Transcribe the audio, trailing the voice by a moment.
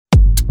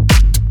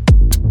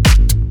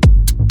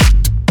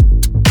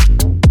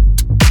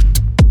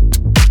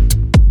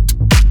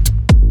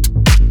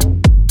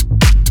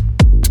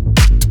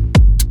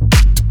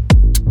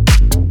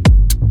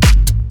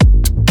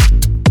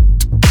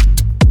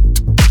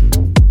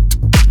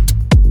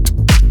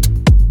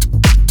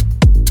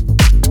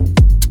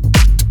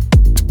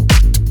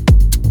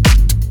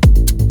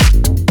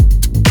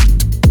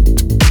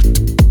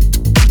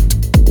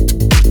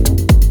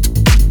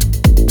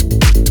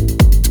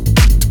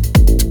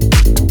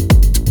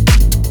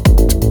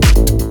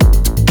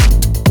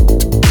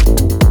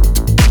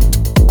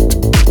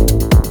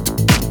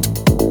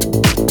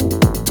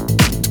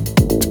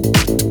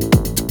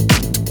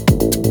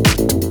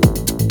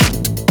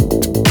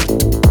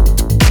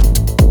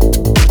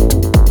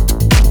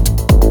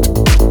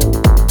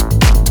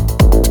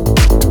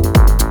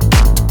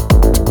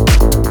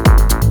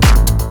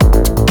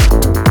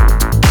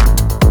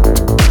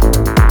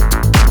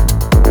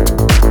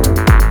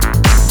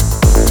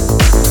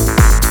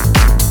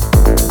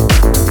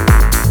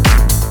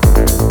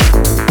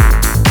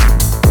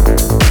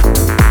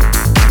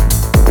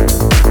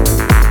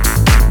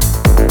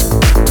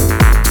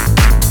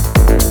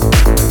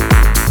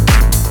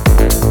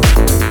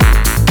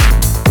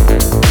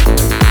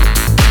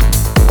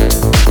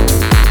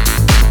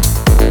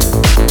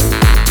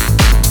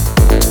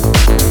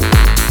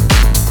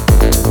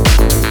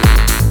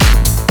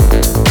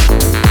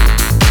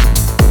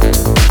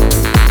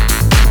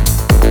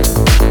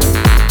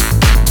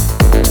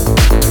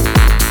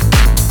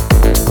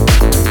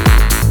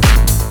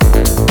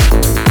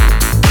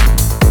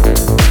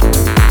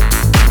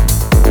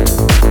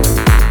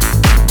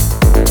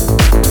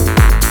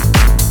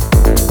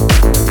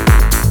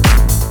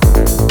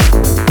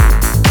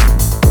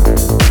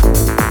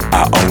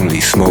I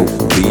only smoke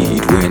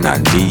weed when I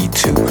need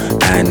to,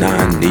 and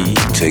I need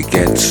to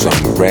get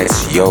some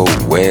rest. Yo,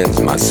 where's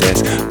my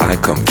cess? I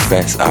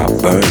confess I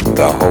burned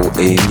the hole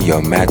in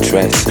your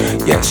mattress.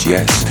 Yes,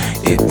 yes,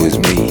 it was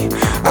me.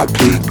 I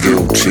plead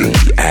guilty,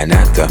 and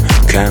at the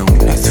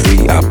count of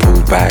three, I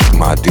pull back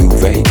my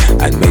duvet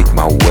and make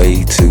my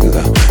way to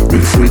the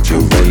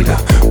refrigerator.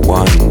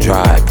 One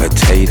dry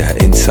potato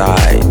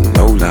inside,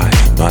 no lie,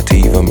 not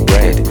even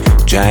bread.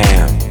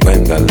 Jam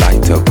when the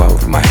light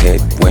above my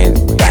head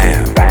went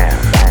bam, bam.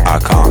 I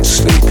can't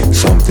sleep,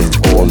 something's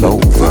all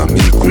over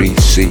me,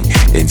 greasy.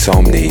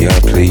 Insomnia,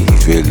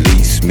 please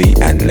release me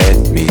and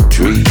let me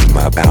dream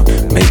about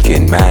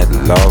making mad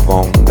love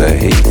on the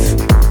heath,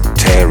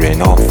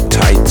 tearing off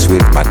tights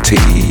with my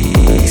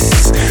teeth.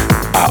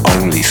 I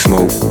only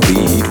smoke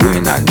weed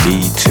when I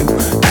need to,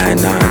 and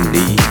I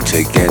need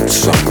to get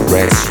some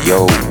rest.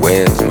 Yo,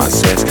 where's my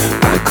cess?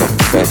 I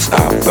confess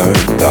I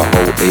burned the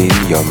hole in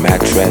your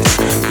mattress.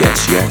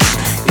 Yes, yes,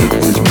 it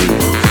was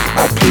me.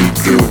 I plead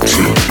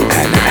guilty,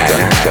 and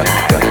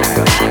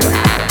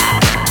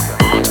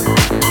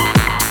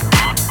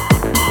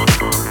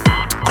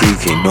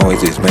creaky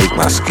noises make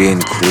my skin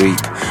creep.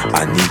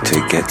 I need to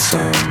get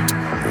some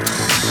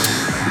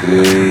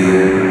sleep.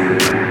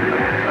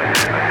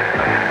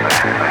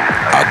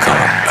 I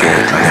can't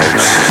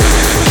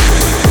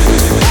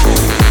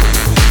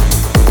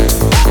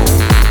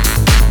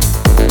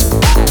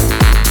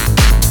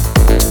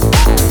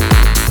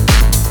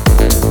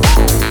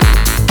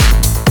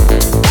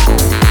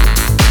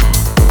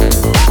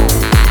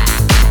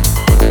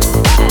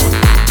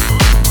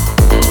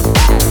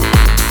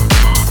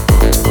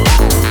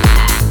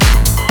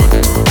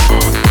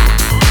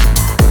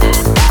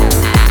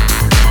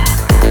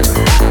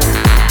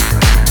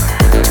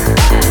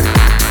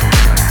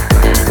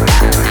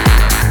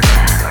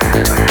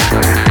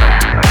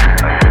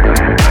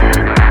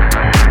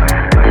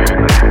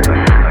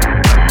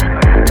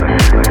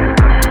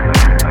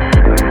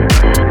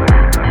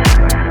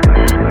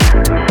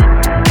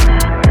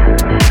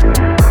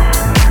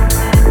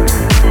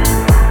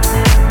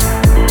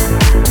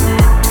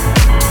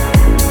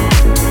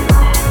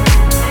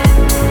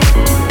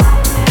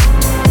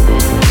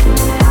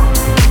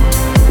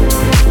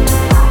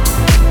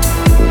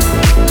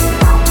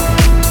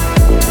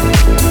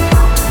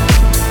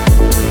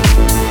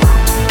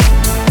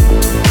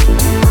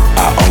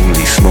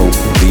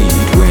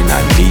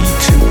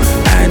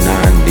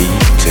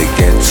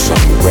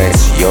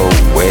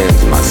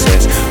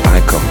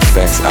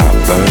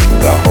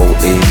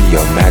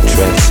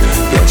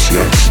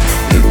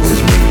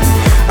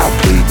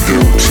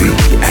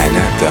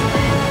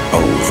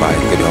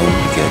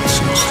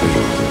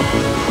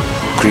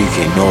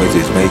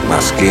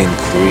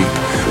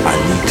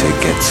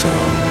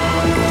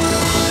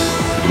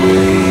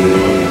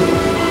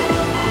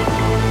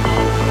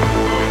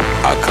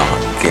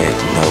get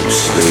no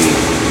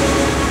sleep.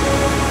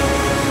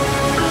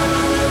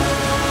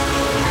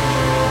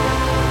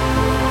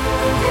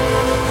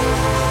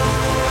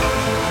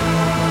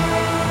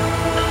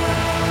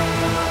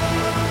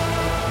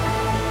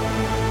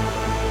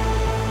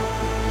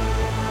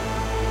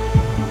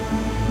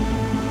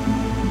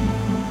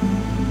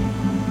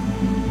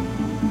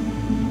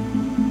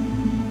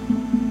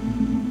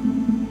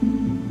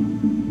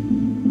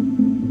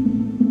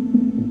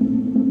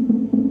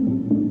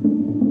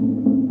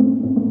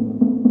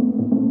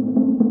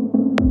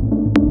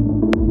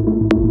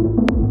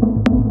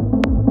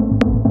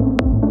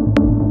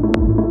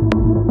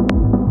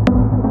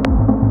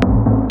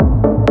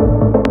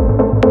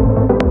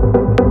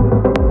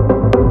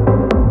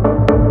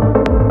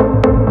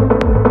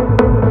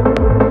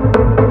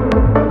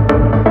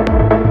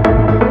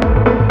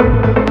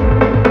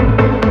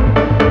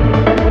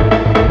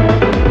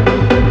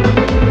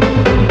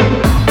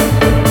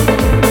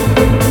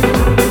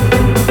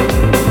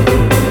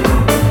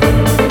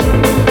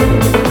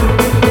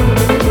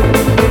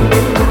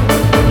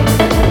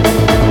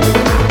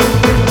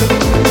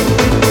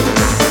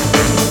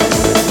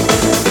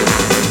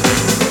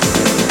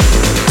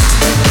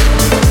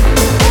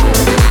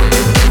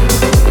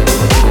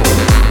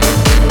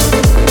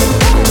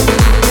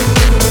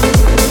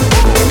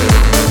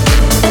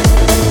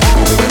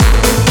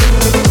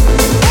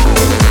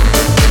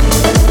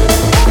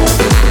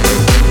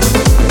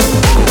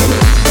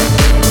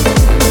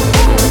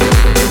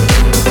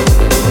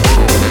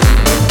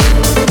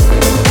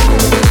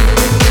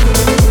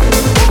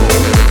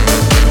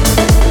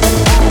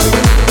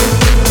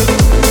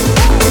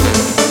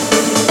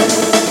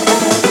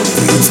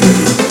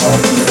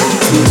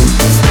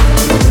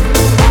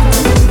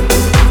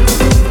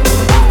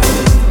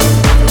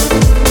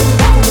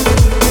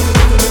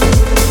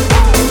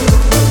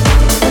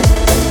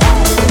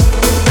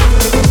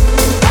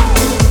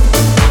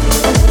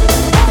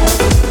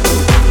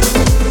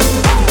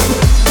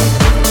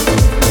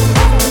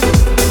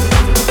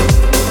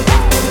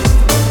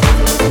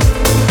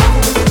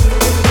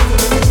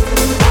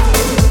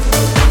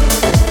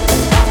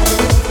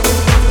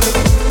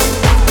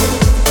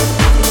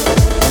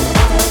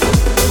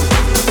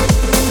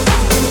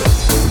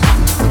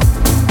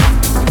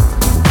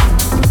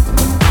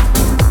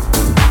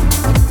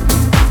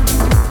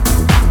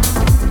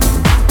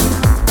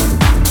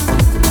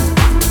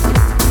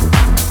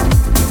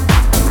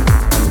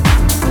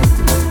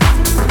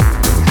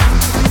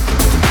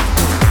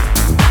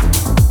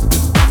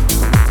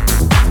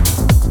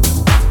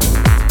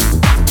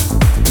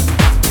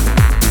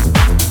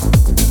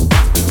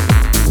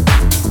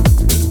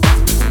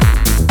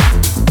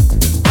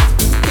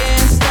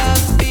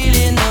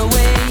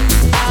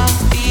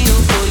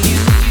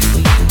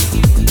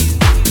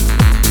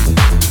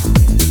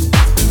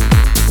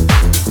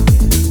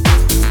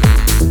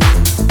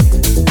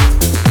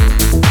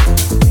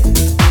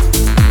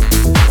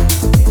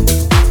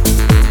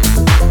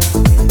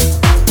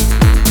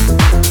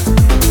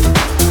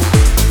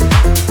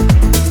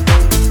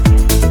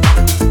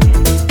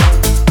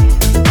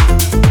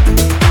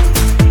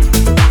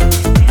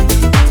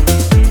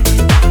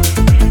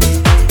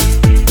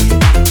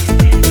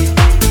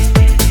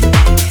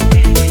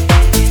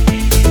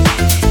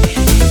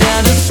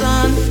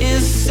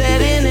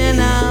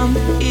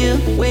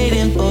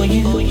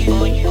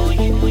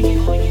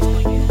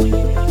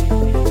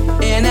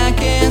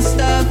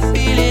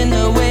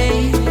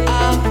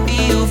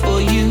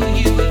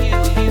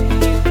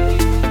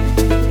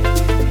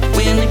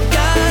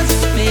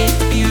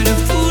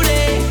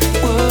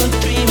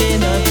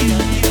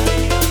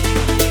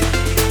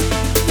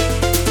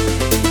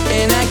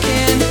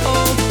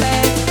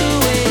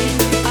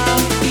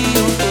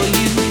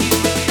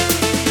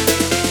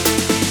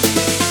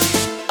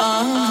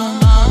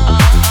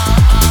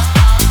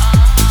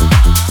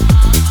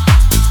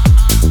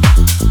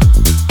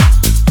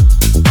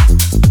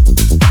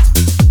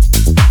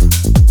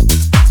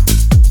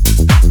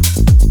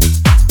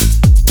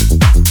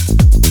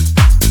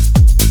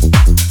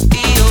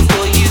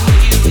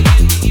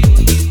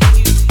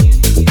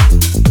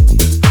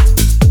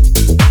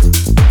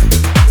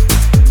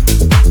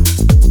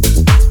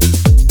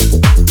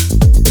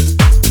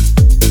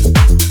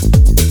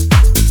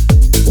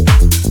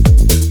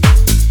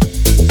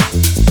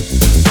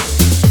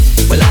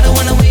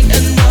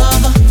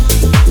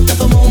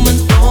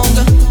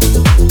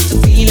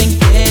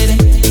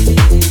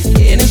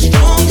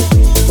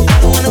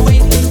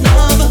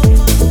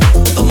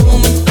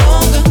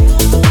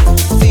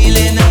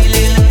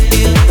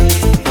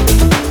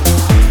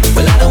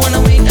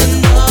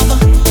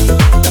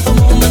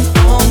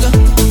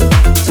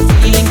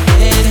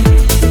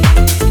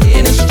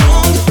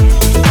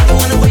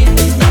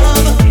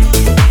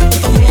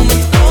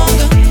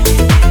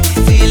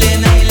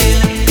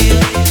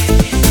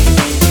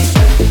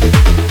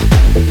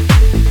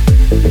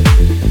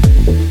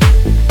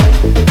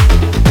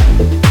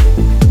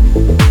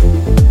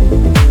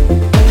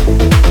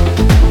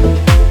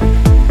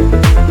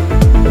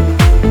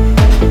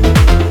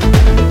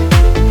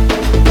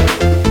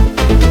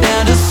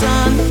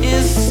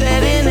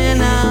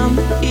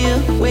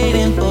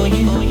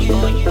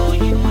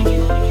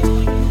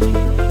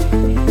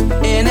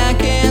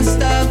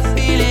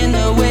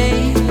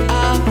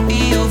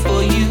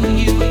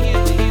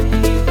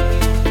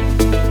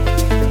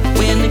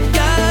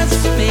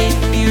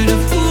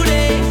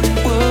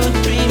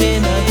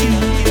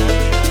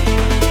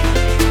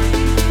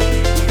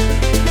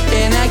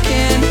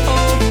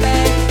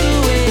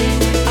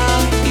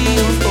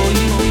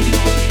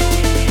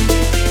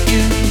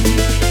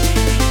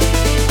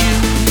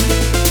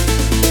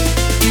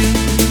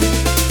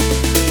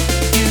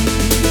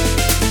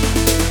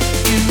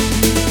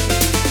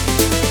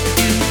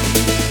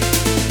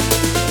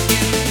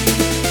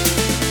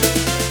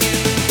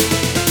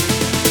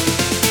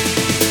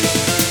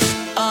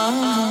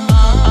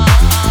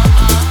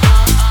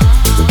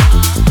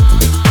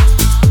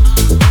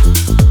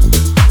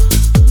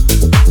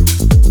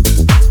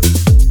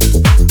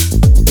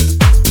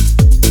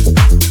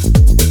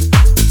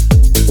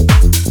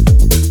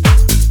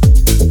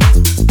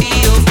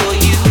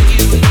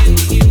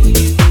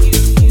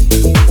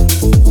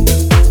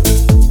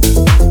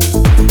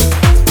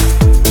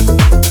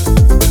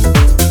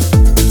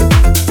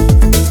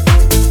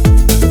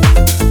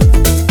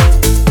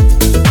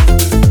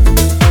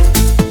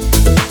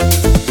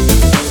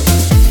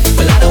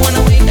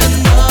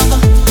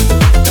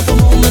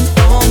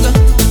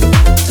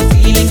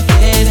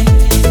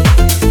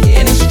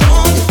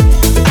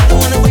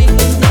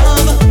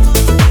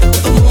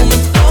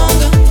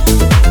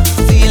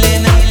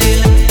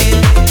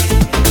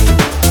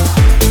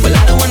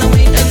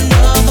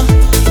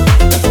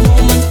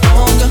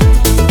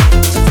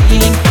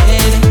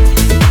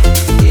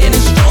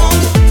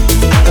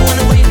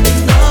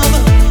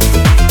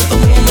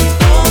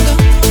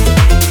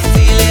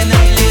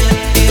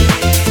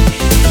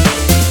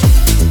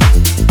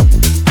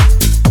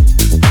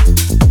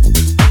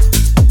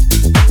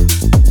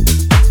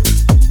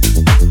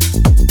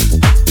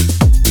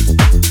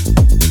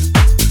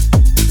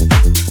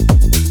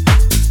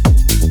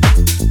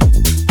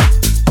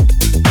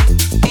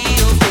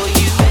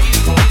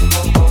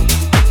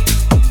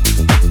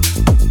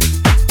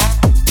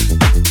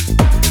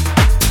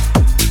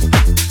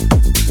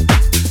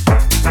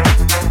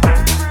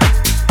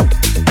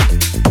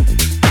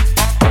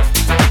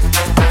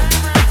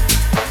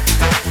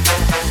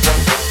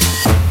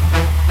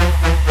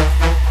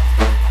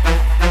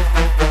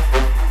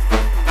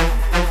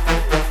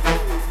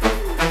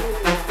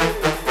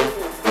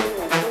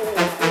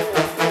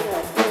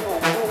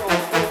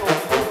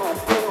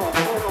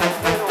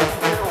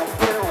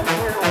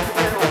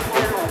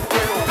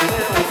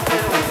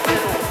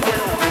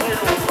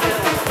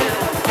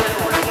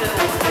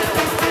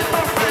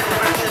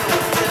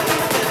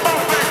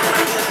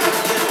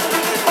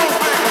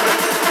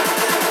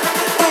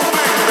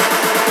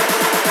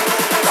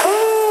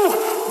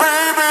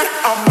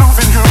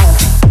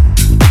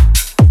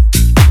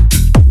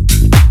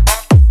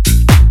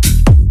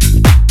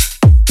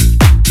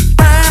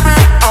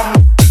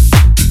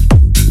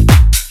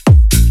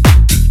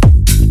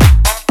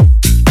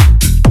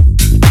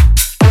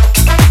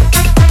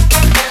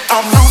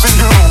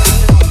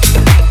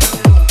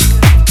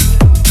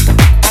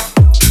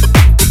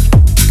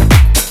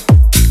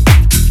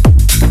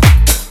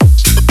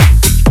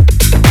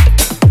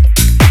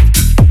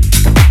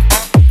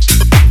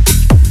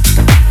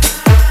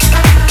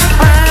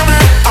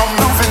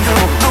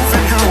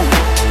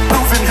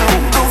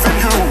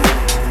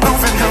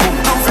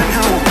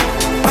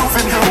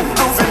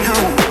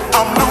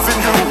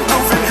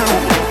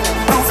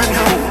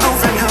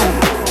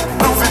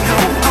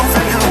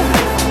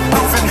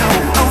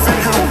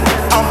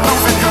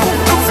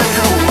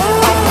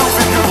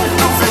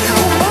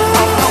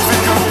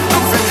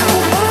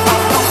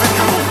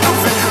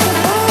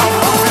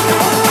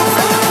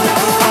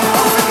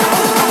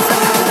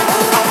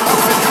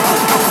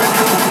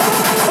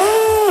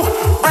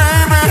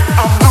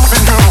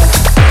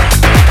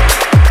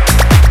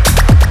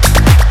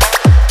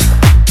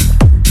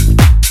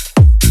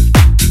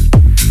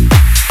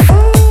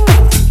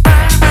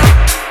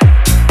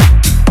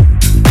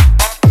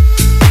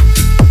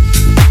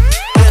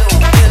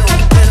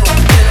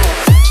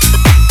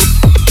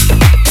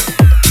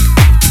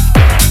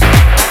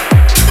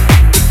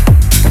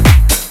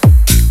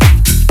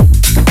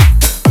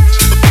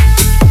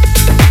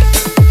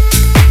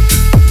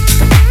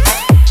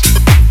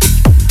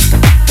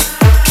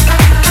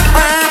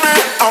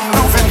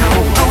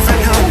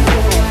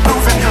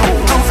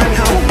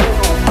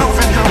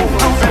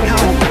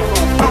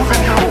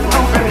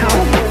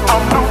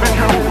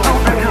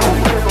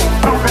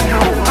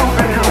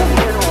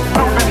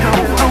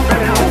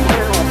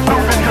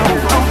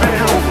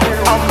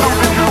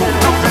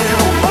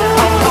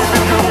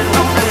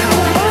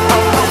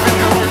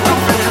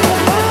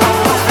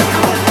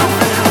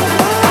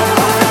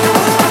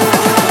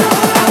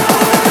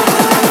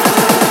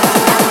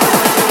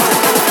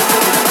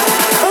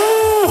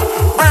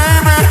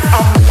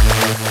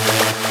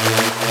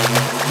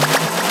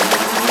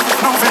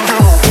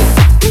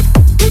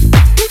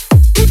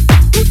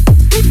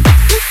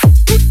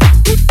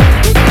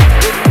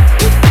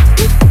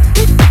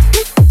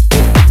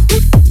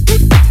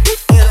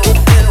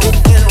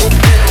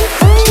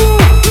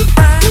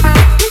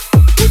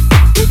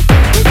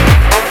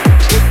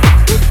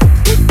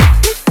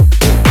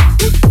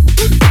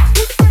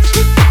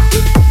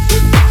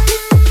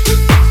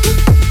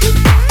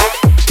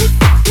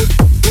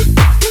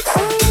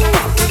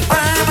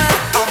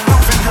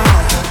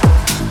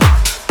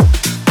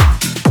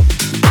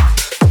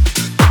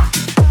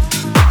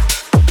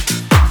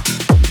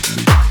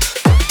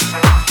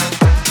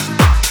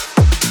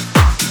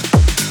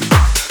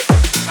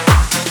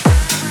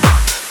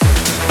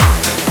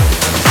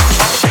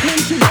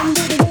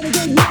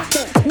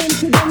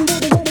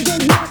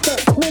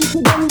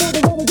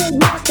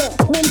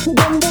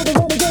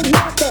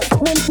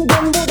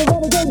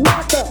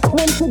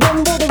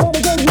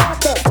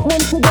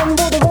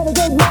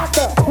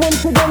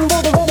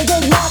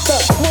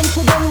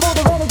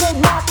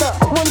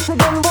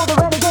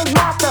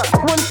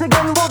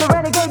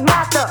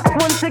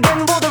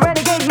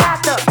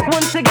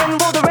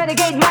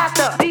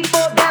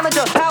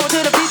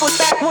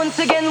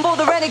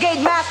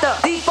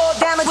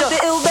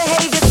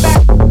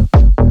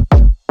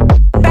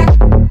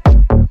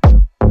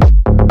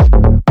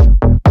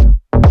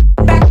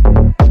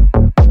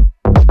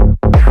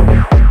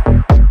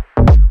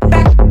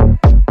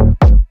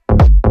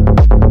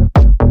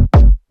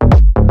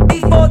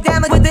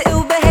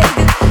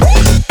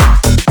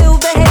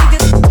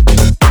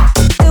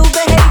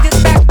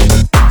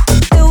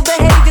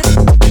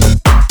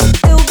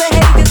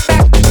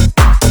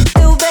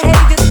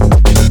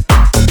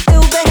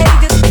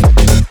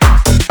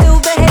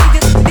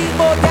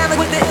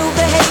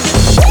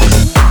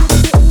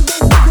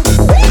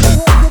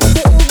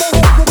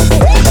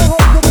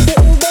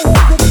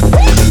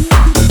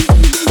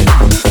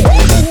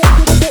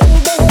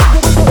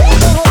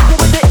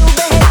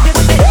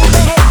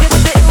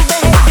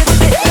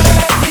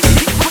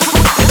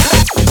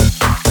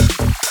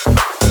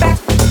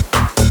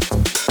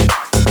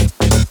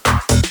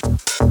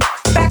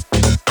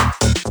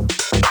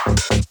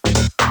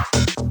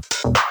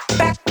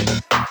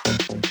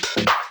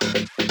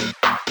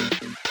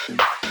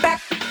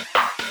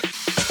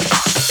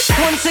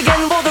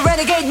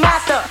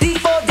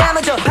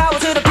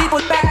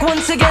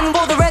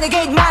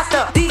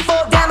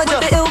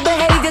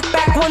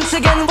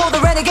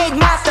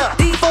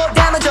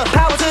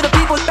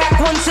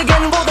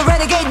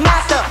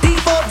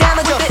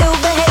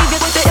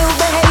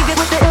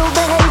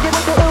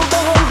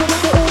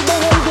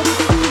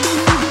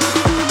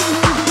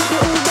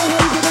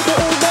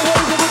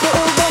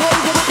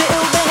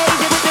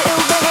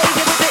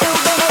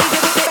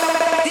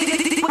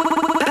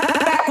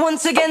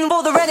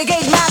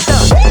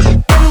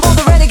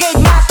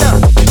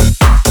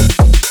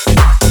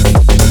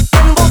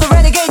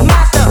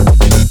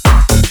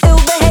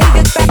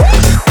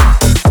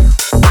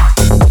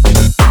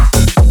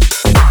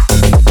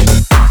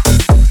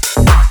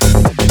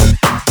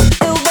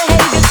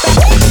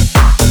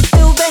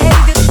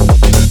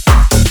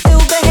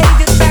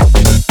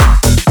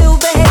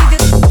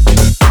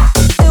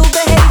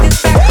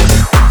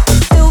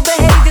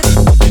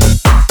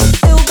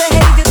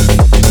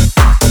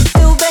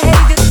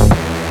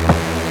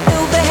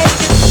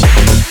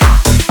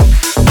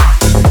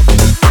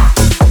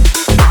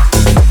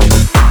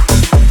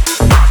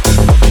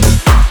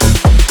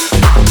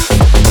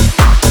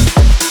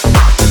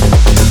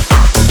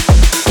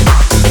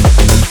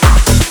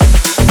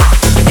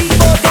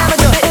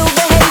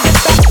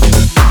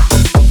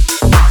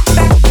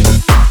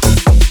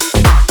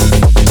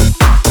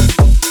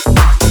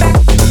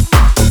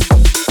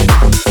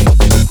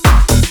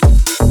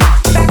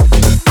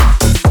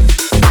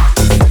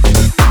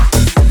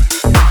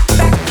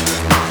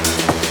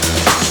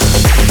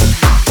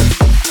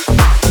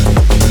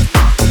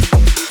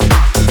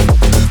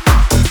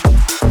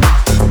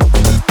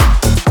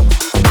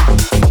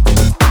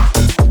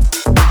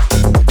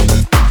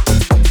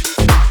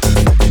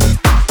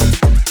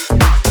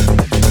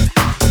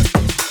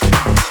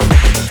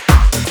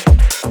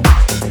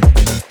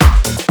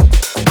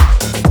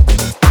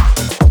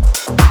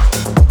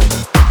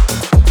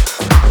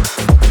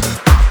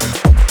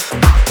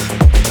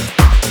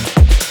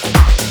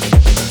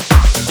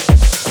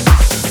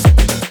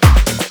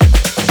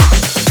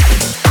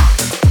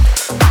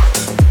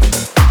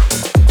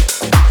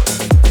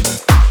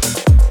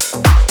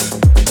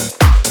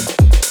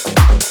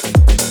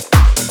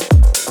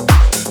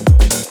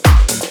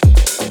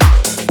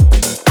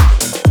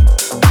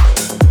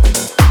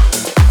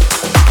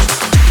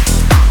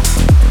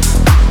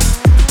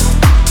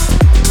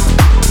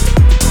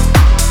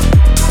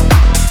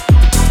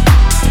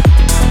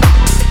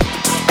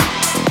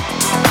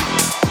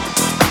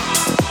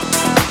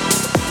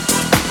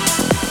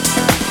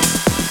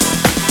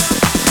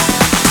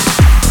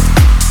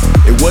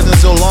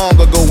 long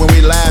ago when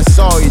we last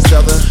saw each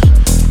other,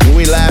 when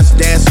we last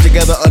danced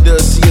together under a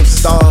sea of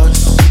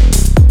stars.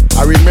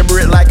 I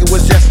remember it like it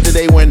was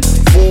yesterday when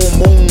full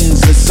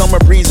moons and summer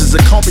breezes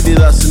accompanied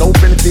us in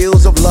open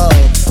fields of love.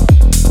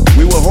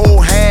 We would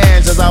hold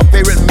hands as our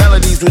favorite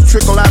melodies would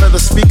trickle out of the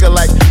speaker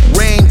like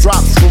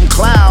raindrops from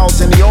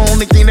clouds, and the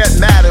only thing that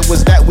mattered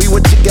was that we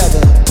were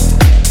together.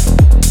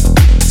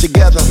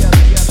 Together.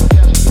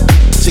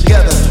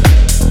 Together.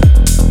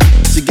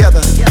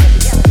 Together.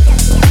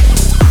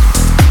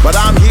 But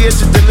I'm here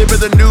to deliver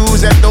the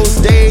news that those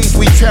days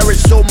we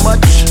cherish so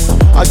much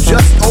are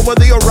just over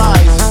the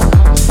horizon.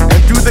 And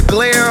through the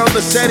glare of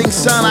the setting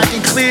sun, I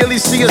can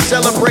clearly see a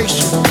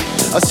celebration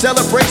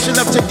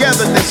of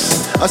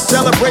togetherness, a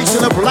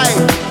celebration of life.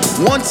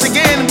 Once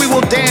again, we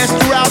will dance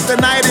throughout the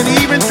night and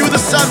even through the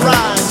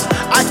sunrise.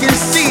 I can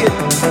see it.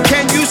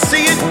 Can you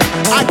see it?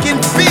 I can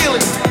feel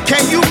it.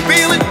 Can you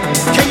feel it?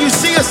 Can you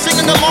see us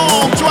singing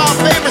along to our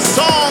favorite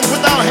songs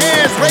with our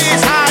hands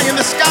raised high in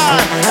the sky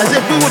as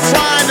if we were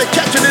trying to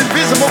catch an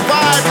invisible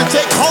vibe to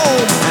take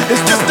home?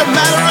 It's just a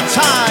matter of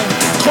time.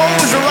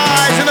 Close your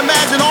eyes and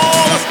imagine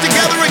all us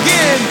together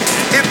again.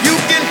 If you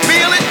can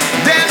feel it,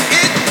 then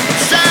it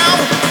shall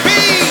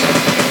be.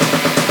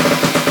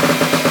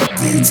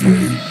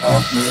 DJ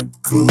Ahmed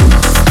Good.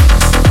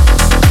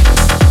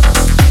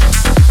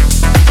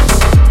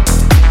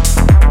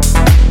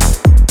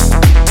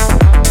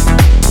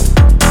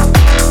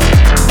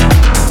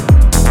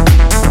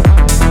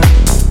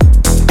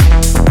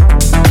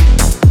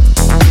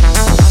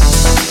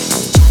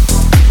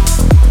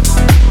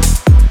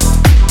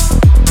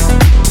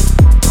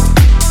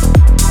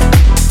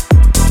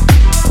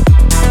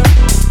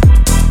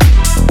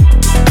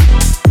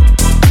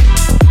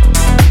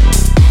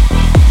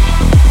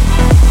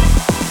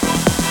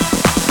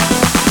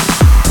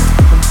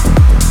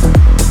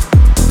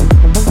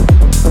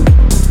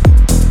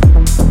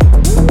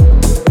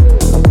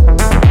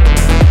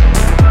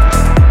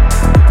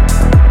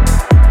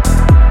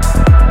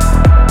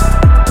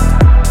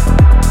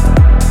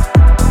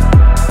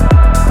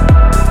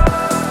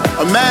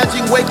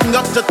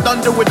 To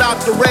thunder without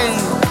the rain,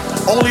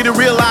 only to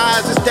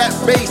realize it's that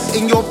bass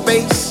in your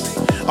face.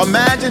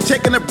 Imagine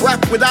taking a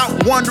breath without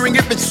wondering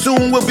if it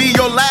soon will be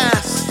your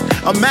last.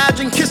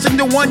 Imagine kissing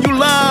the one you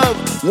love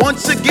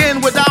once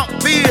again without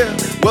fear.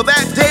 Well,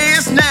 that day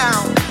is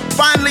now.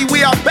 Finally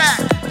we are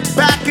back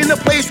in the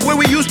place where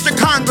we used to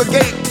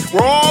congregate.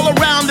 Where all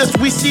around us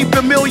we see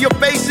familiar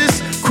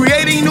faces,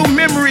 creating new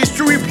memories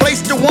to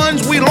replace the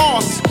ones we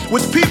lost.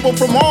 With people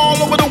from all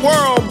over the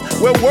world,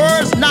 where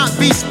words not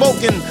be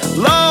spoken.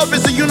 Love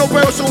is a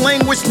universal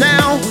language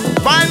now.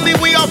 Finally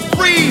we are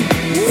free,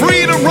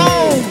 free to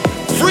roam,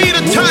 free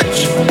to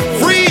touch,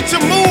 free to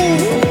move,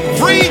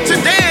 free to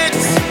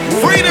dance,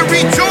 free to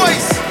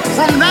rejoice.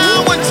 From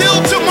now until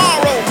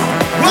tomorrow,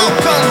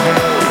 welcome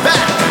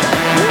back.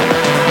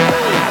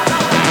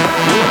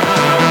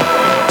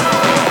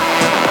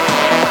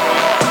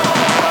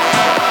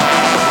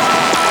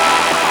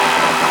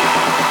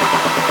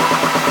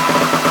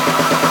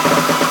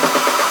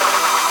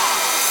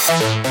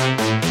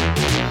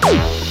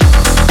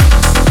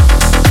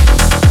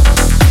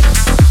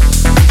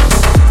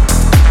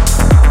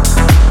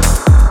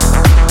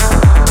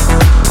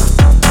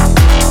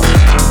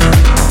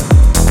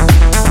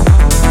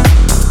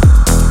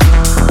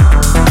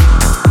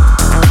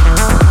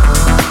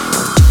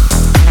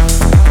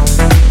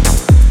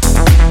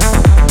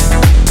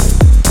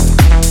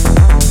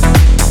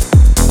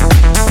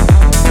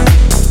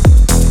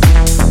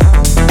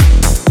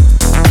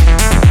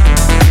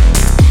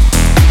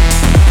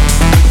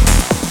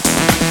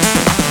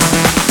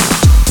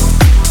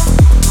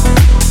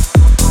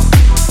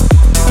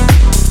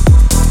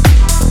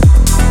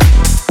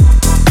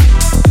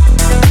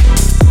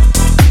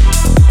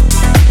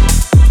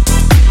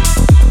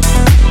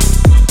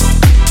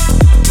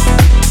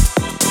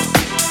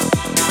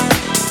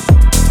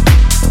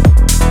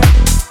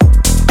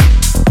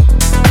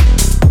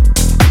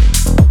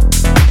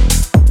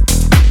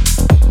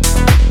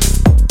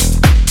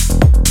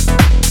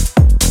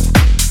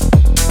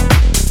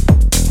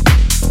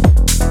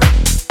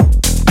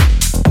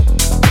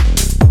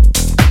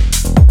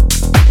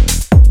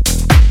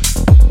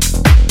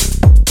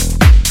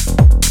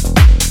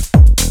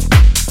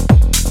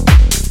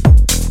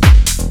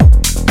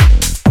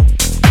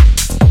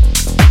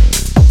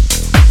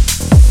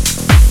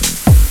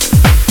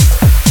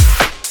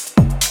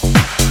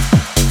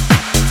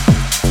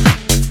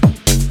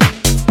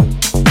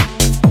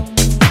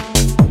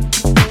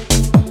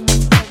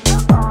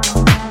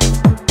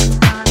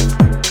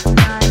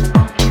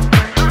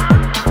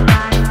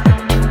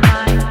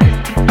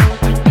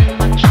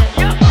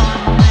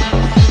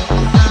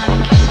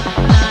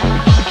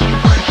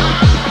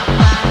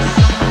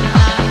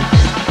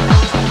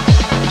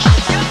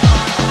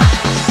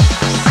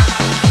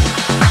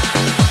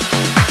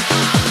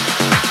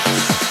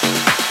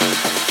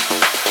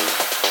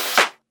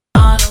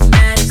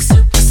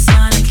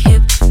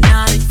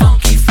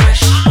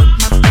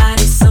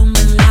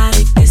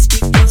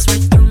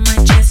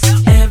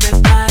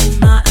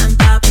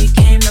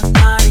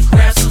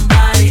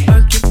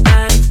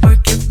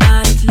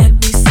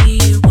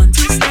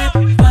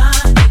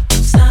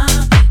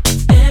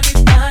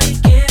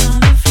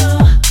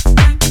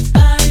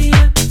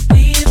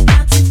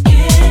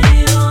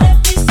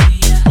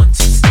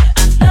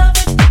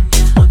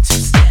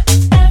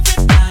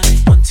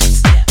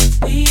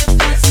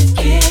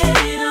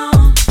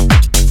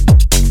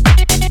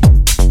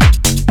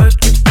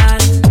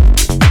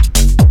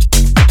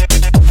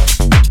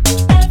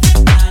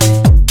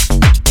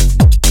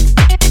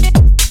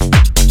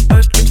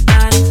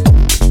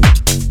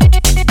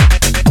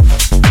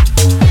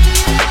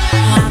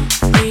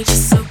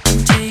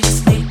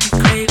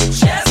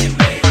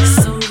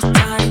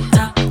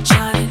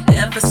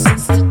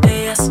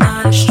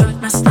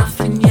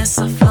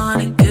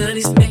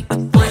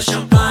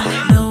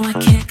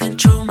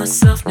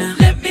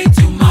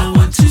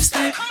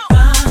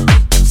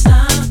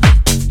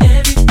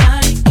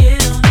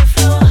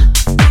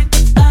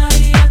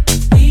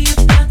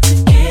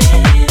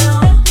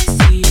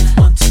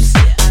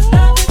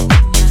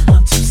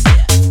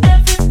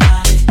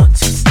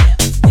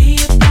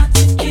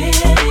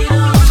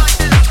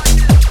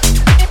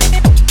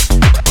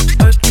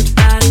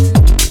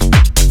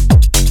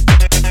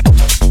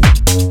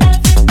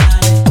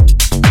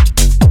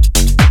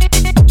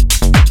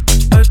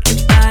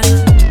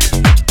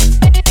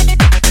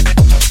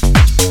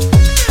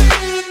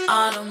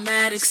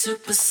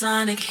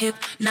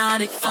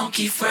 hypnotic,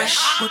 funky, fresh.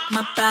 With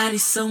my body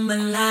so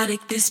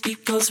melodic, this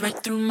beat goes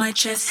right through my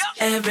chest.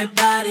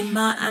 Everybody,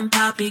 Ma and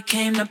Poppy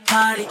came to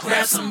party.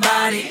 Grab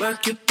somebody,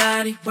 work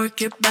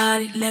your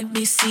body, let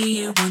me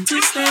see you. 1,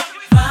 2 step,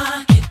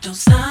 rock it, don't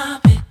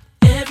stop it.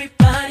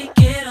 Everybody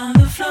get on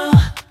the floor,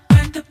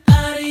 crank the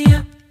party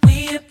up.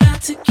 We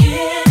about to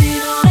get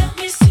it on. Let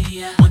me see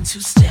ya. 1, 2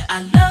 step,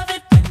 I love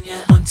it when ya.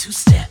 1, 2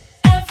 step,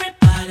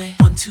 everybody.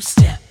 1, 2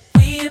 step,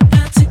 we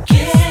about to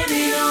get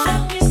it on.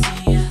 Let me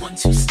see ya. 1,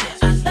 2 step,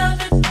 I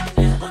love it when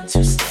ya. 1,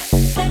 2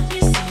 step, let me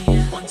see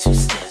ya. 1, 2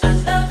 step, I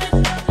love it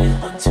when ya.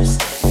 1, 2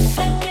 step,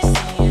 let me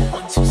see ya.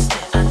 1, 2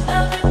 step, I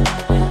love it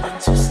when ya.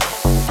 1, 2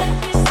 step, let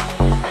me see ya.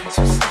 1, 2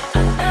 step,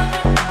 I love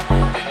it when ya.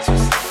 1, 2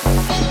 step,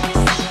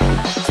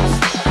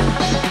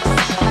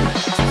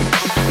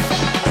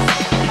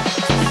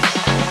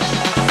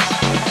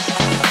 let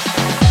me see ya.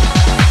 1, 2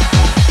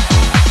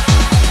 step.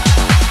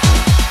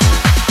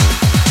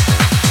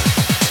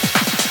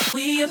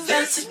 We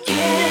about to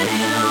get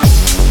it on.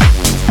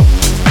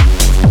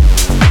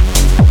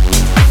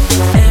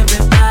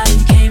 Everybody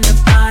came to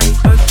party,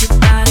 work your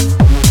body.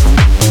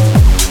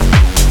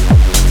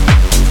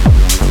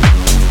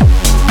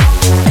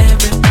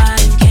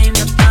 Everybody came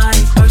to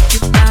party, work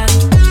your body.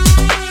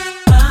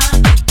 Rock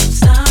it,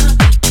 stop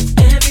it.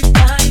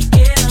 Everybody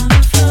get on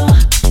the floor,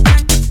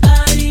 crank the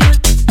party up.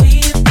 We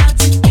about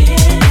to get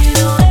it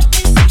on. Let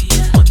me see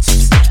ya. 1, 2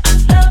 step, I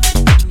love it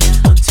when ya.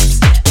 1, 2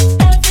 step,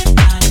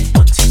 everybody.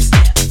 1, 2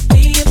 step, we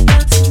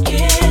about to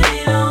get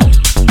it on.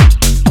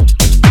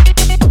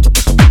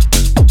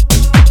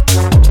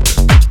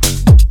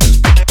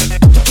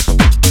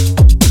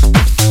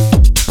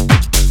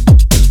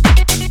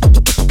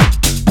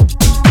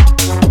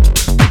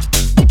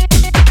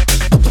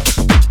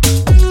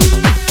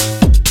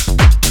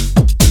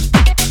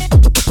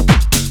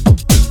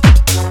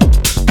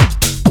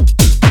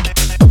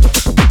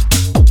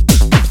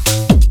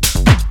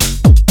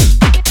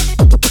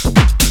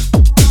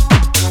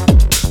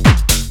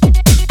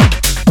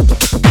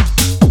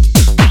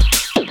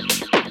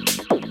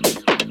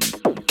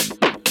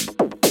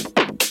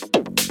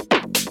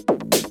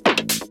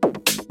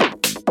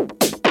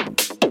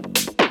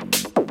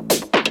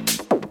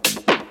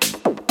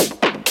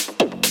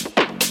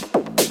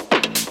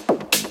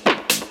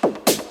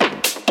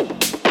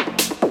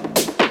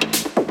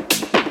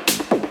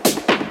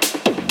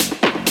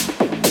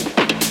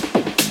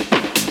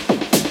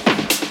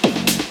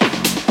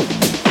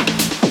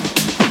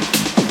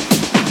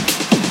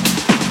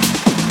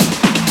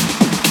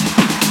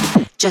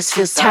 Just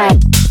feels tight.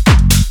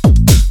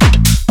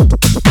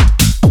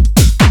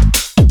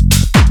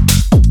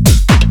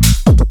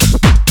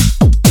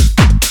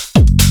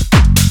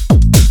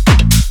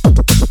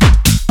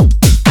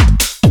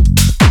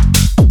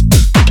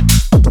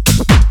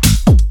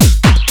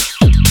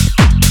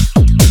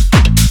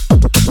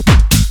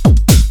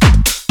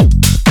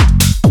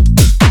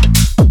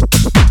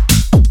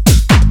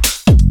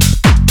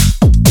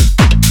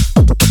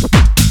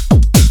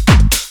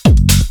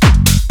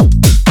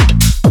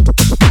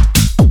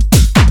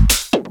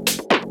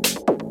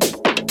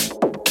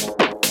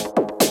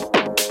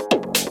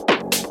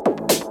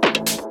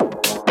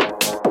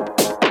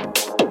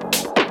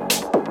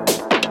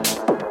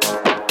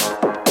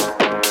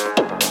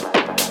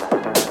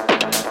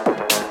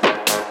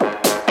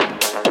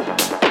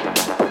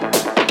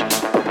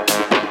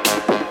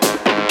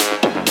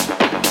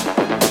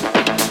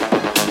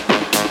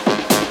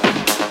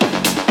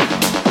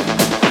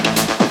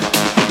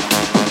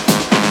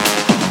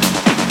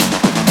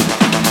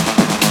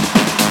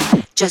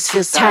 Just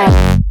feels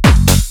tight.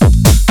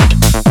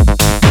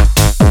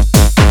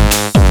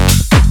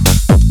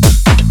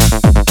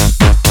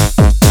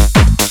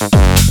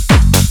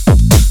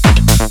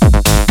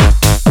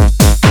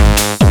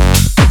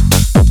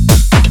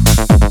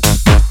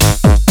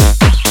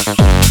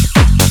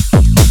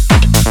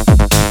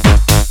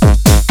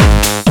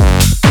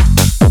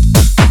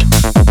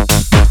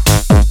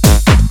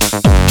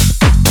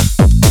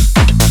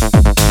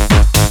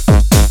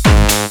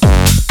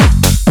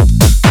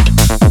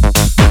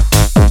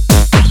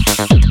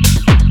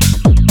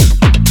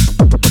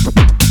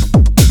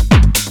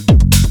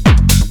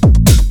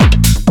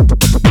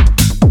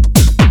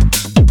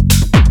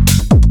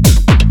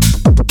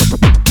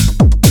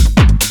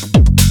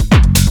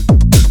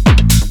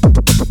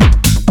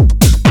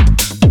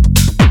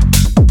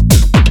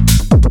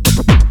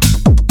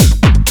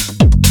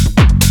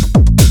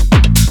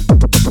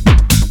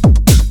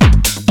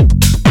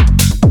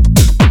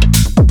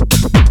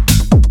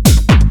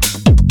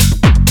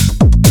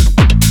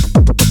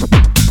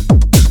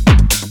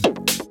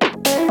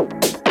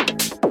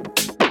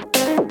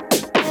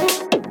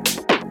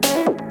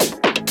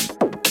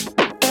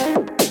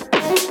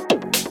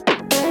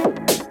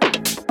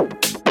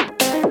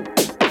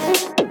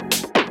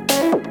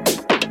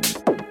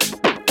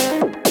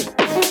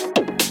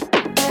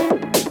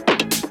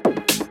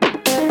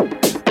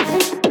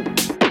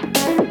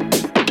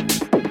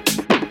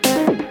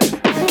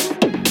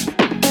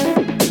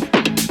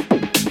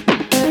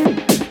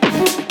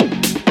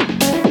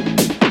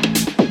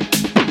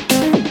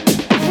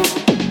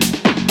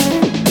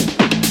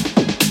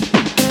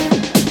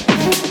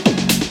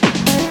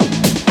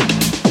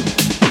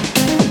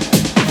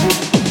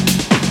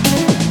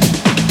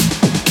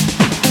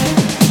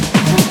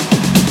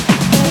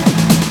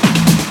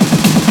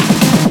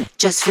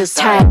 just feels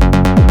tight.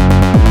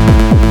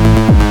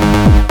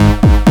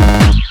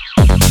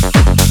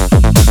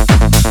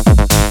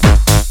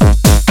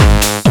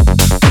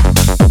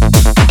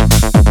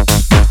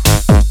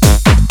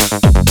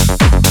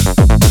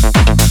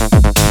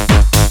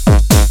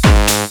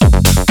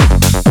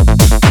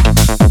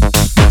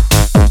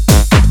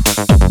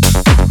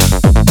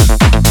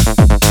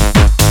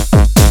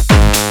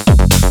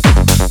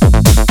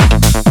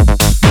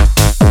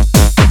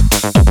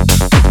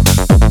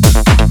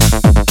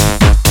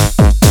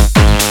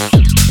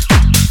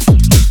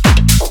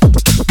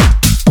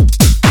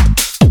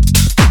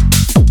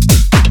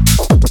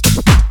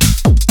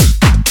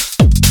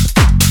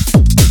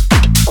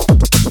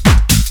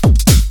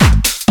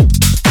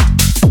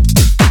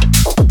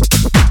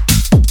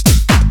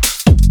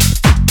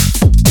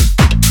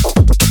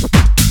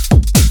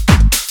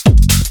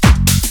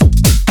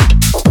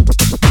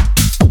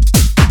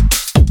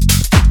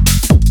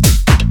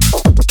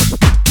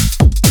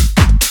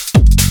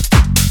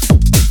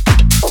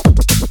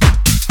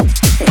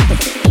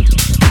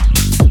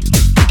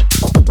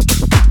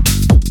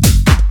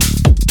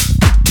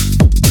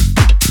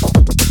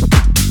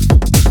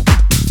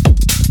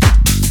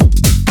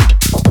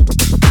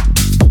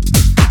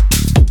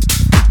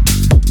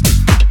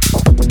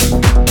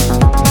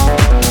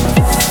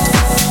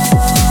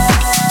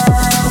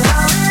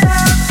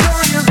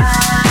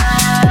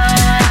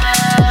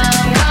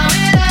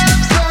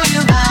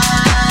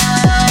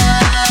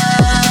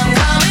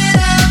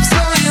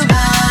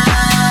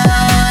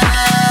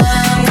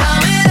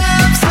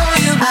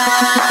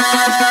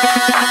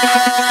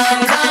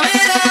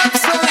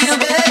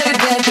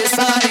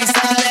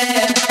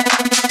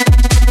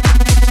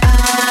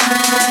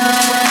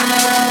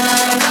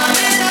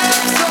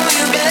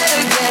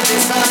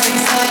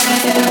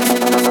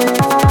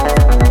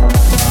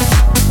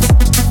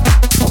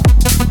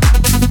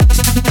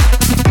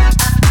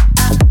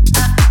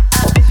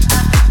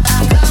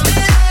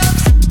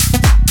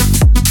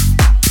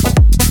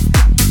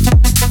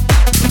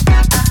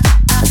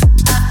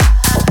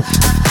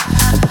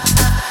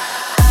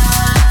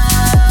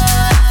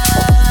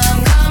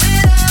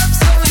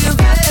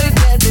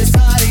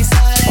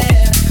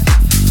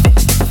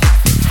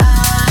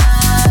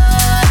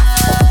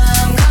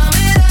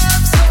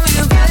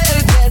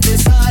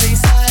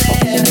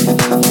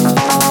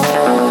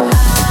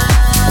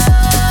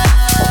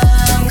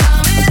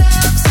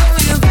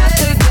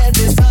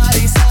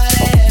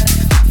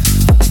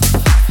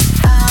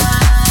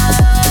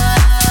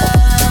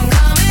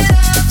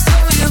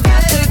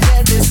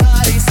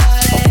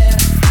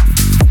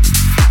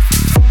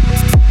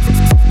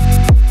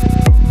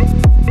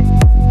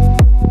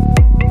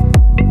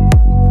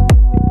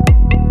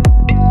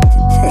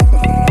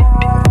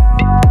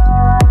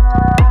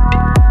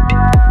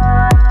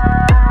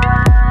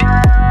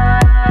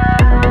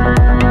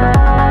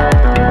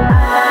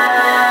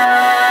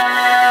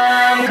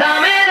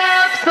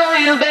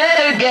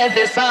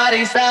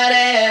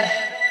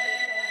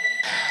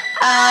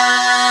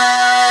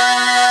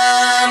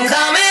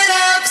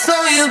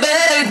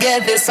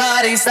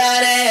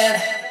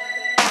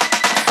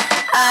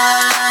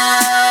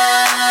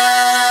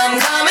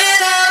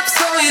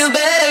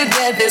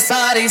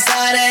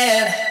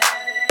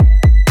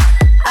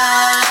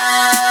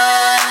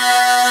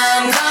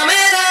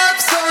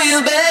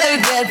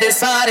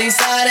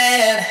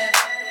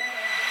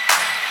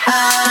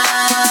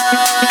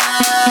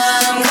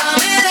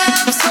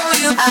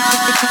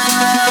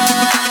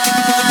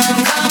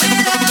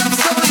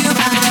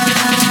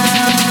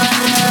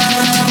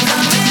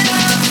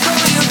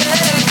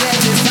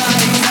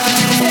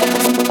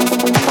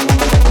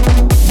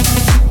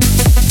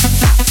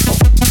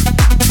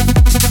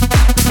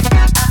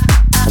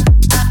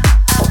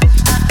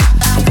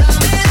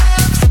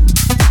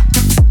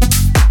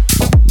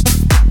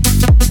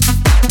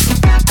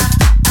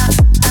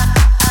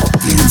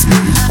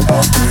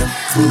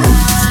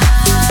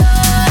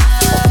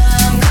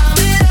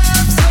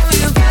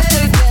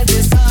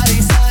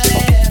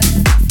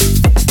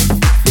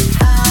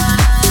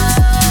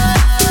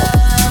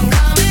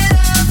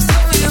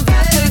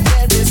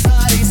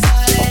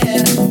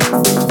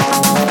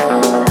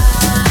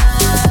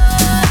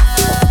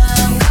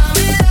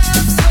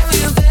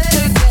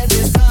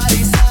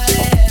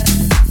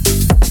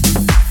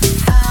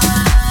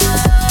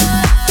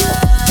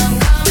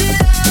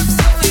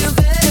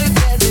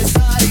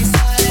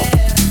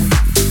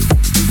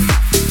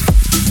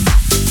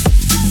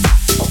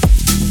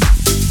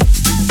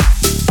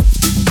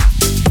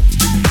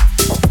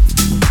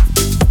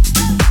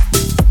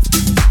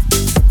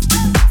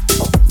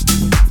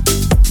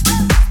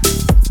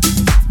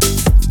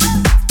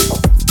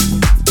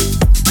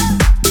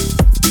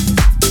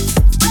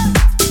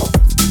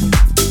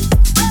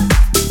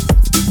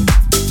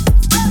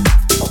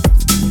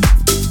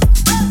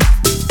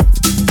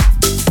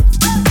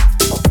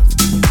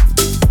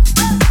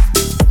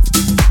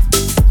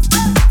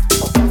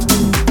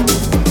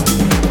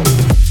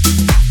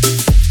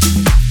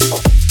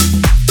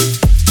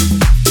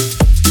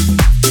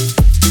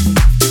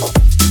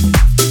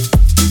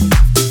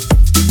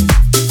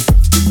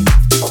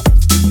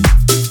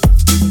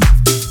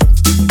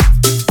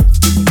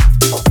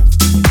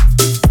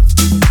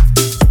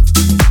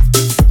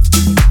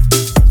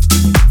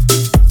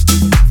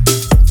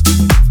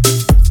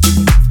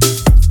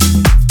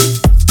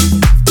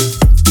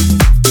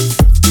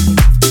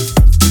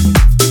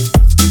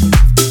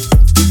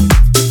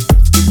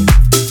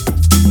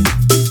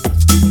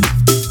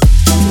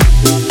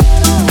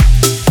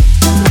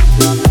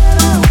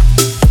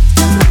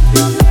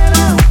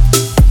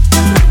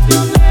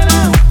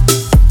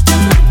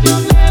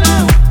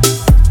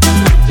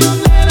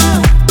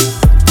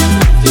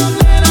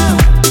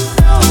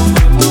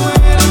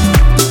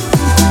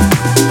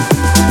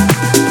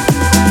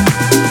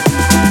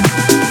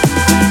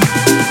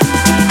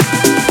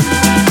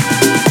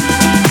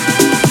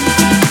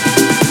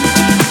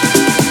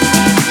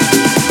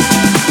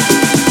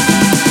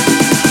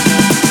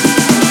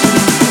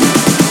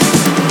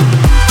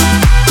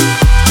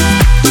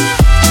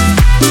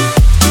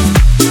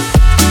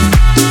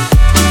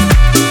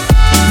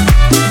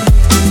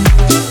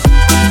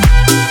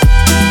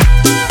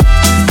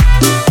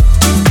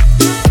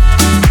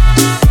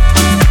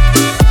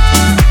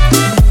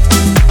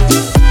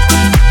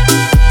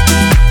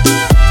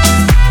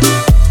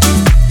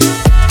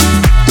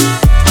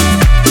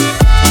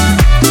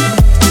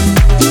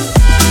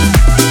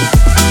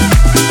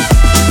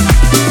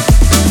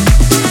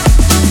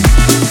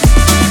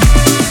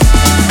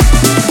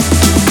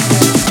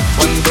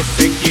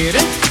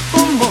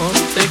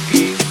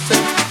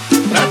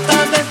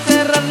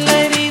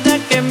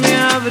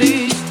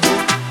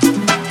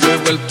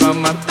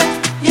 amarte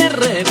y en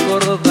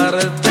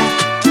recordarte,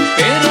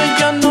 pero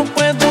yo no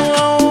puedo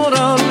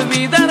ahora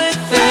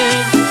olvidarte.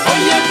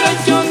 Oye,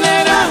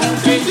 traicionera,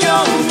 aunque yo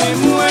me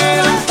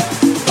muera,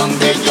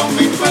 donde yo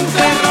me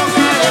encuentre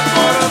rogaré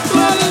por tu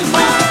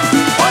alma.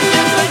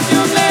 Oye,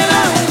 traicionera,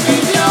 aunque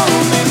yo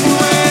me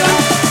muera,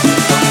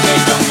 donde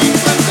yo me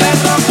encuentre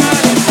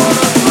rogaré por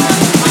tu alma.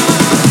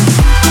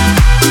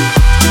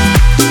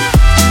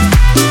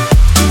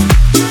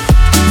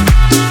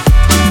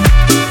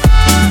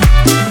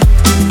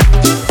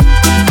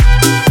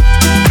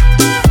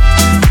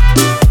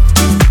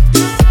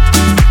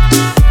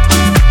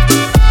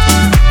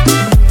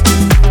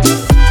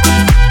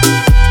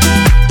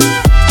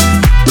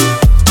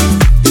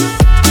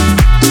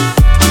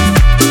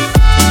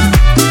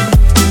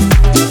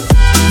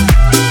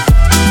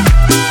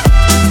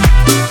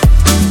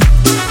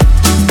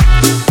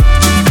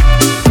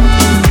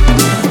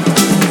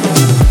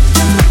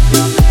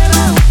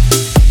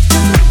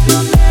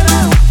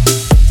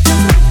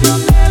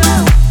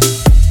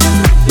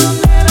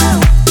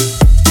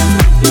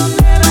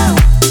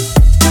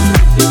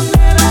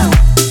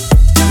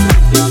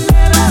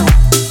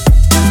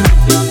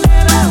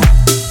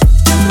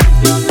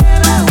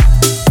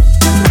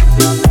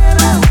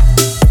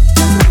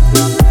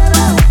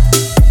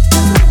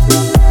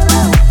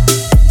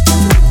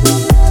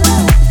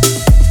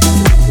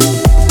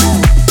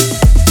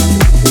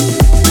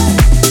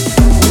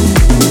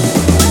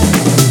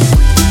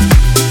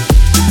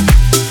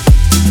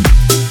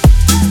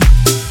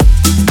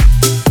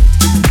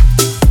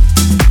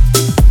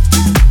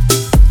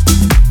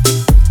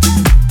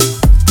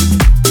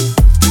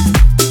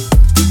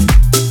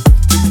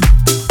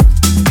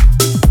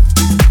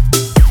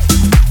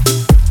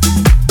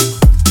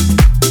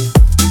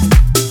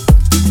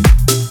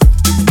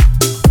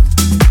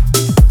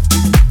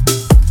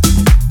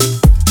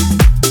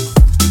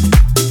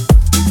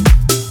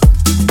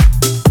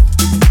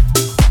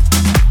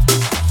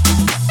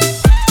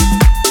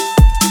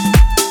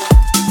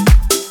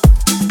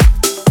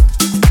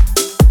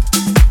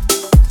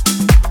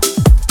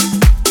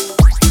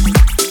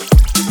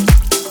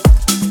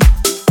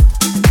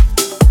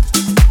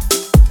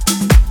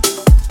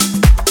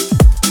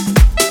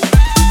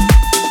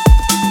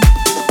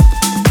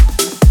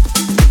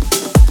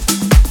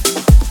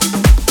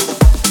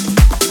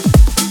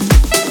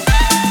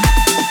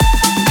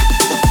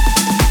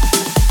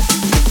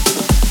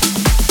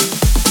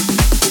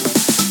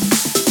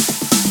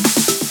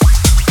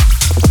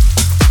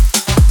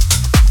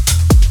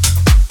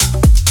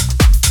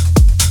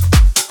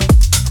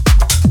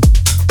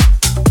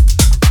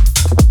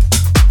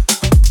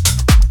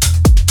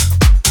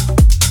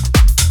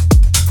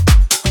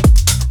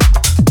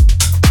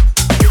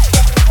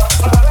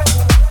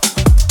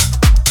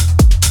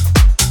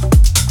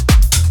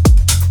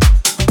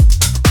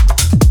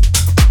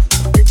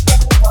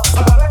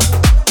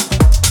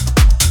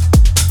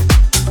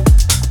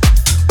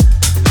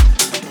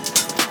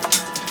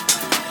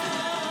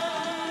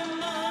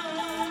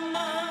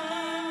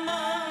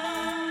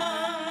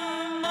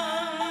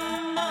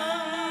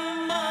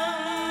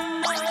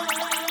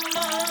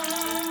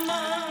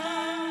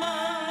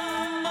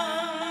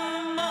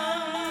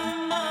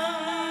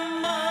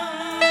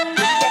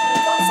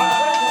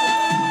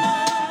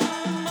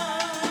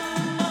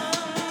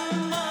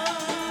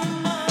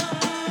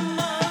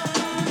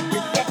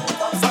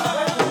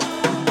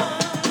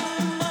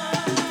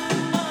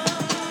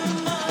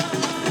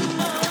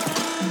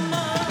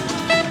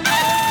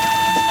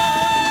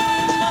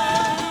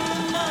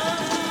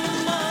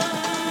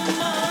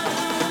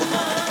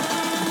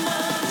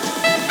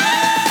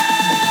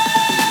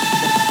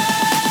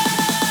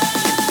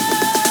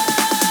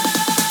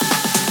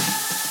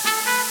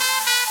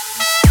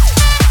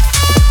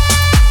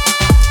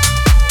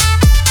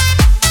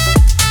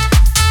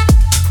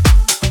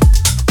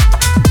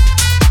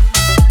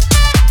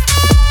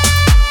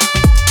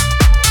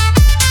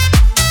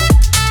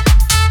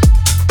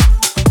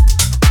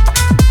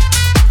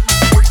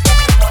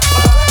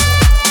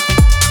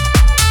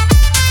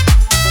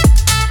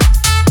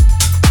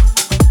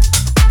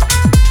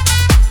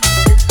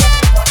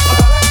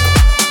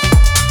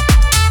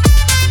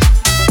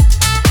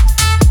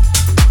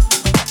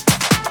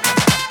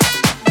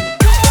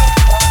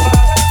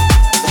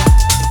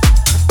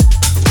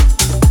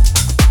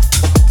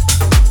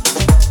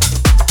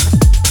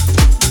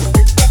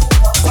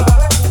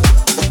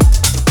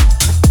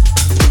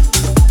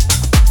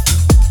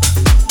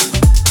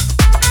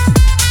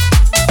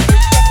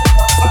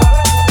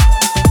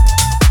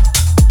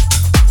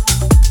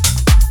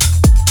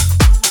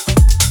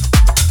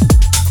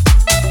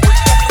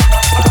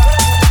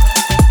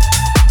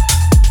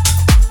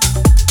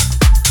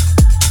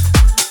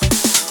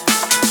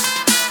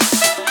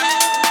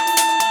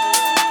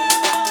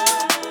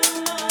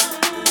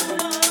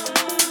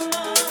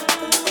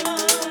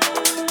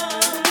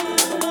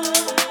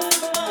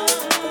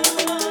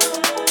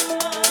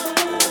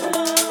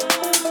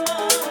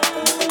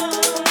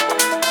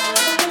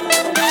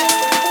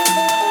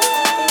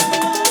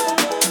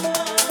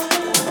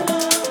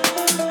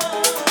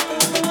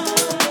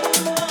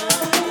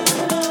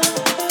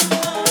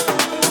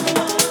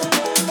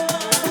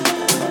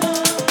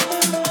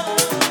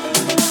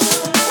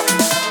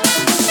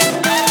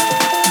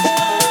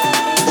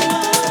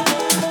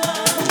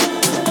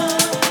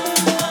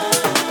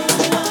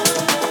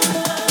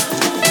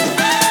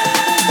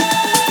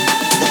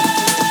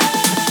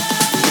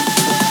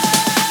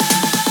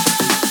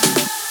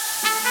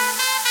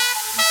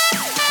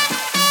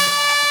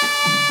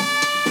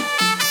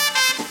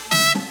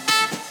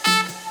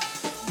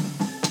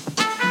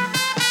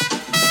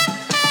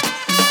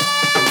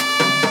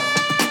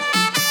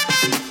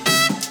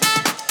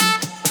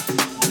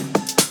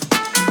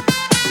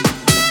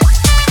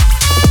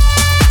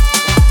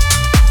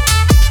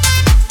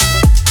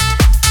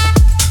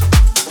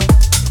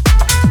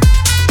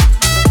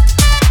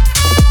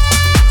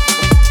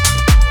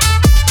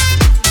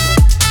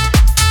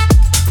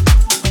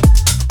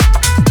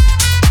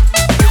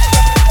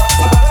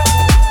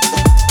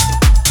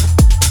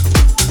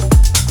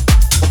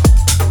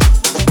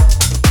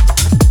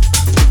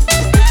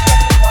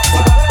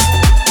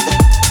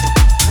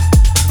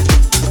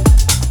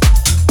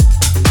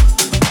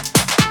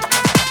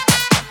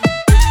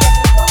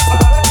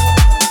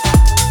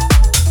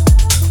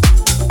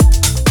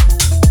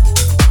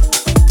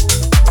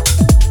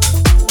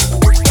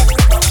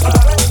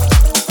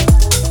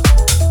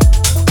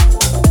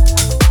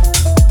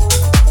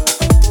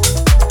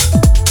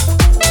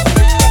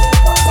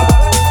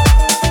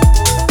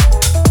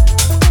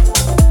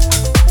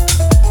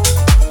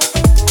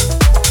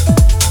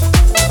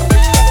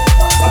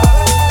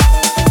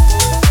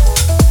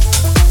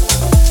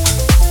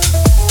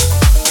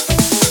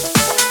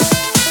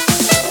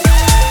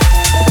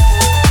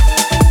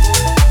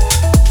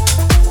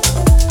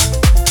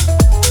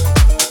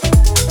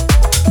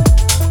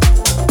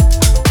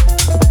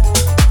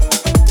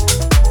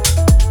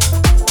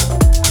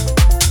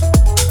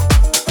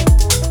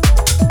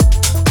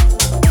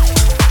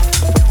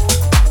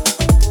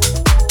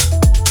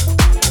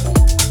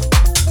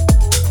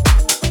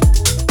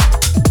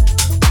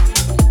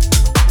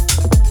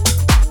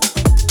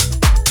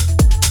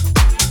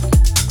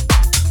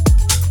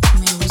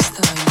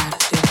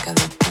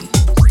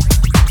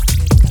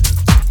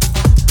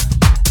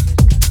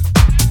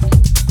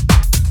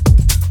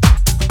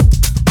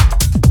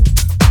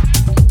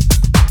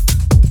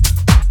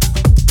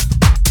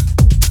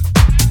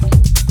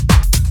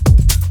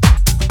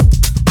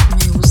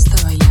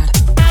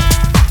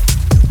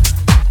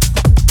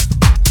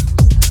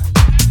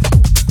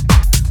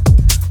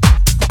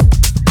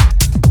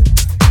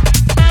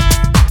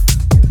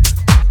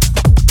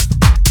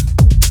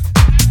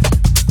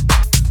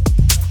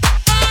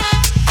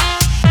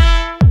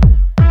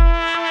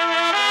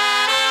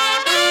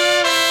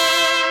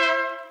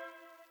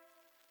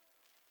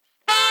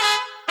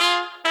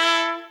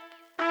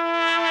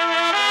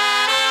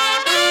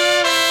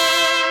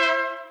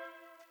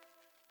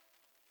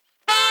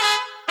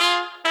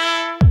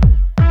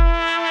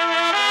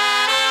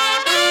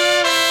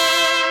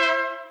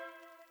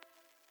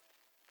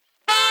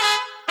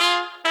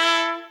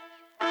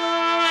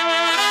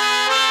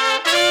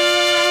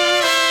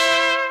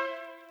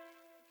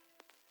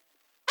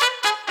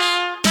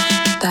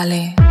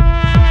 Dale.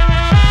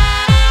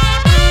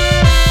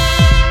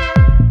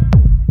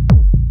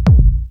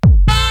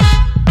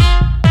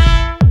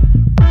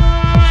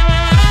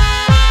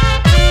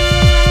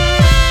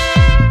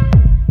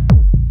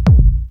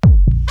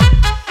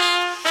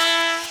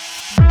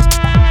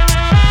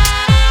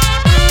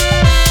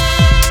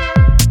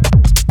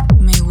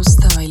 Me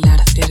gusta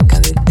bailar cerca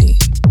de ti.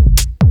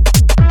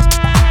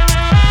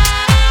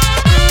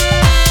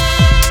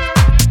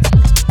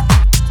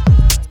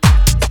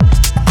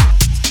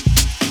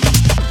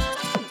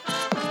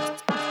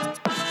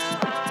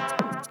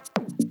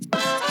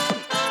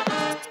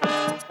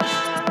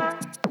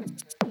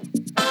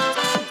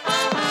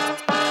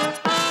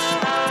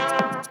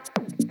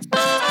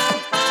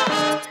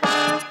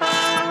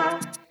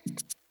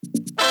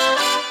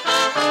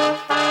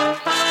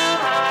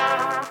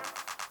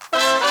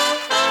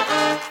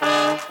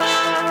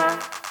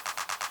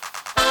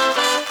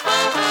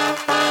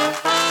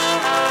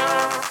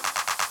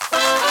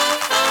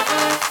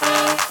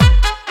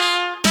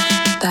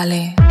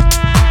 Dale.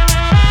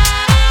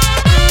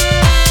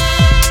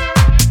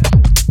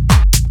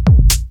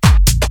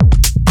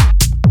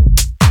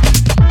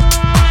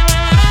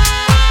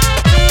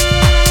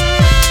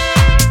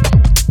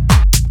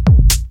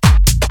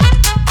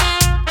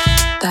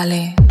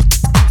 Dale.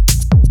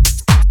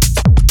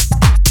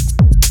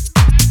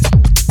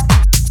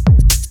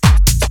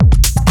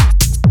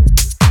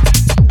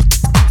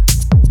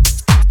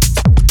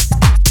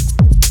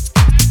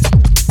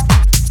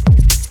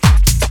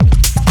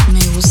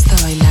 Me gusta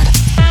bailar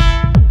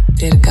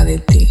cerca de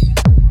ti.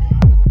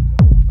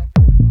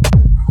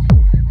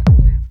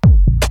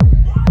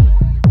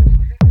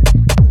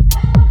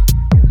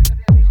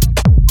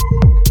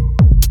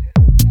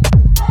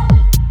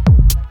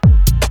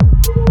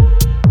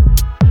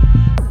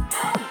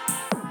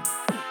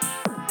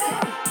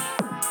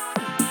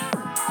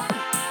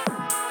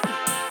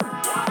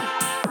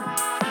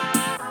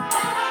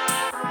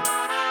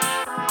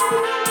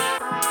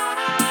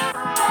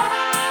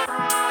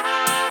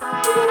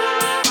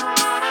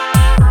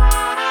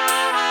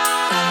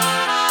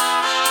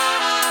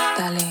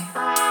 Dale, dale,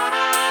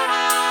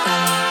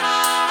 dale,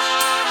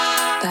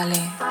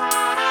 dale,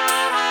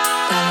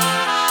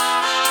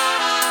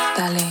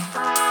 dale,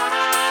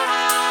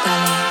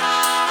 dale,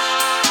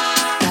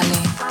 dale,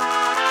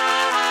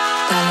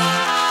 dale,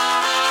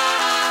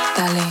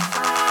 dale,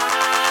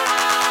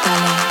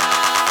 dale,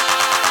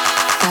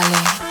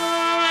 dale.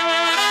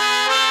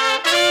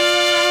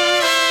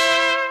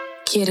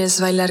 ¿Quieres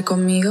bailar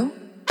conmigo?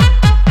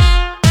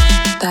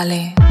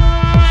 Dale.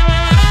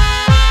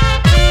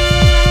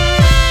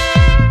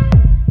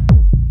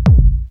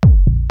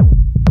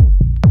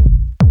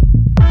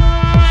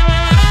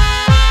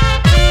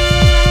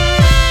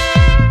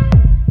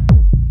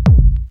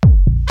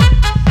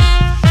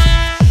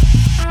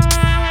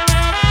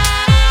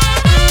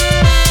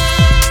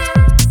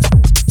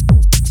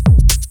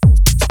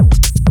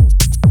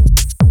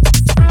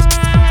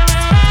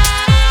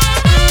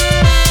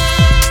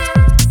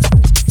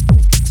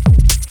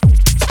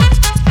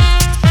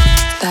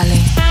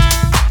 Dale.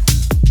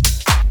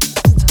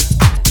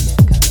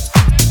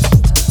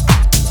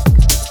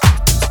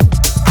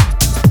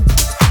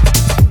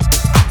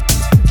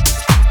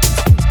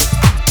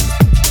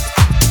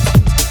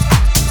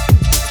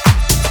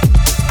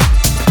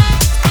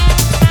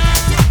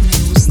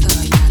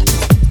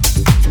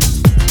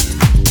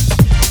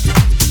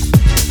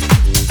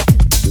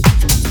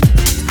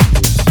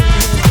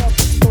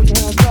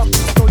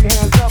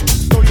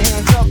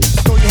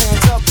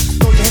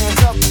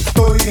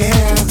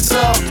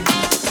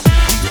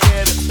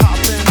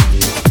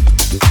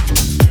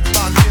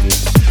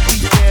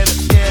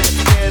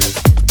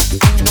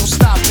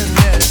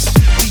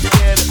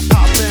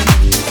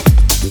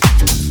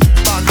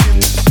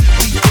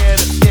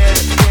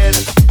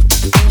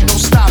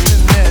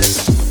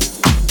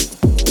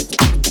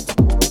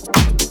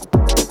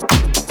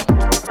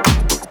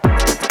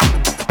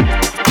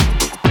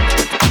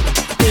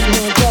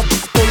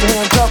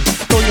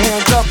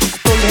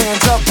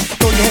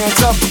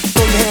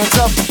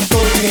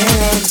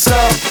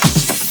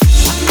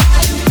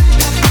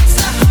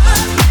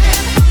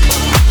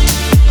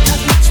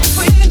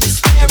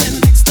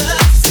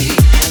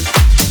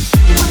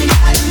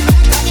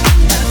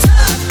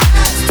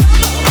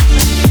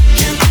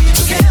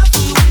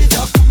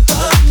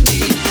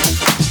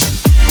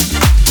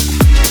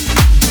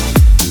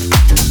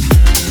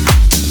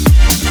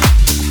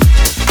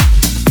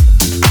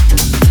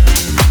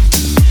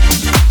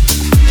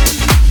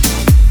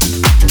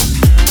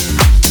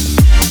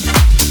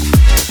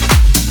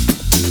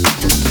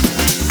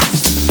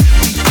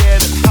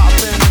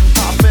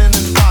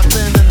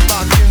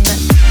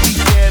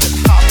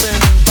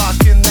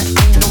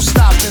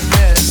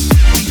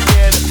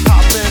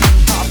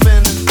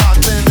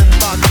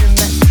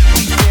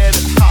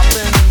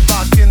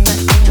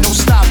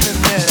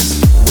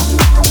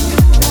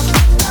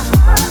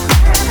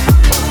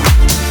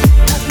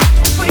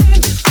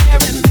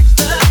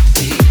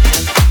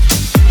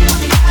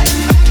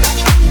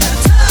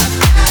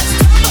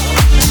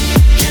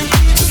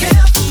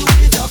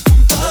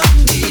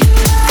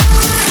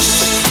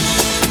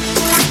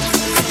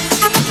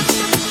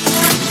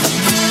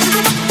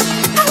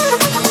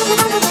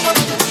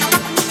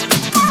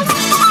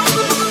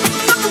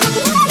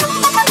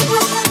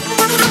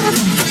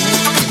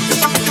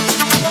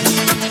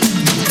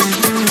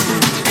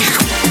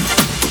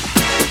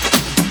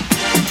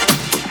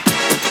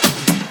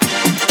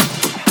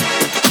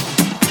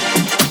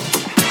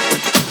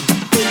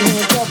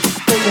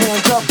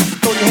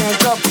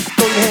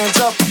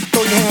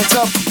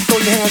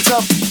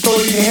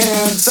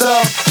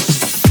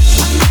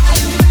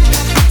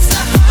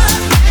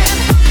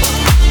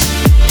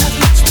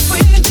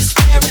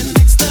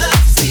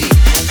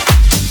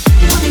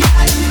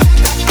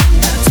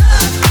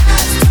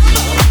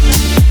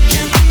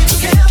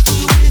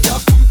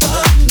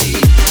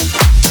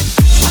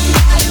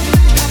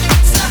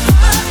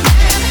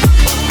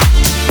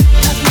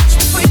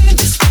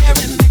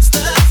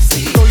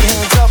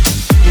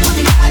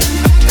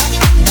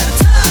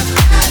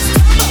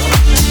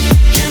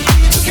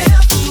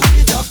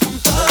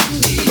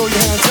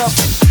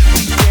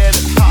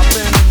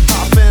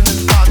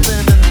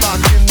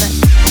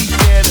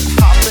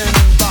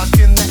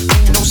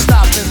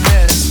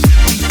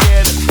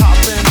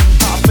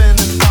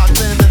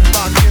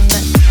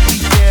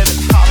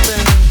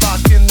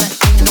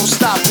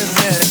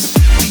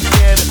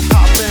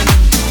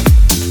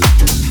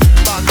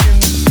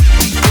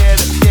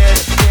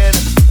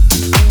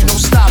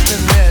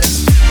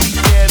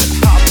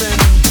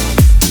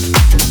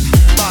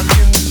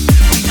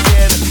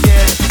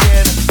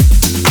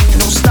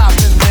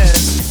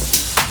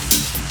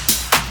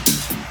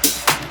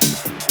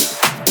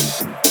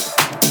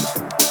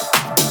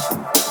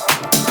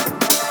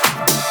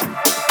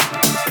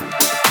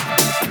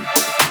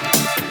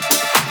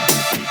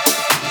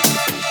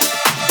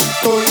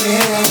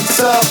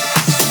 up.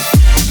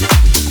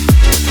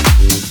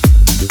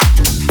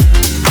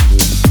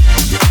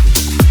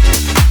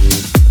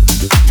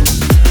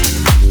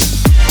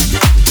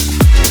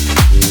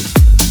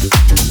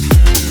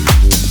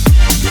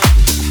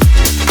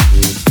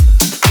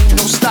 Ain't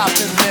no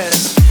stopping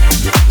this.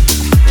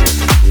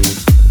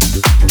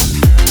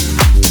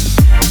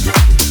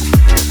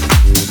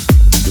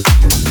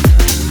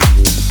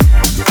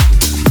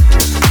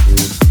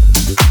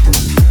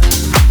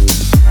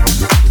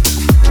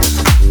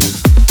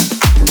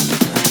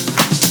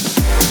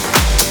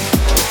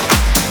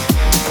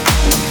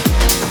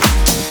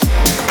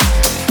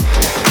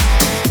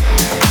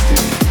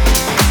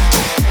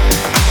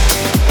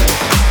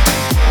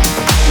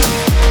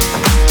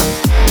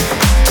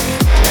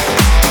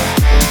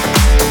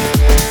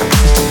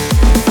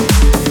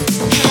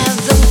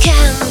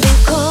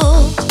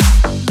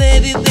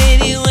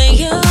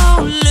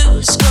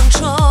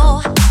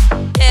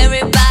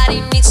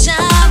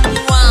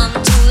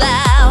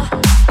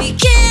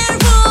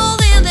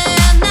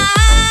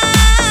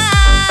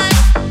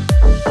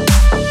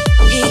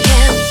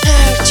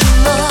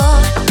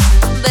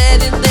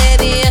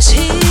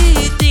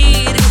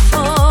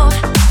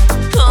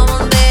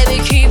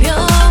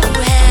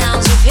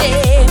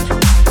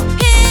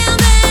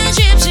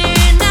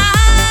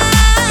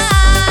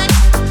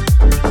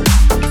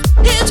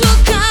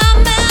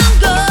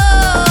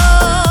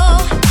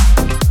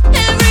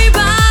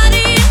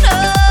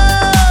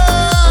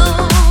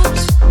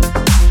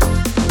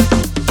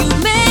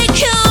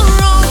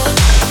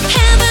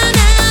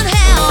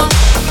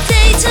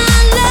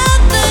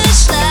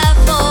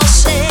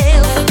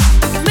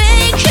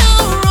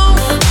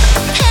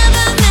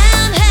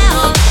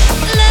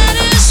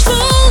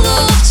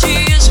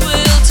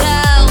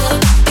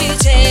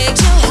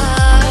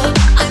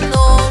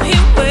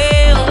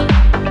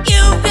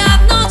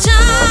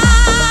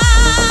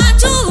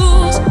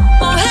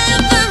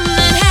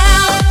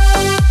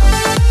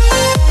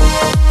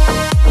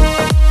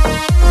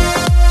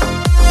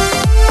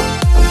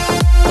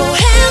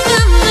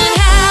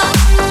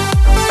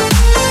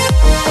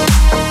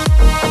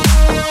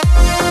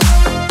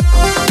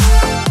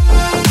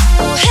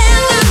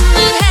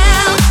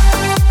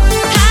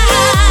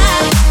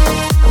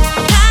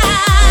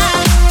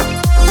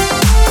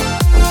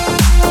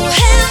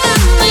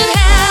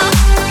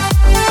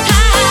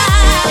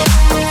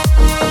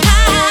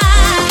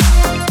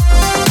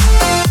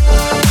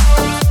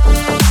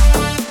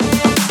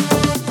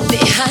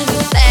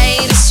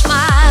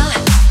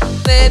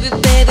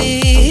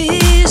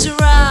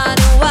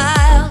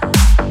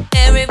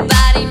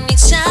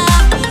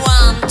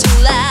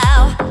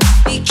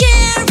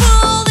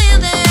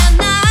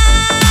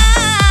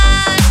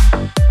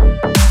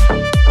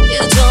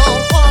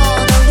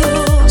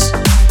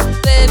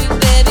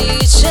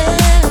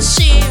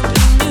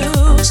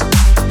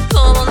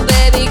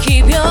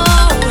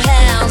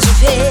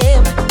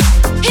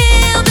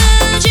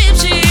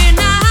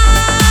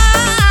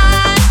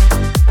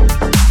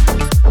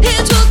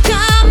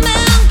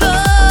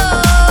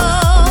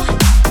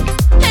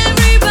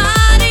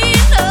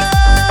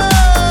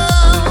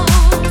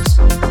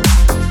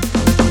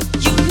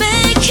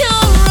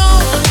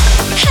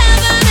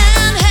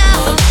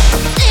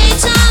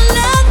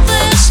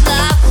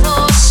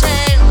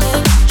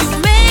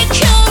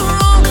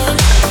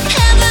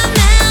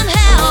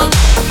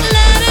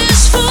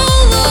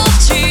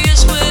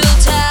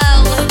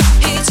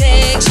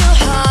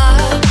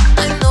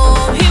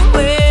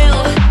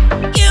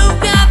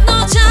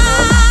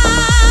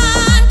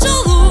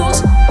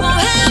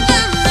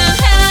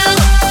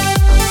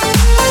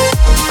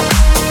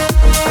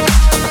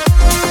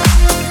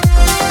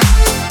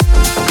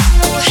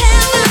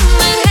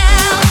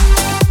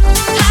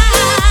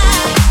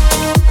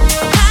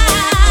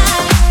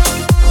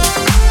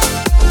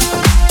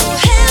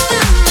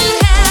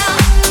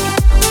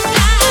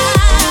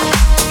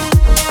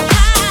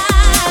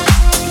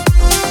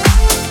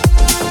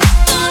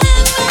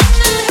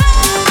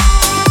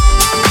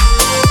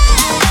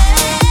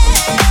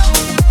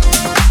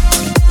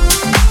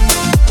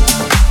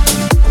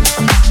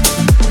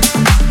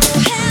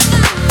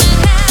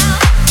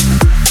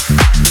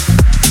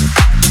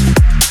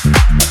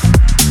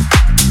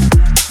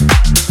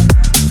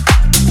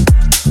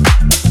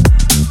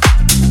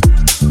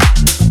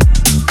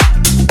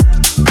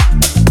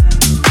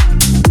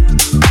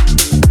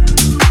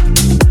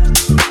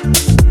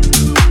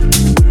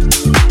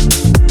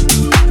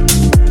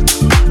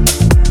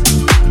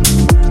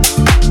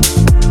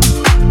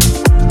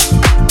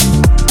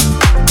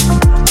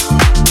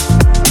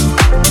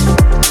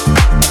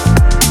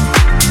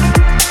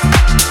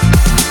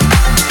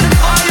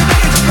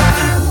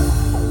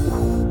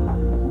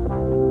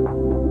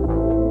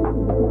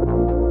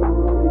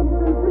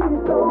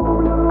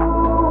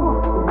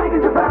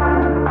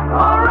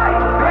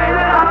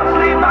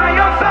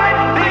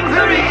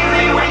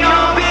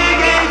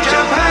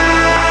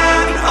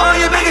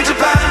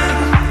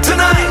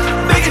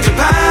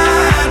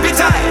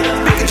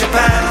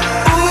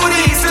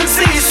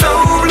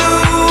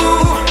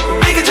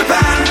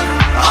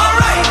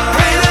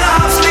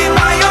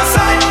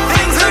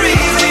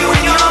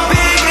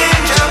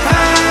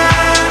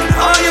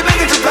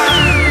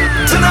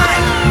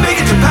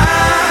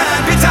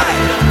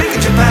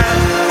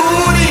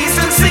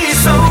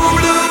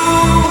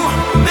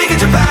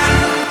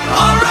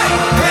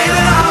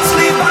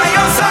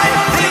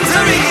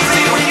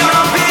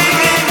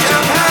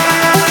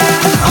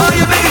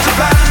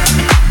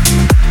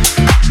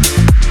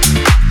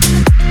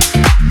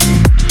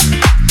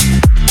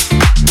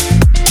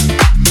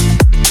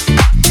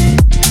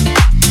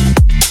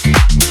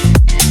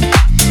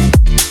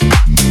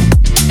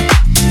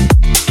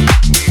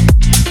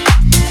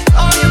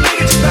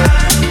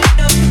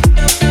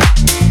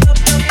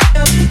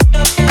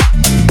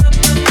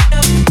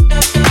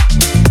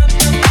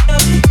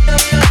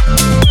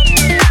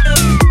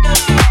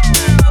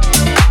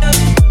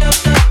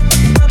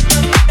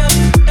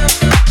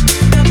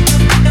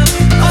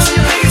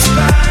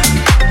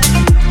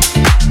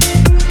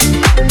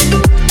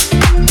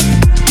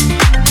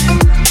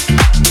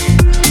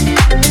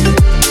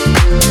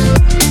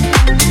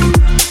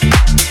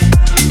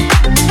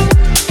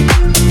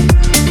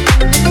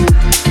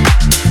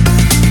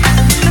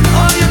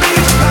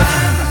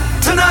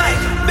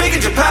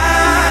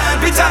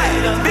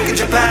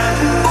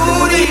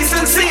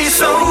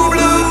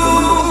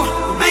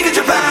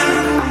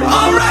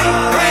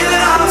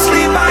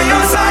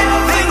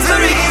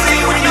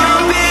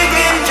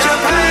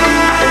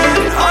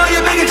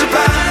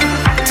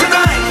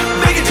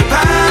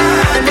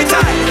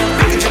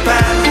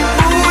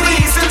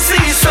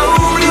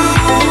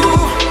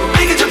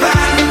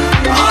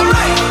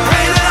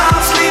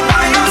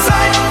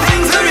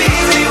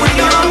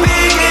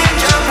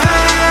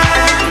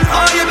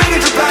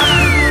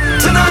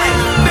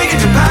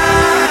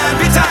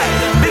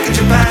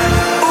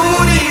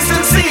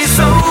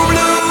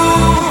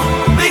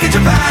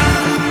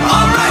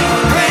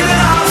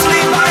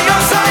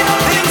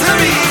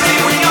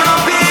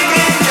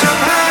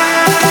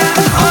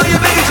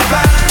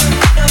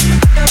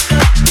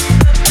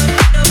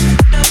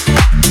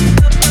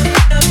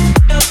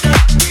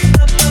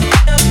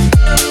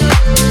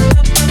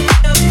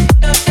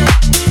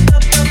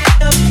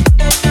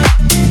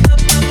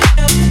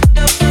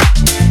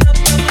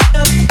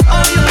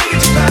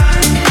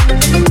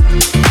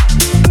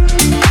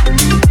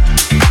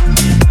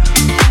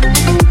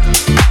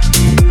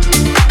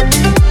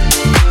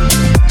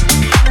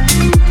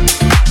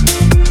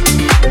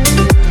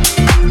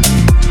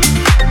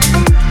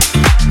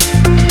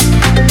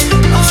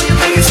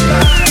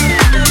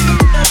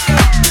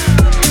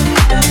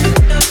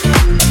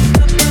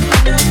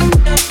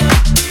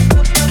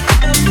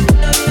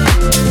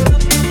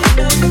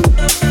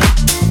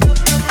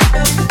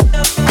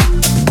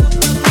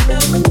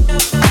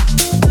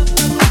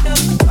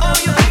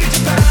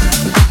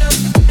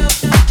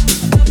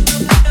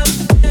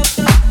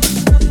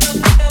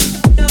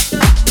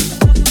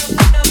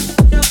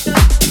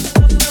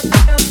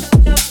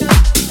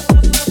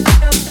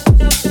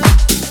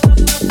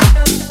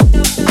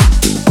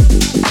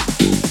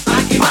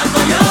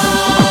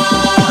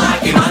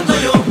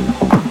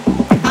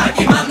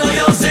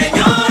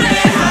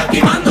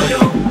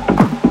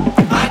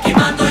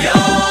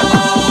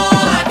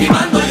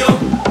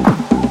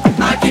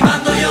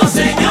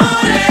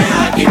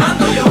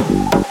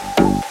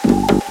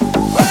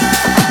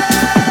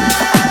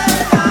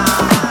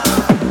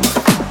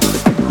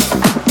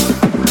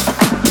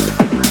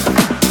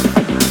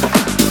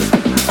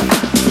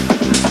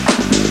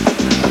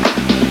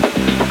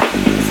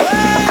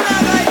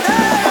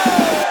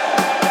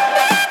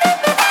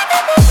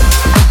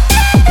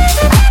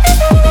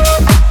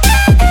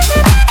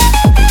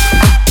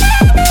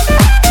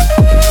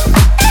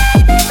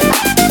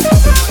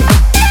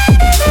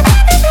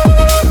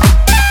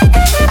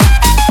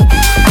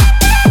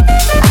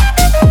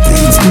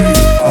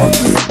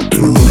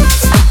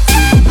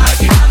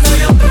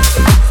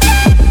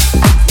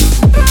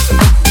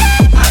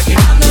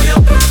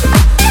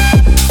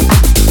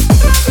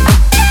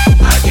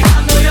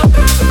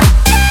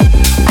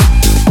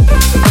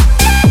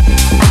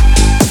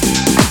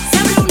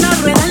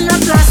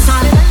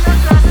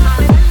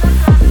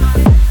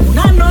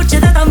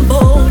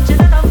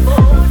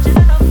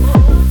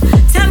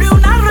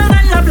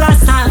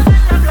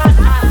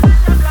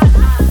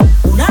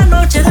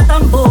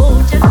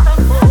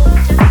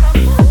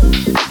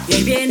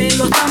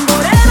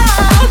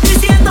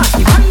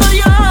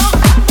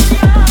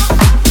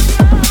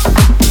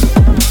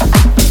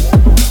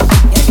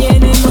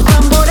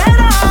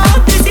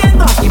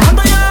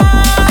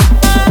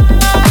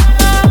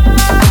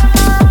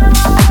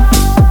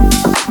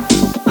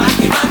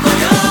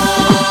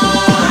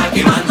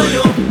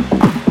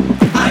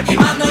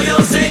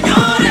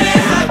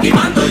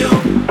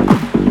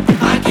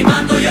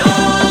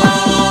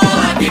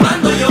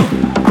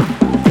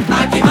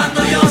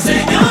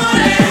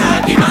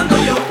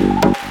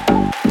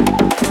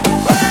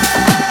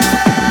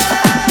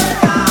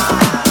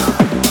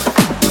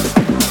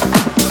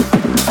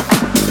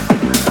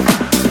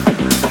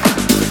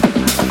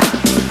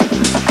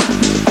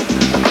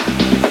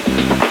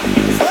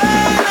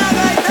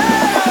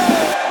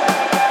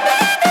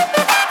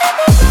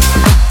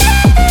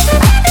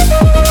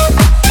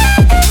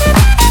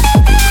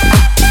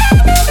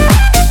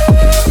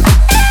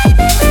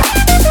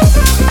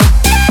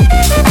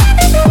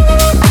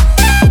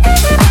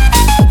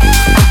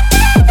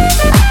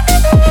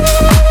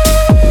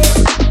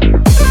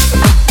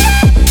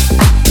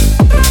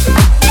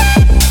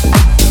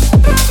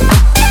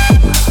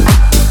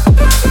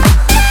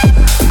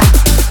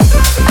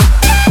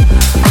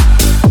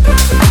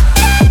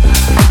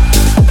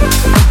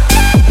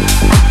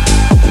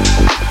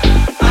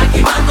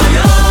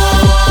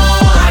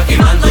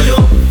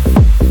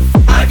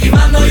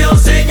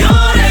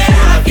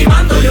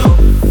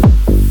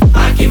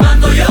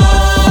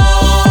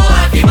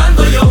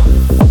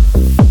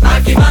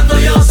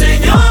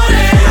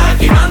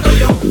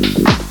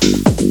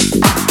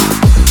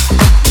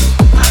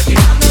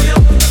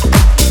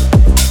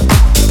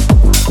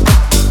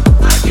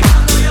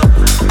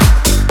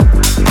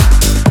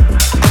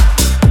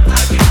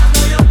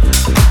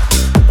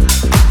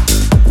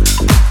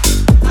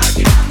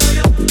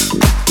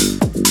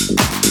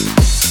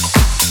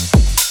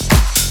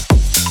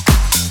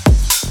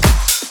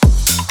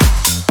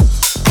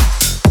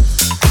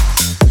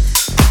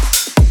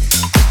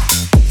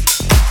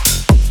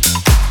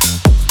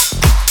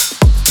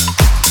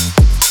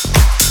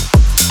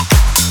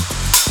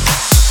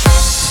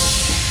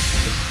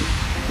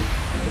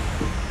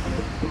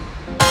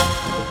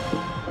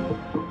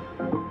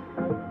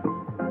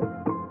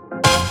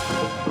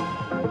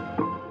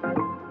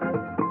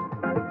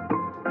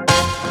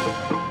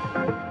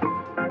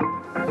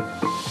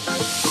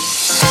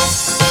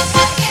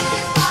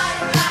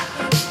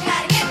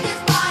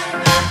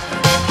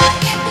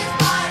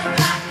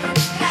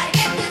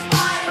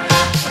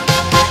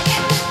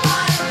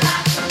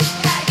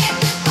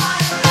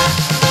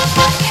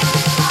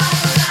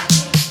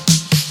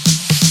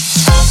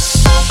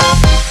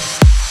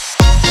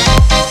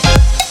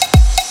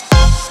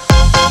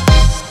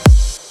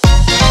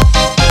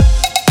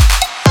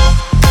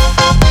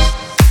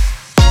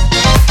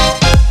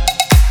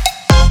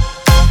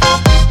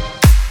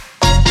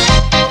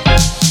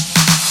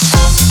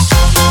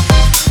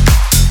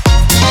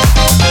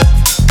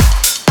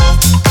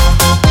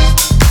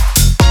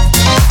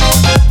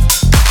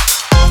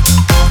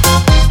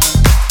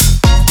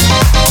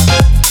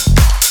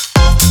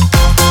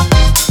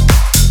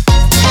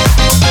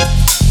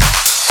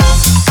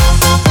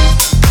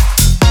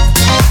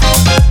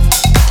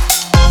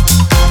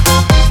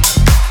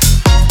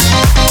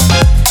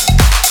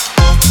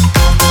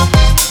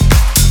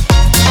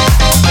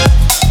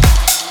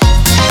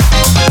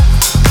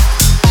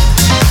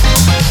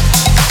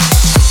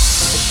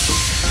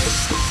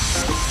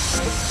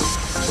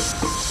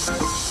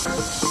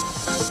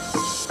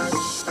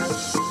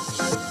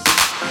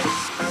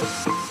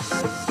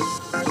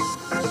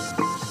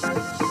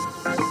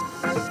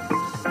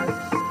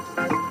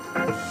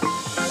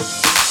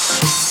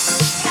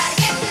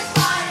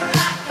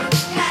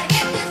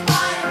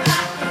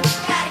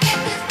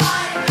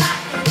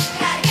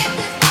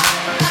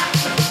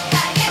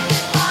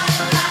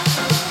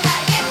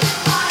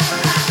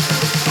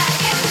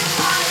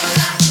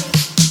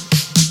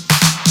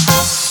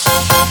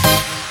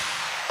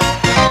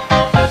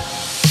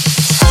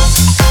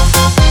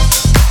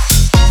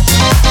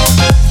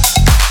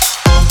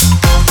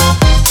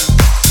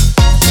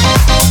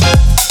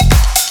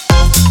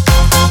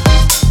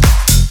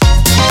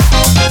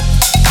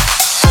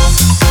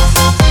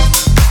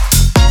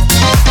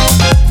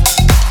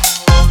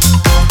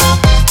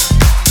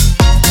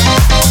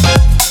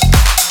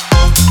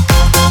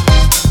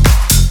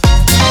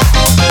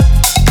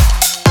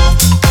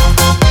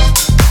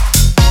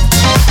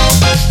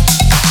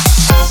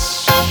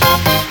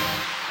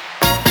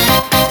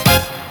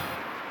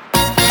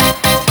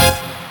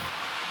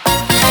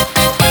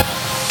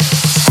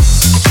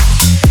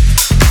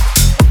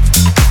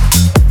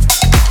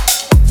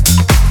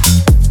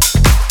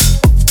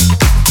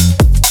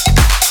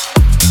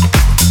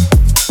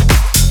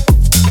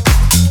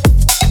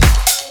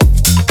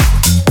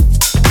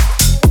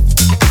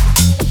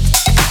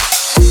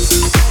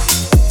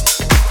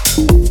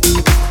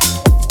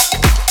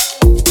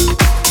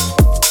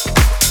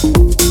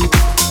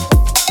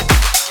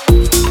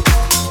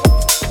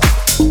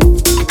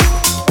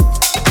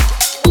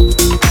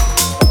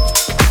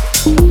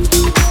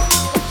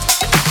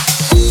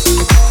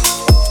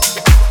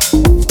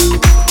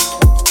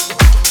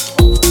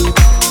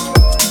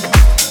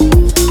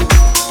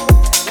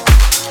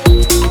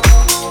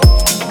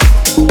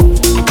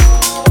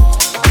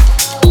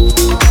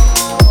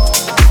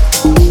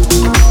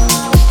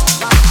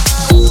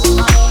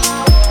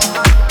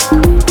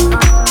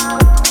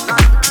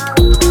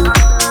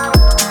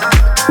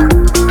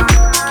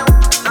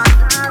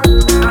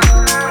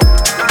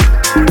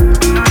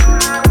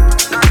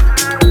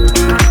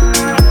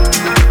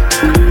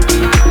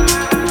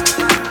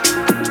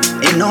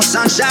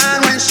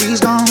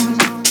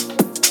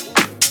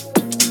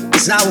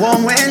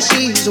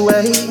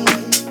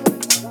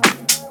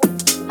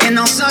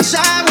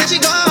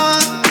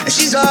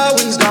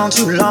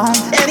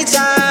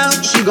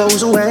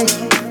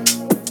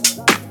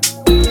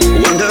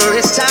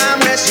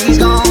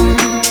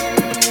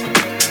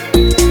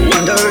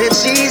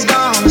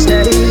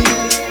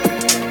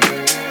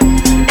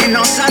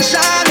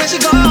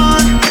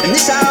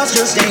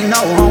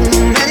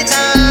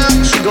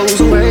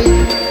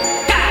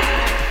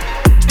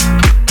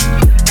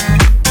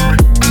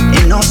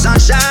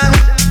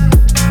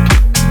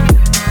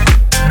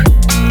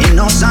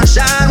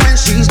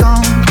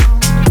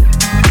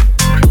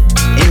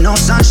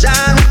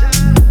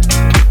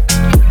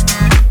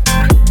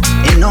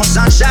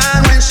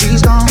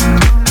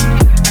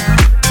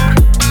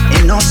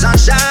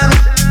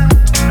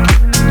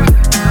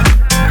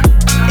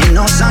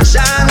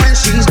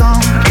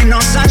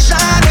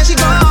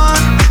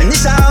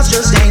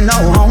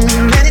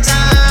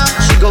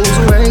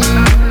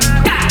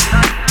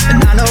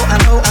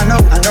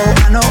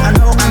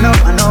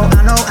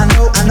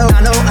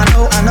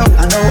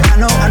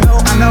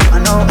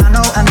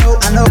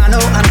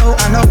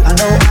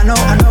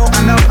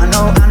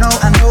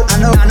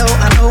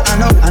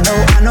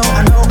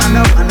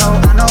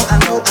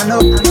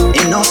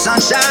 Ain't no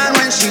sunshine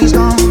when she's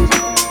gone.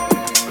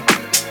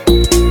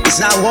 It's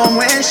not warm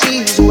when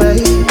she's away.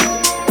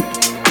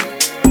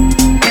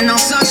 Ain't no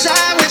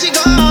sunshine when she's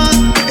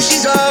gone. And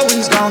she's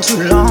always gone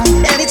too long.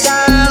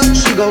 Anytime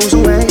she goes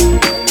away,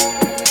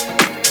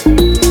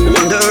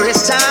 wonder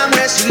it's time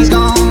where she's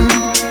gone.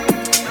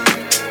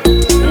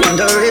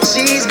 Wonder if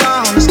she's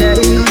gonna stay.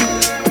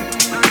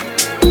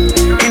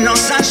 Ain't no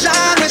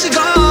sunshine when she's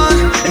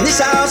gone. And this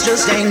house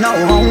just ain't no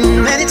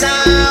home.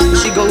 Anytime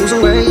she goes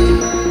away.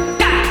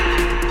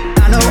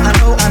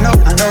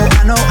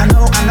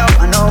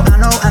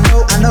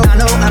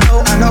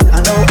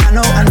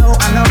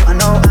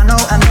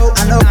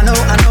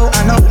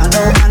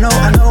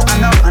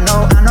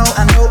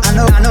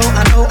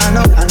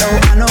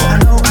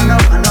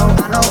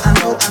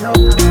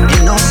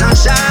 Ain't no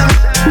sunshine.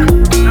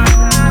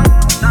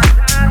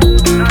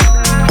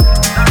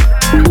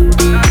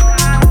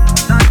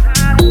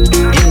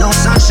 Ain't no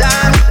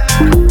sunshine.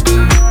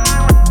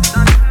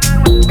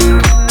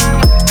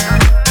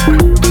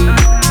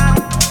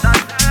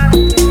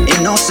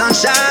 Ain't no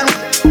sunshine.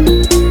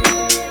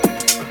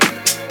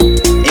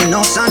 Ain't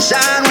no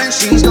sunshine when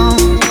she's gone.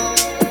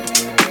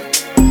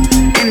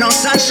 Ain't no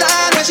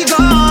sunshine when she's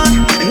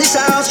gone. And this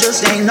house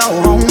just ain't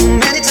no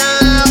home.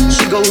 Anytime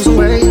she goes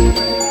away.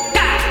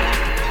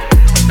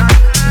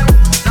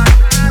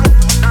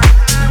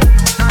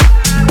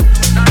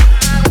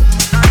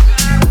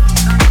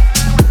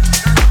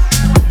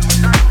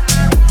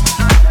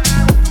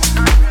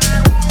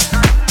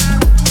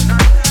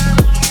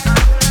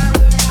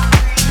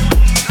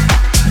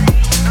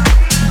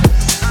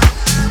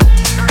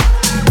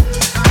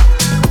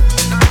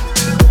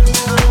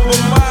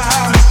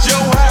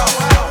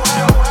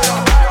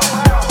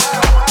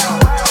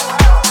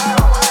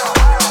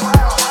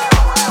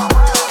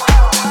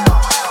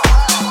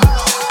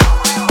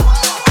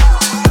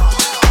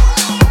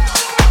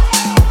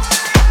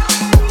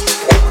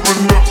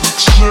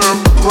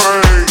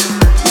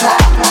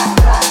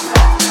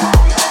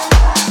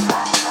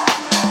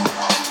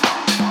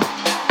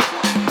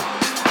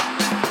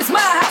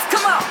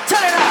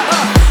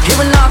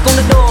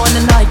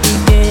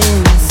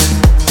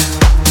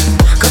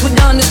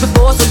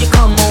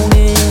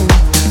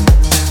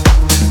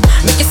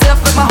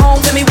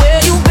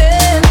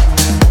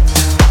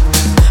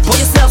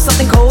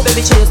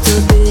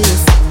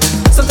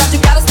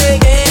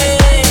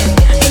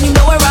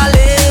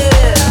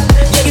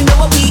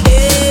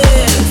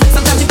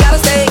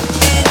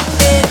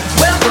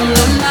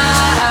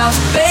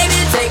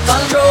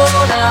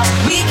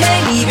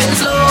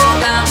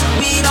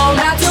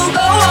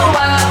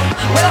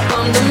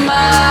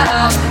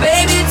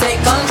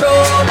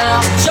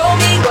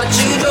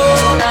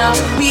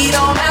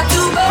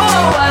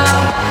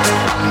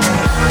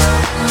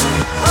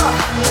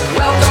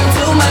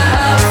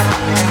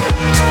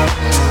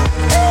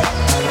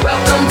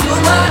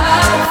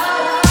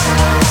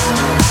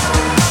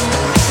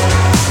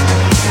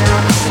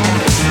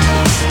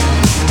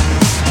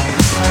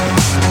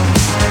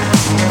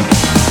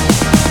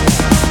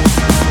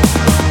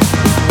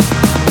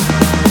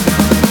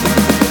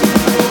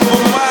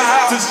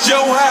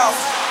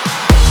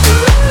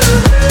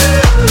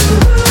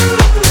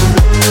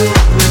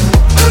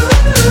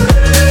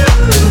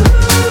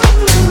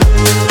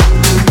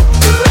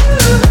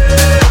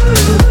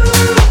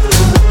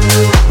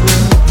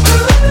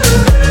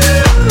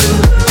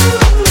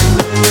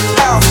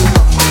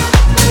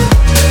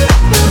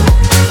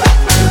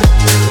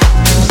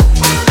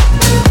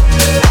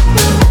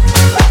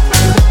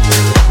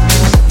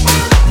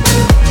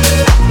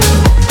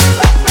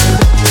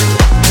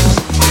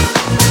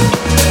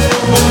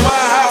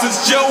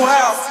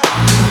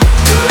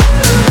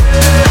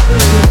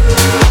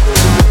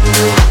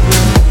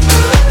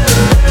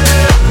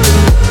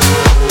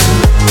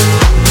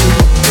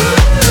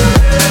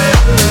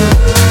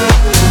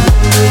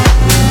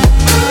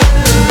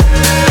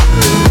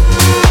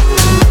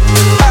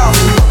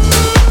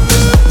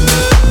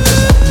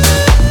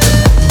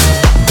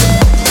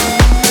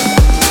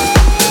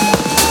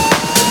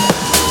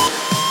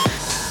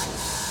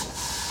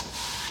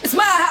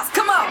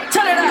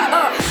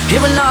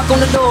 hear a knock on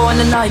the door and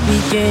the night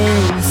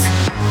begins.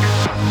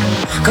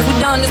 Cause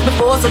we've done this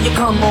before, so you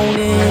come on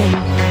in.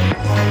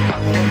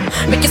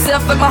 Make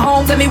yourself at my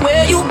home, tell me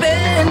where you've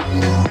been.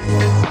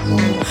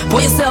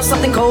 Pour yourself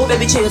something cold,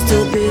 baby, cheers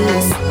to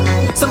this.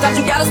 Sometimes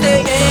you gotta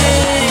stay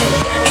in,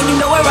 and you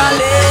know where I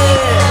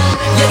live.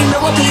 Yeah, you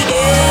know what we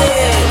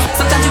is.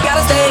 Sometimes you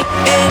gotta stay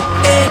in.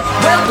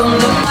 Welcome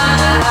to my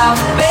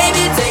house,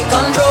 baby, take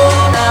control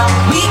now.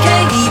 We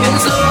can't even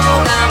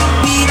slow down,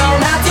 we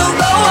don't have to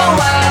go a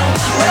while.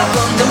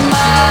 Welcome to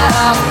my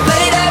house,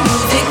 play that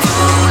music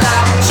too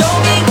loud. Show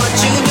me what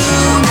you do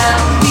now,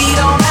 we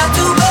don't have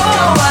to go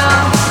a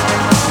while.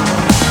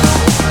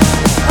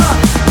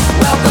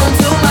 Welcome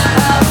to my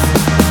house.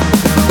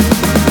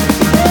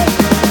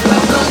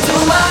 Welcome to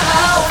my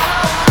house.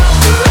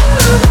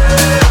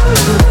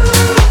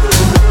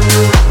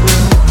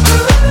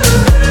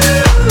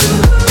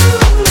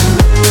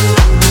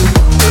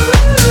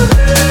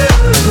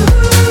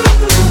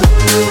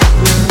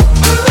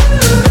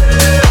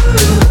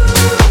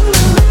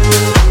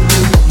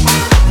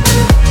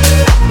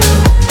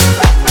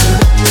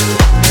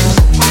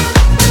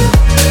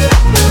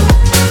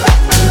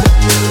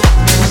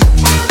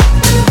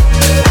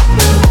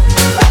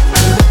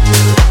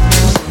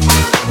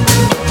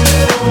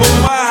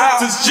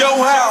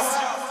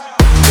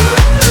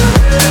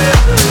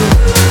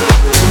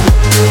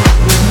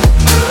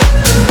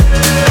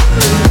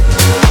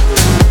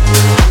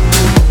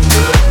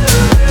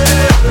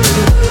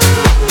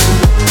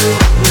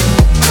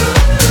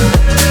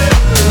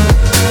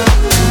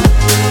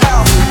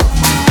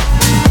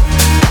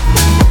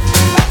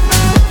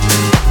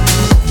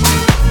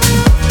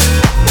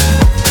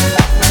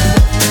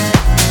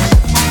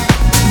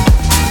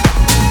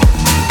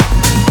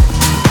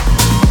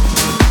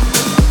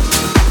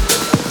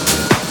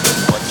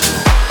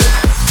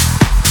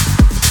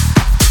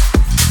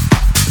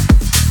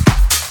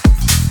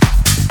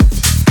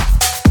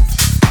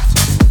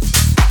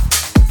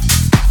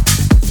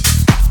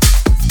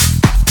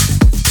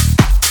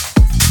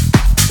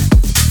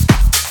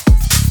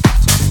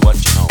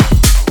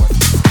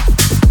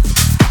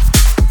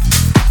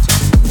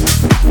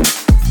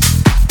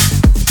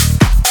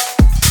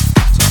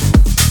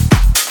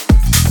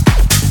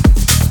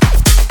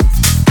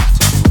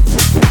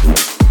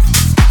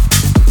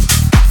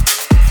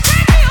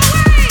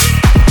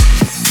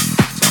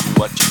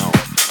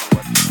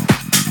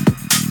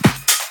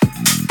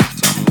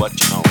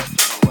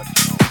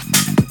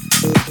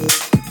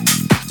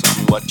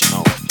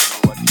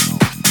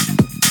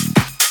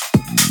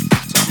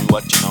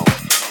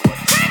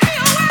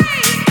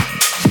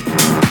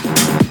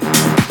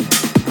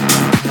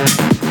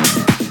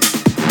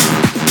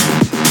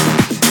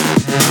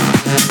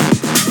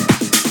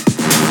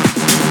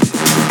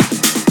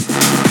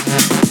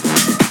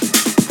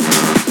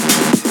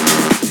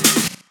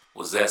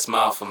 Was that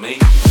smile for me?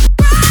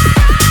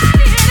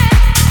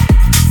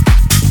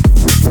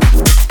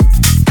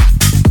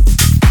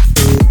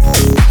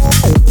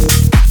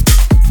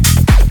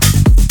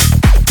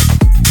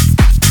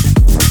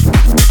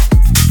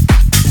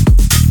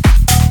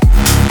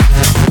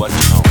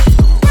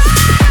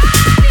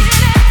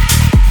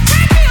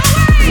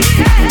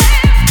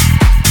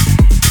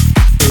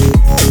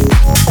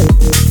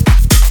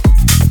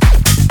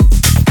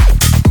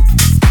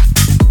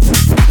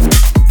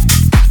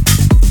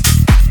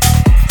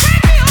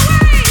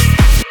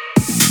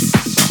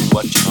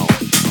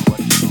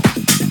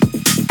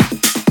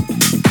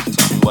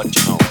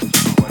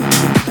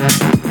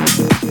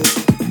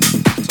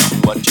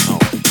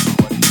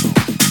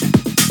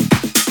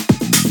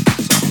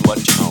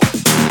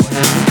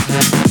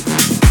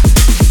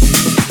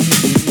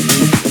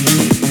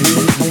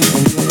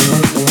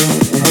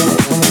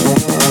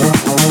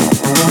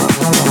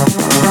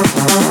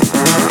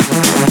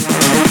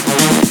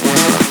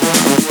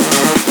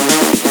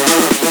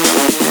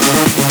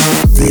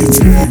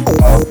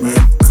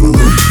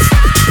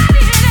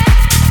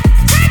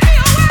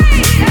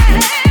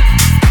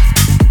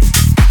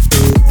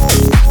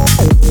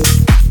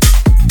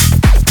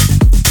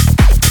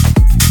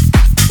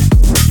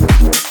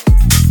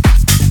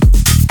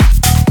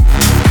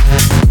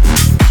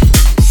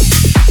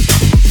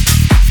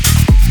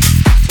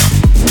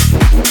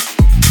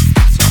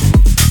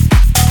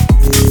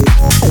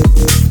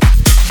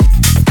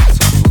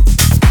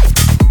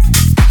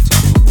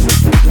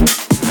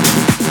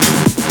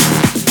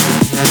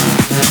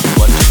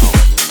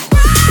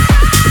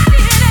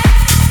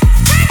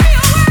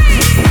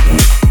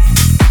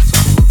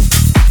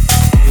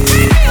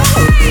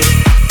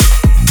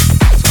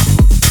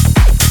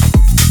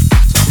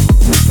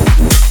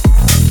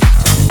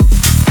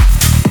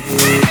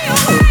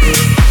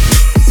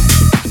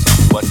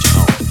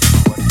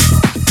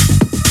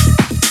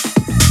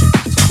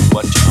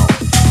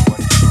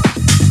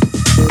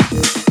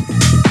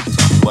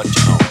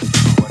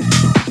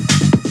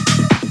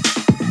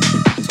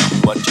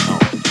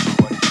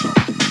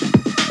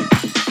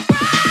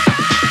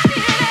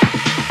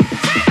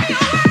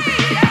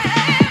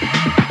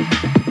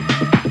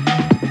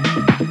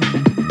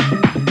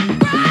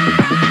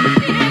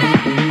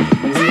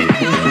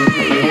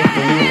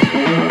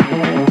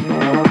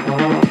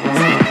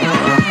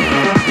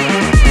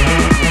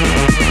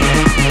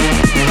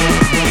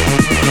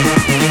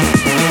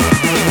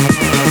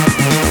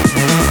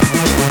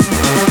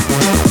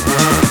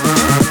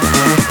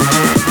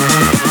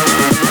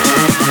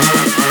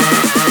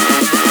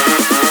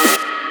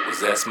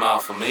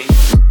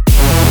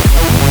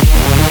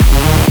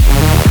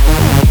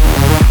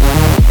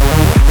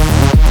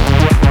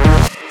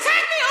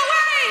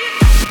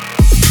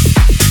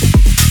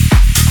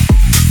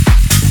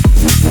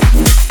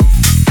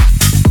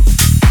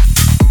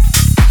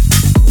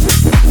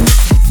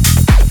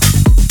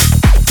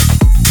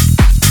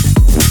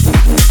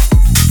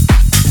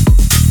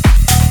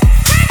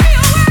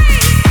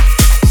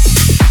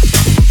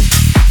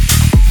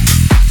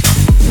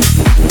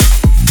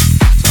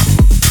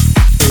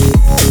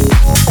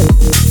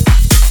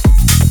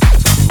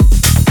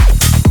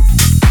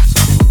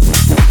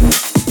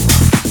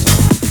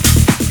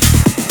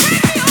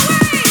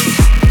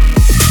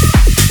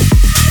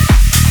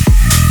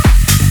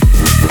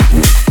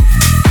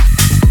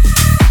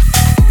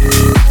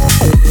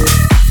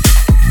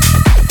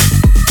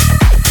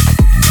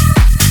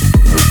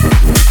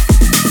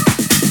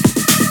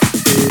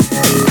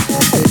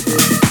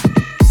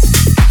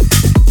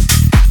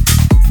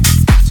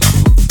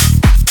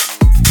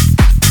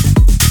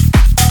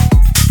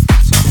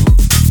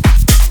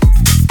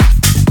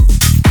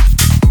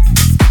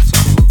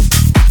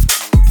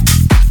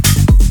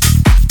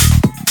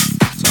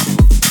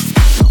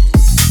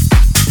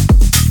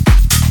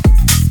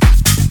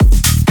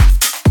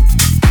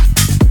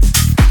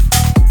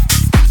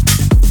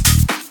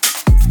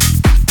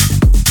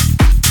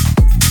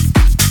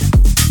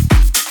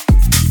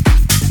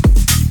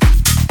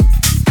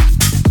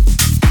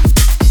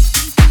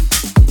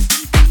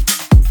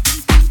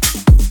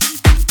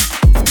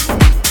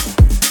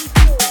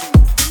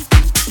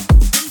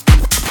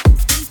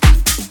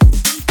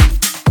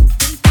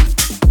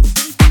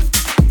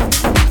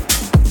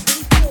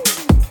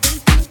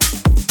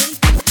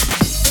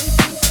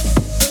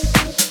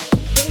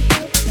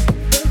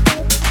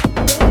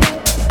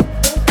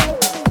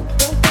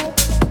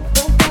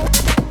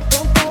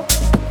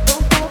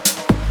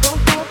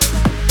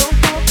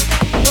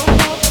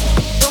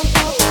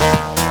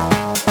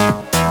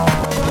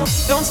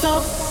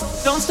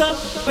 don't stop,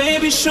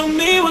 baby, show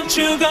me what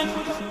you got.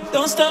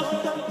 Don't stop,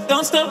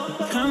 don't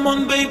stop, come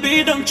on,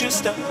 baby, don't you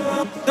stop.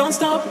 Don't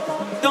stop,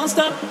 don't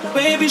stop,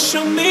 baby,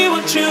 show me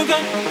what you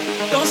got.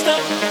 Don't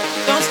stop,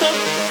 don't stop,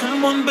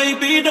 come on,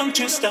 baby, don't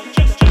you stop.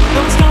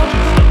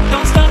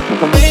 Don't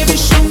stop, baby,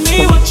 show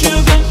me what you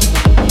got.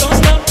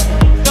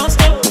 Don't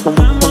stop,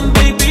 come on,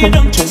 baby,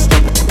 don't you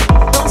stop.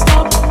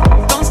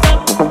 Don't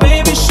stop,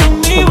 baby, show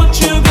me what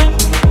you got.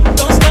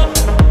 Don't stop,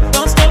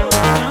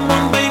 come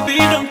on, baby,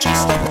 don't you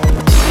stop.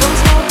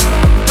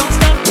 Don't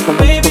stop,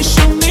 baby,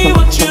 show me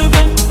what you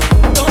got.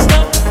 Don't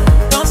stop,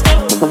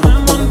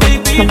 come on,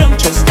 baby,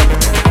 don't you stop.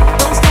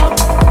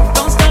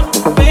 Don't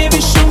stop, baby,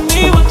 show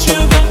me what you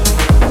got.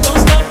 Don't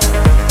stop,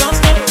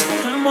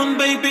 come on,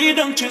 baby,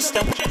 don't you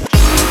stop.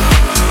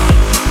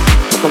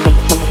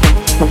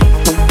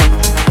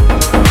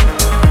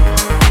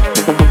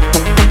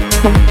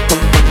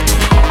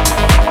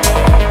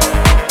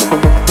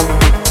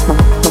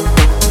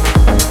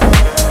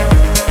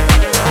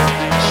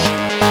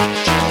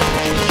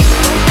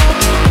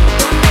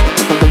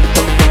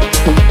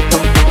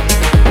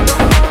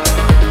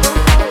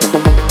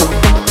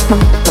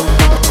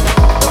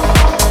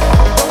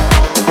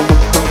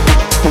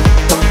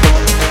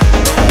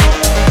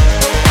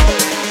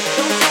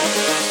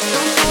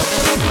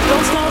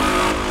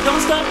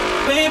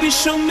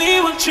 Show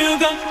me what you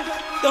got.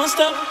 Don't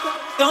stop,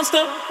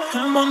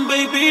 come on,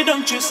 baby,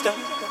 don't you stop.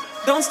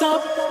 Don't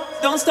stop,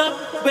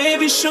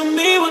 baby, show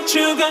me what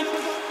you got.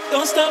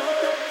 Don't stop,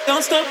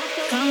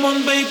 come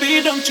on,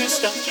 baby, don't you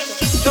stop.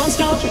 Don't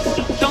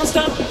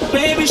stop,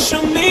 baby,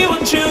 show me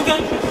what you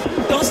got.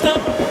 Don't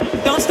stop,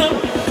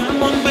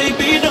 come on,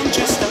 baby, don't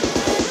you stop.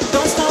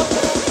 Don't stop,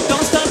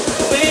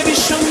 baby,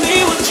 show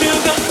me what you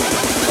got.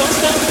 Don't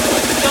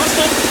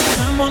stop,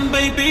 come on,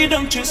 baby,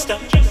 don't you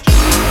stop.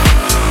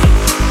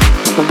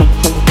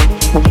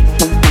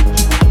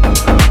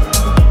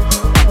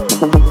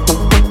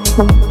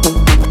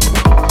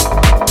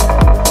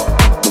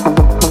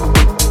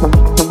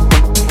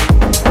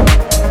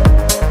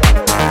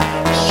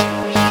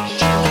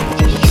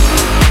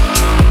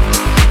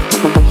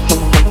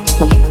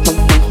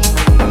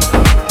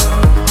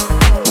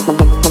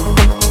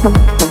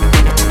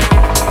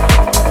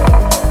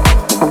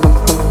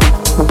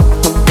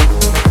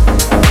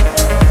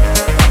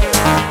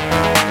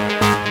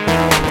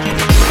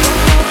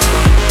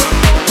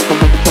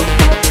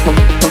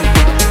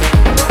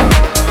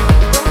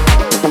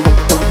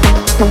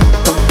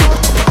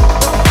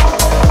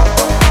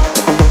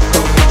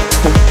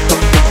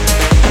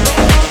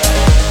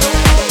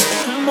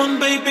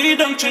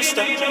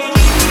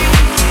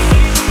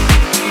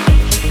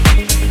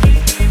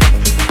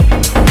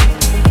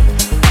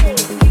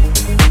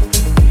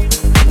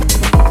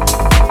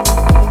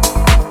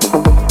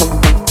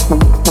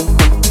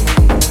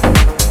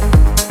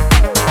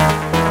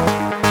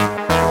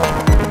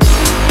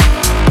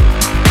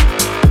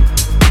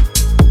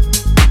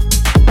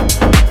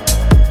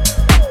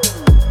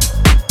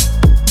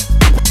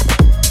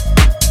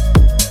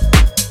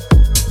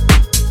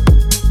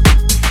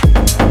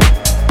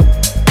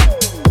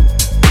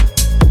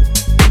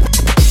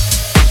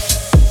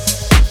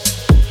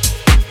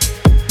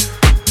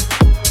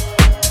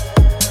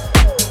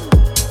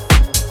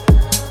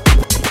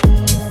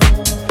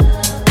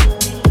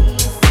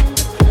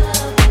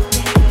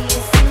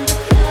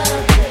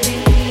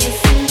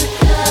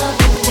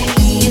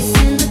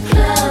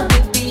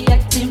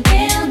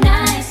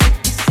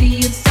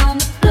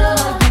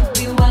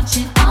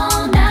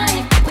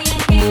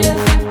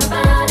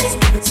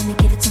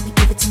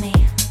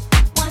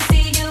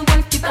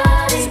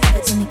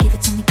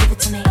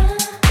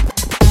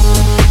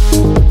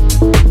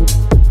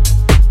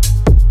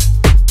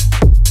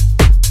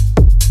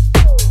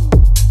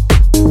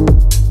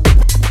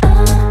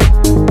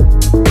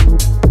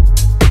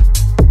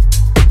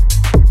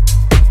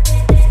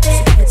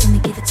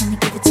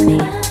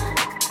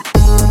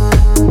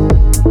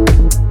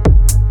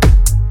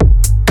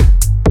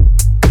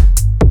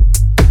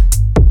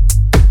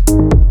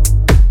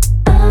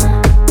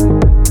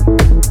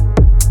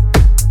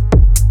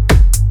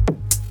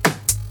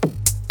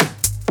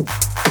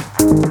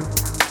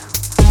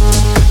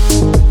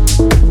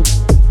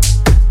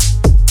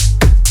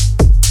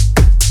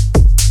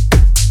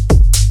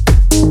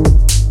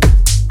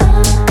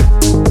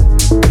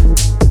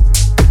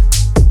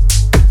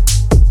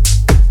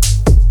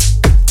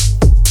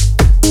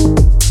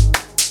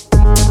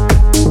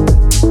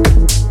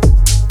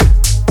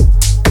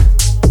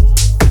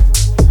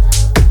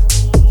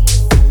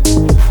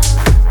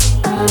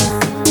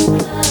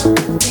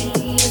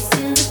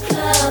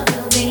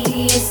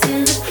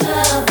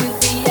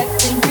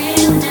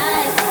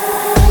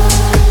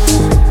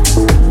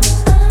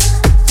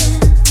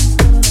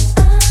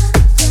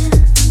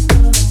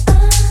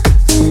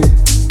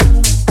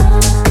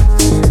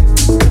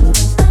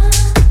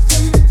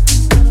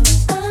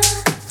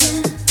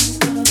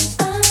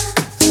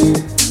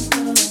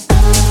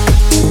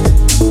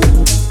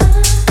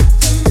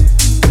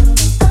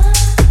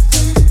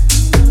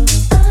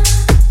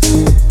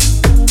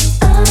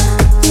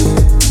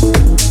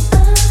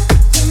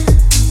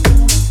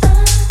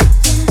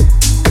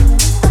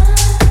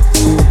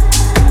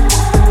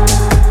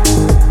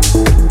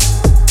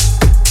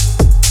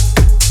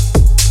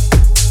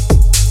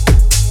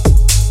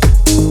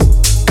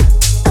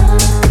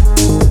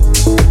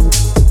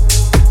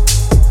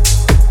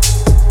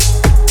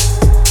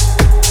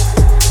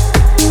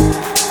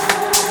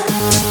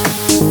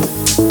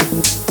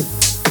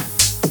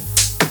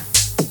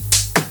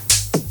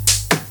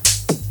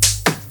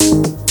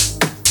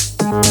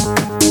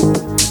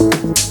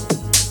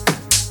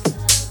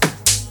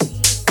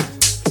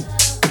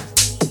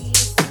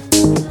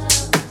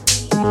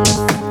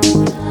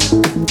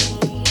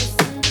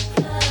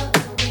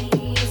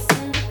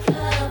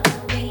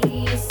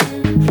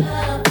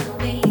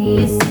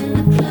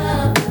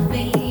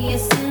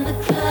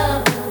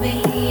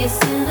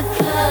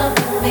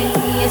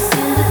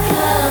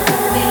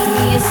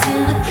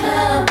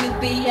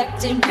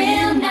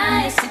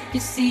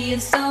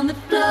 is on the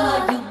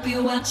floor. You'll be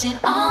watching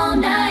all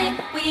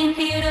night. We ain't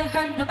here to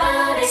hurt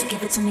nobody. So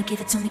give it to me,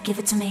 give it to me, give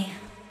it to me.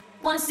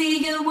 Wanna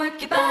see you work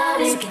your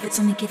body. So give it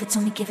to me, give it to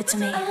me, give it to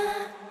me.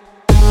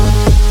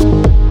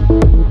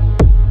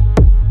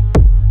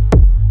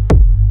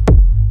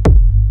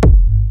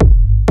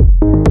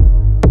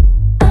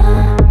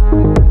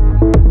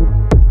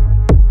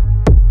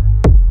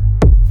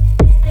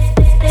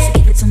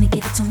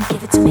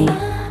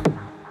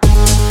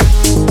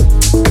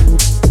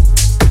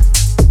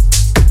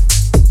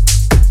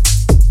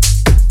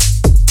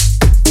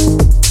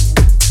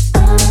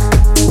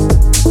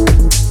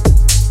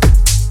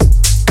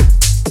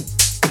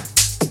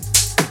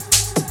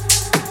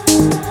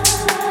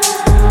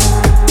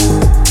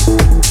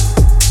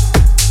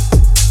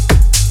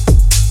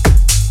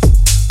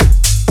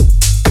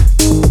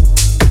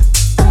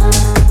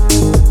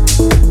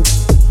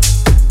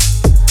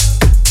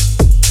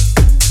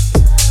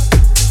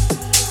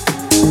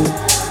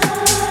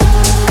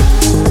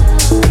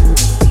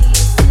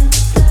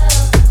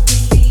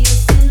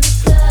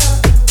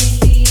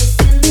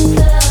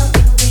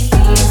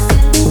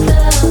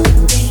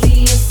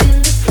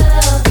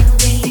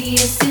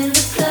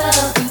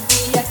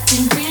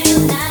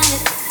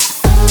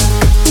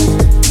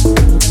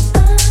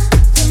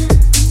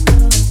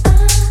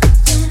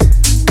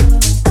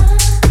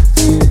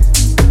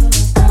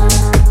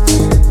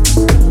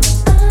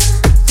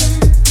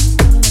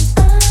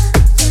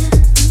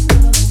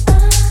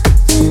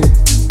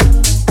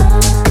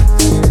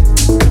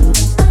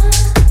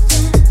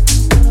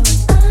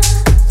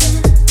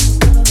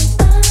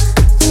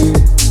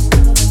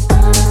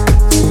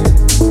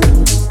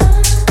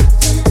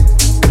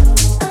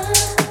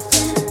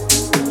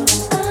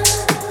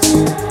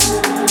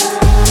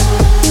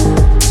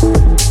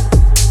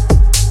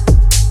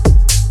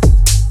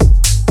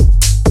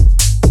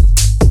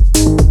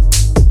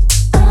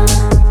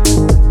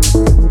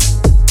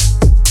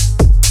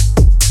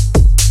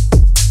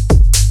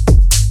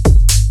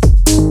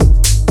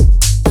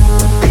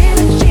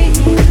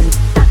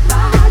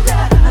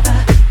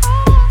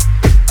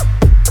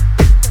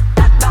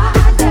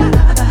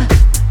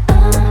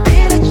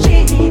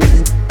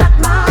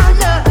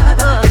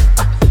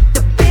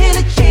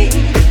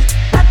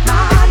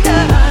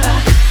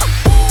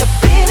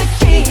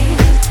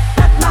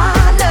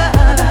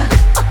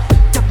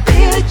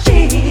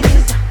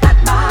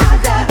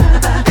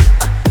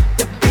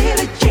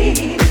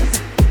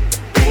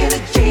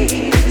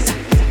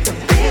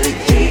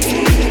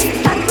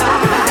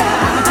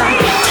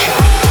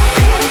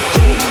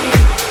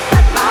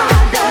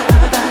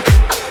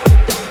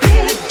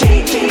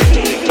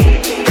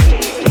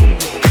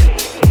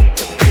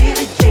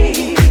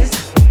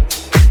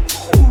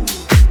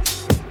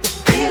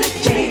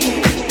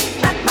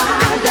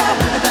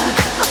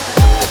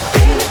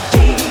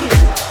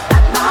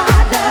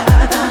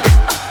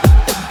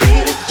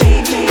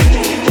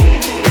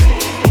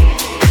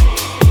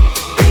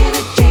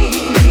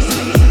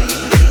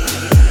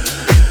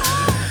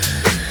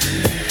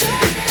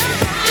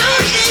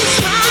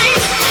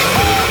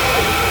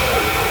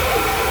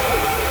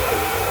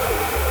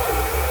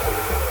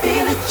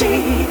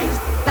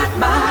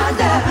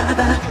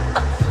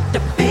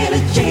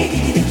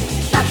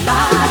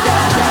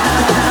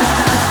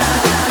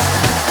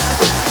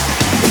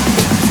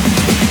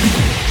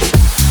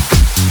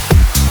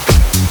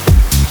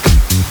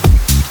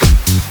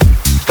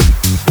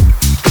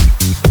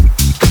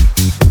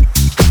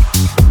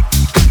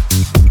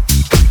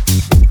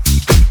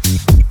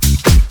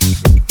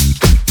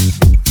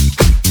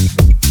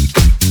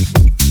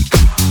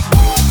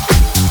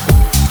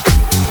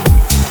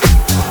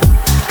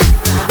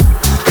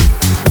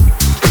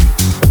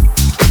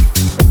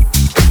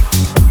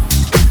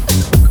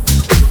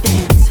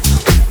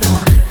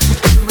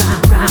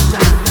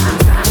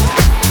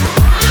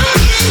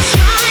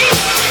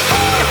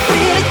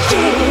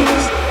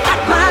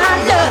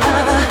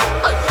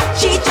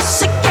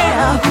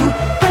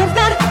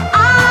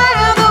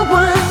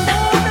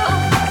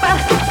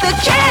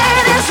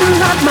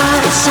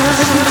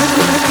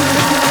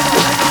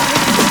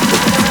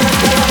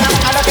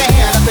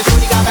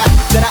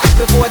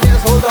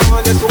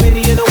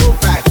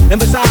 And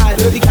besides,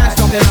 dirty cash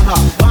talking to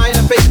her, buying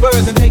her fake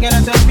birds and taking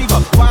her to the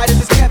fever. Why does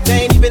this cat?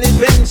 They ain't even his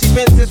business. She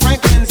spends his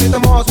Franklin, hit the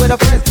malls with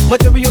her friends.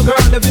 Material girl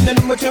living in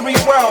the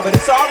material world, but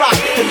it's alright.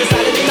 It's a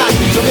Saturday night,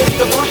 so it's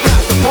the fun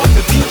class, support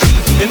the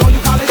BG. And all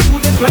you college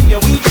students, bring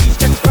your Ouija's.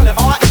 Check spelling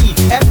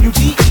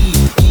R-E-F-U-G-E.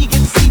 E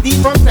gets CD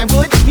from Sam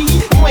Good P.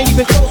 You ain't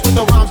even close with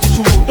the rhymes that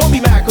you wrote. Don't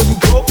be mad cause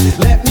you broke.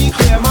 Let me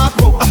clear my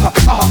throat.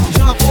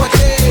 Jean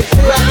Forte,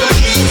 grab the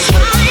beat.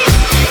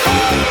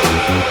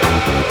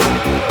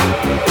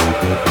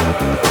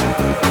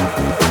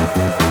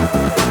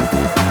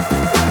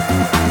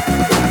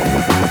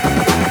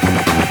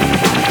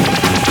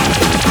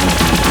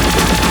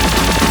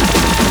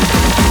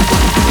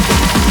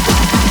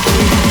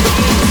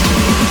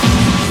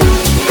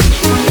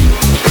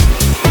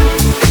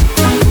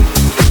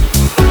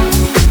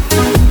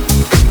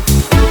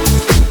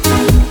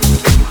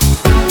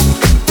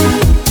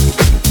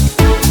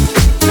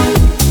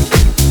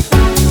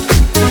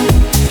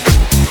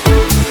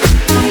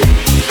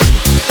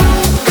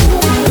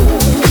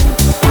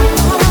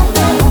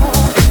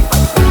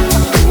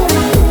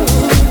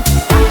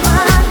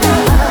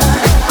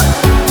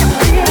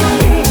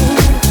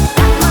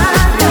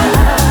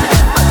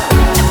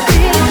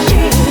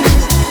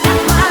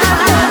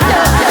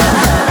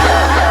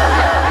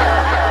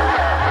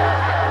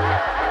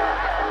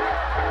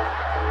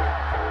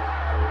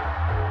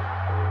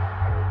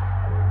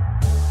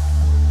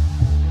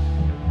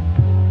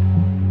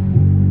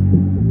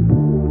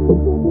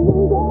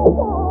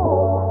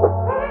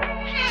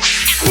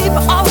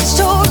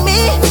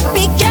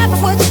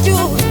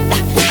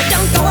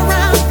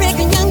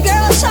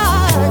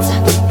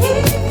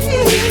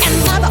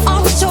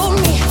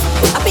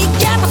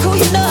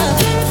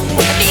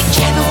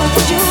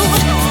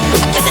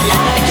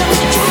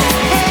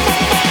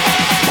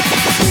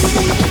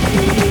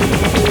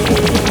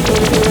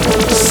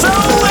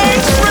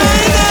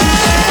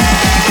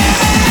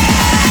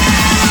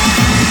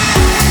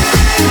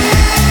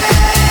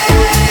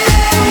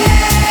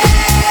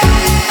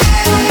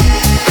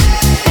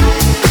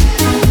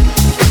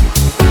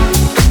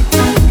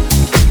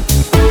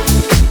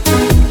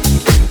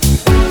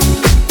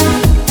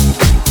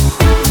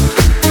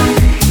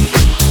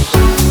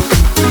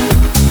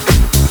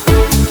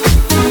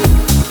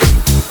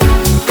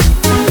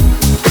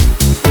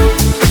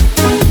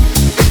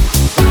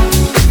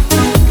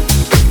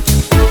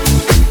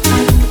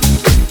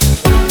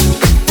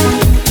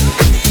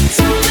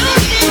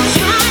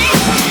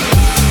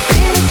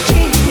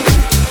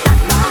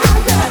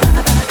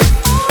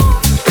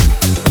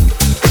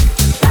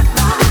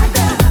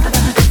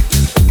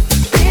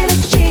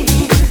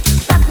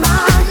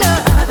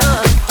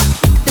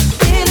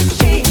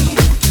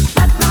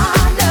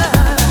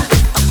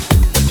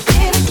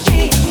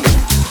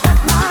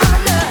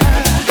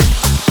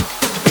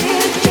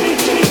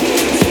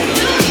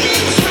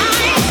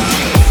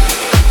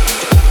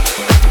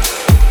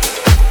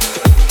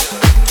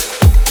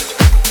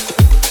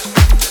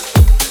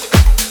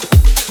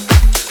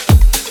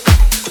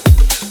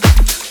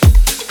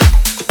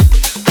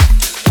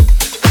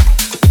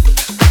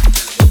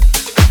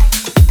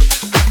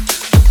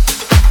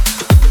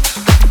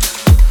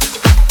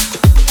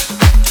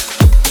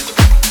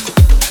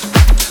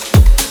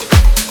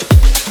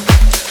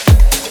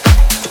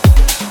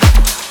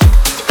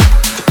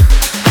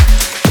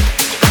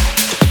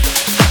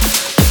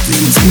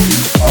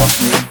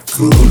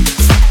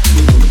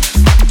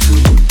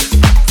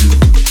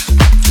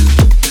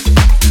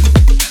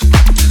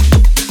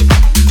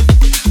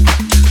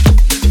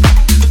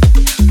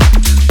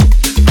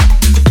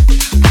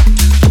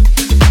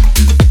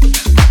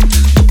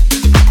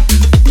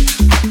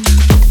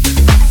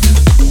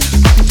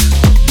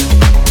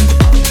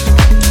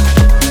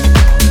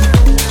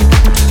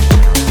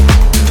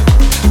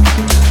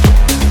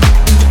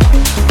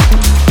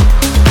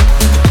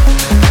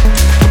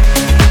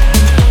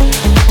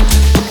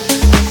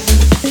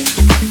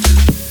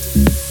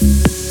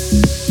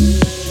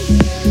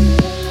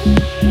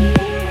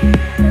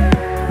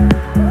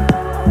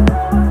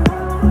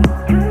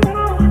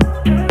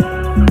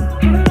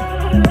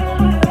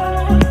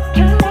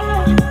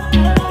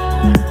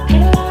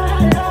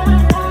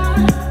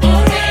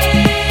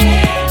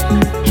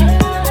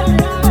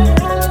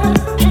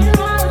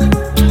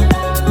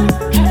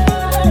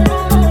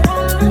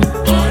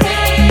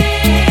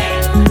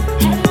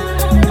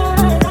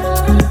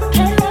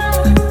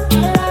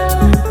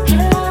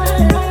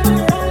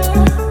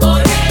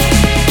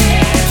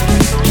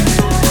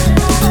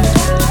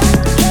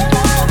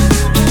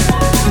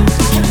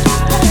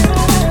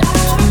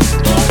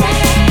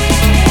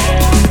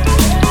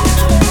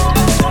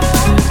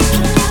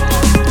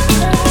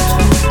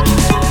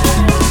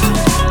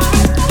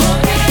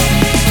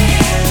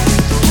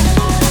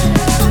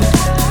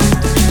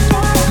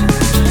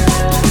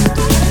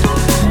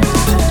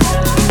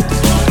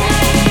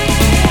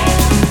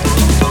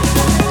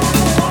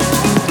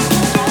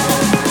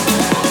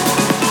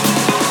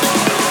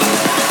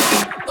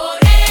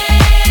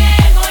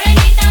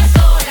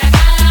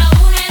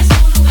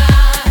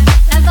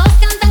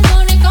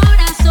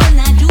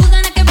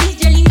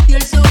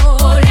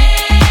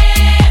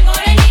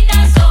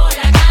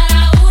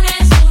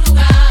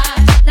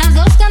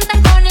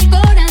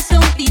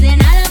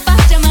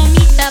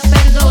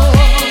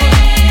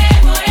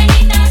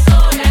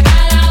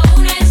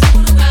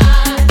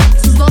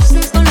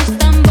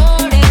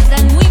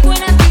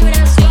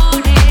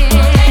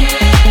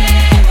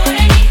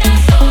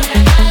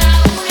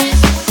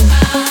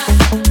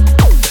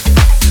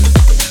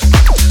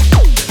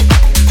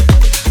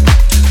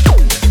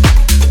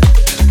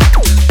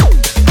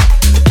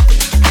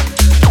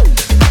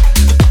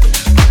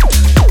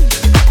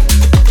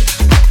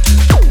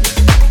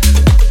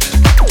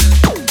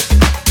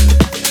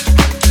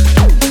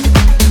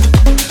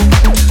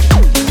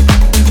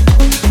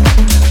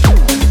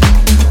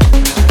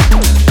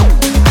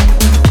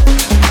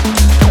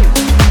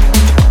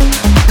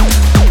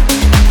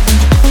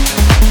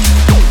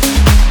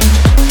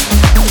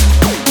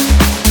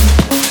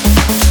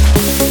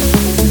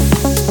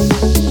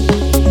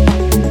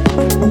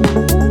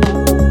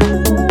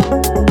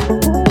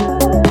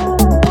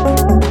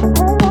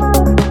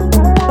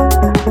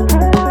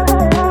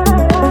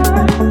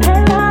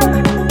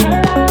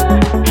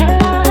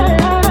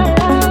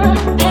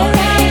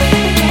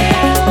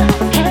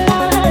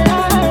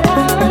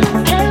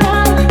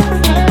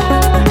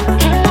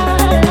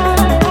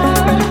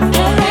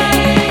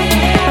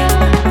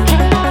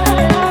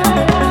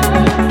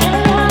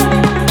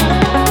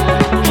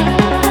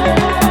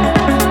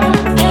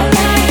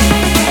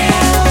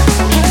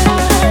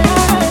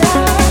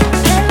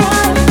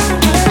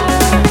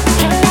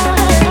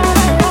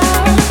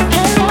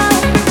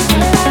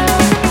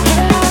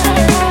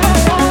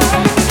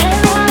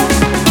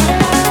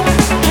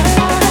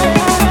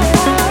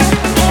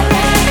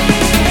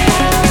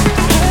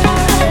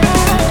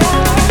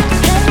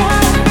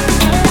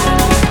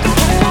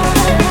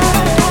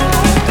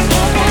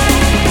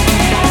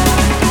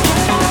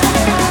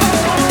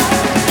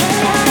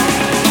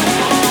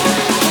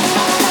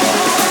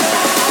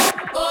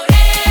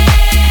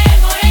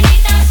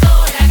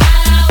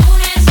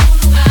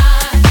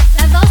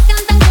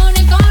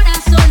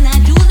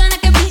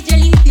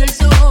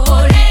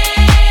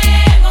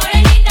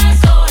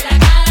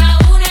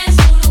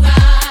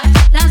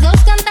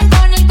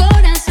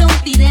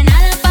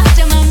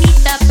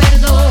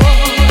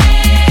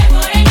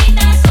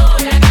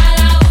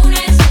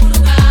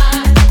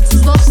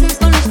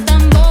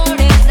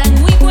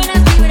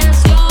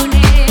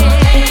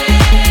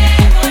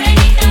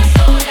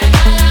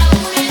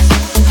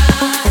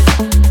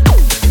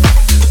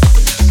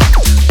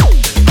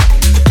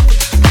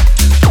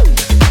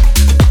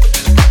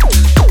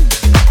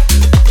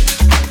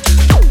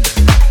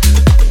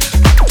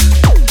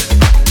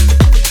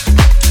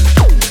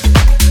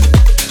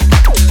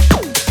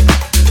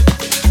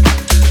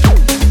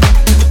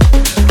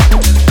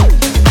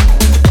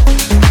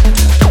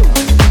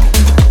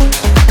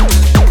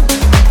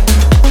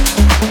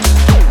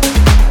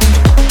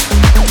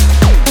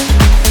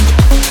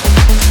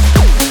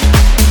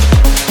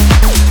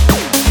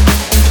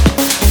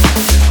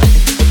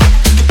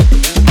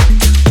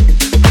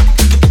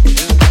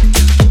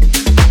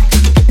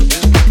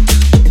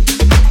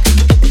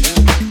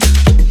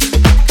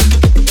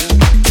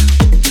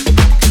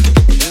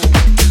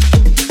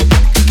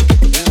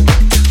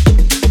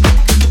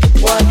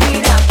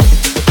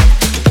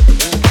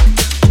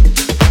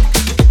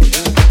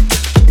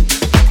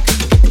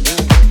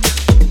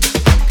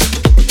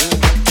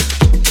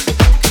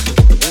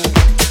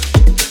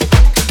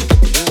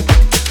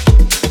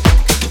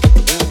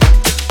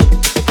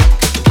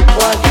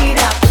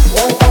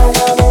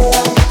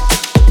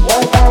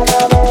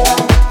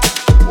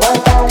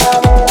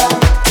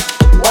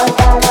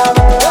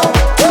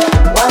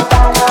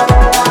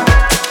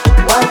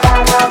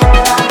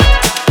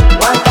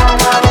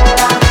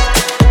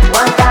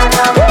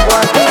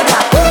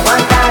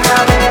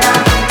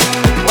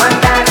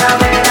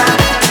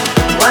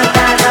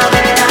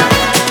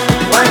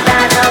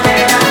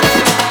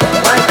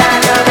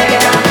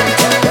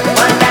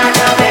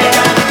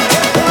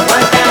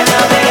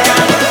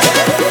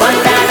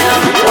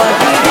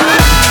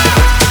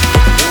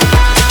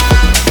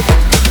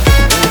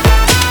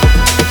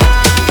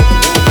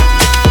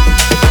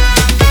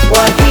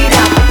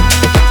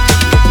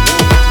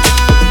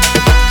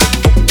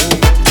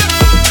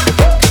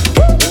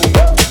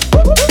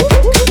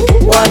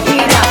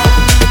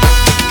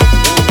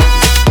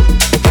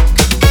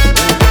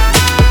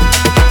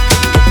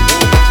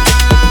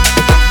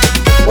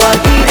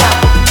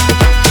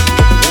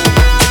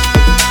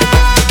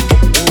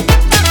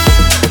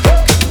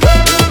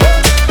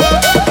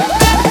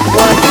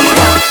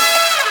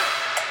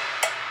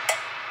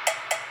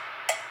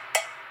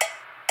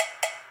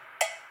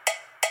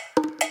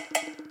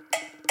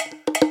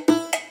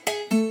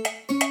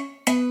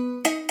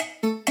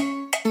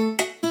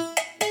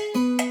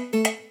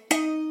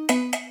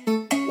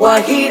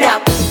 Guajira.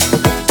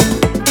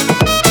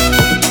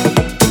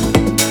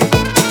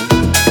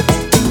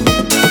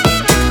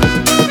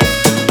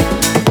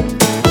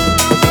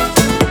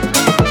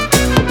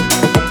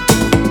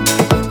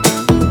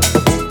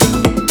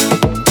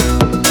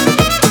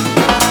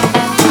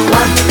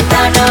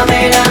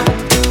 Guantanamera,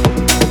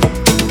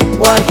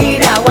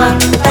 Guajira,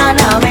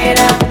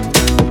 Guantanamera,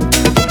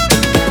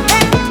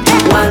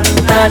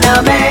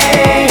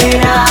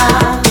 Guantanamera,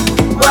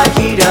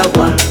 Guajira,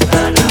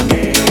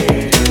 Guantanamera,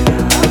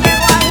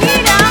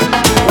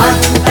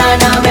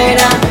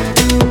 Guantanamera,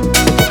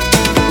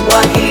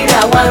 Guajira,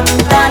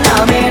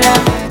 Guantanamera,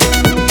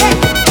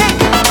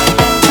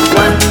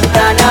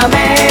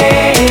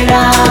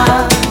 Guantanamera,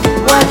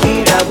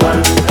 Guajira,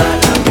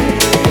 Guantanamera,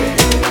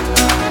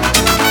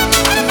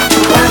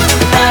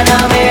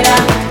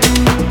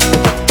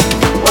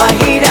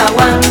 Guajira,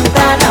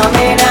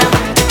 Guantanamera,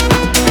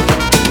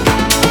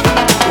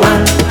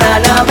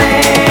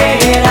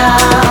 Guantanamera,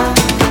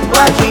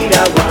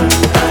 Guajira,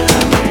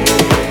 Guantanamera,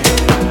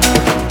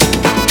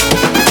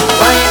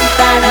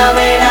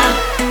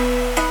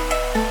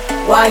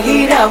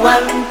 Guajira,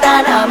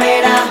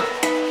 Guantanamera,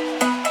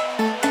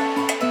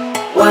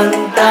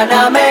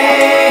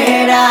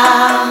 Guantanamera,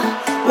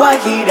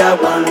 Guajira,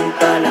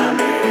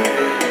 Guantanamera,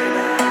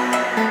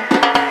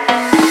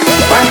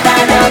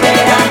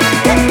 Guantanamera,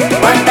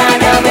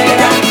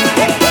 Guantanamera,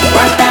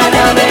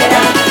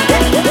 Guantanamera,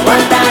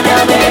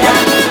 Guantanamera,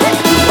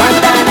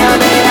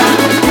 Guantanamera,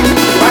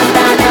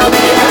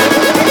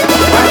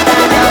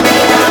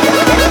 Guantanamera,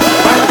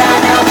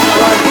 Guantanamera,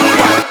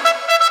 Guajira.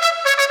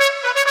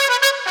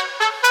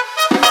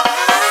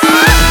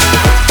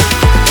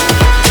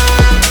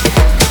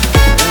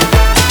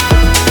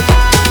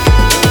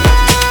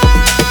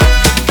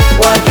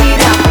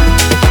 Guajira.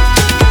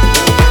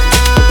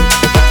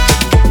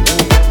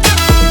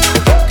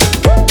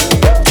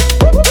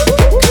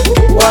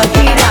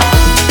 Guajira.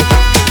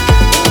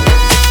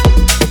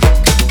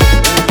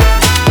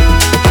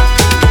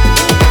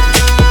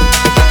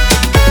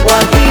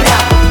 Guajira.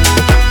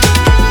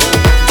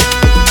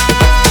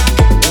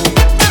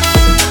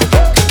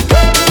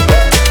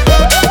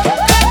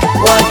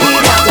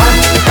 Guajira,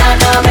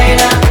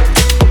 Guantanamera,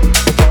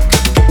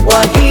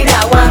 Guajira,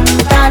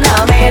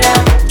 Guantanamera,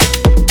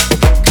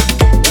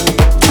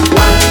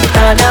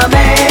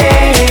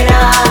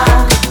 Guantanamera,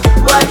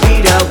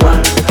 Guajira,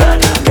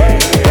 Guantanamera,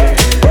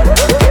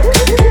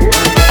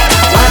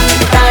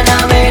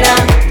 Guantanamera,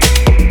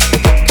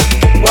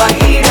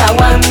 Guajira,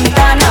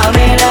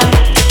 Guantanamera,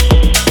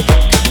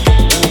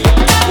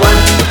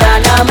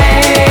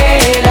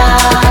 Guantanamera,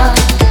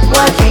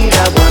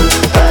 Guajira,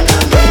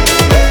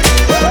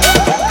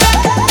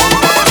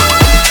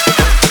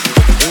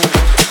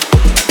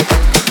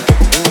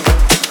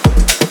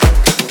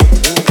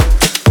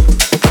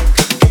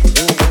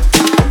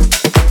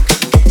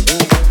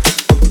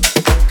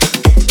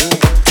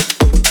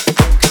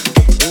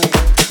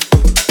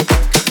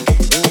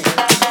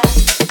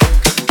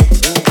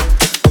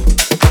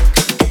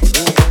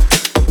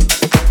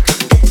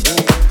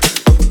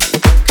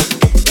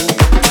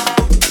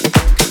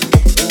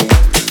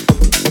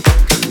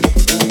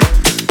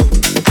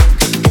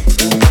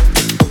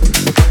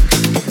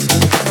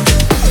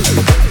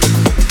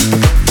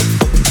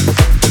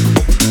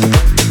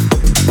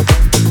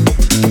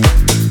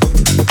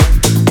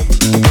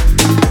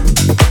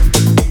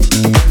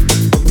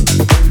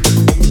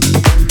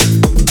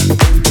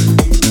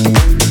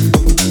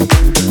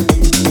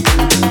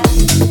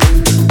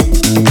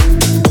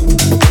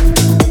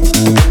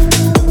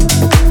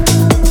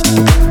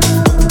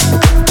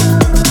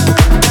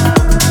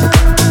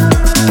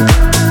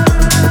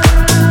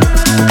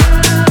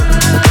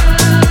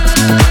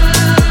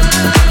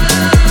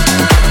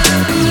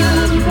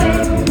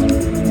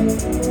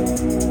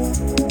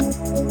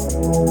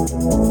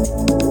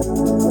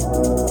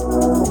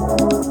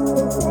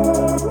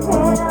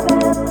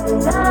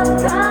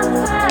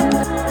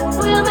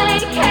 We'll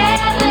make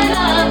heaven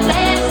a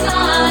place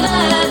on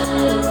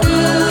earth.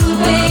 Ooh,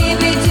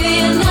 baby, do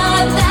you know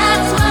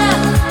that's what?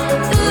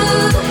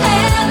 Ooh,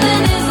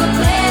 heaven is a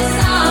place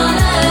on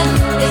earth.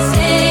 They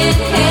say in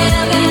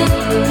heaven,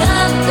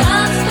 love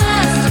comes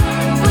first.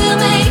 We'll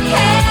make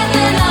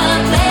heaven a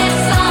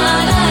place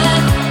on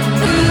earth.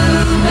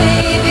 Ooh,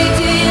 baby,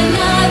 do you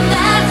know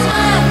that's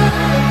what?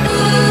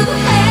 Ooh,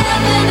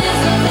 heaven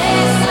is a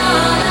place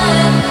on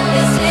earth.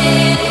 They say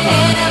in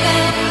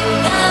heaven,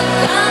 love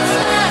comes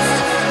first.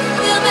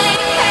 We'll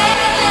make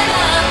heaven a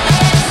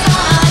place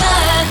on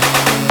earth.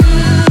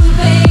 Ooh,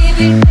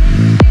 baby.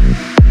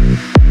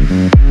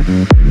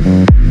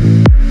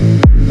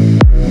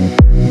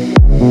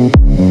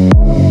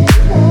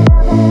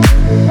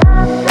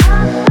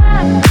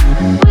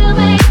 We'll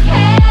make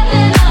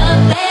heaven a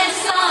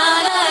place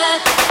on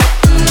earth.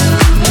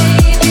 Ooh,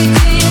 baby,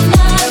 do you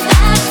know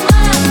that's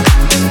what?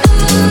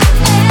 Ooh,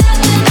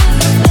 heaven is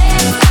a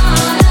place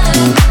on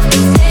earth.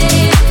 They say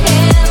in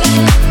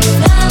heaven,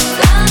 love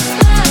comes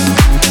first.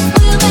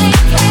 We'll make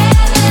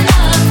heaven a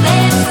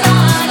place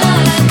on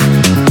earth.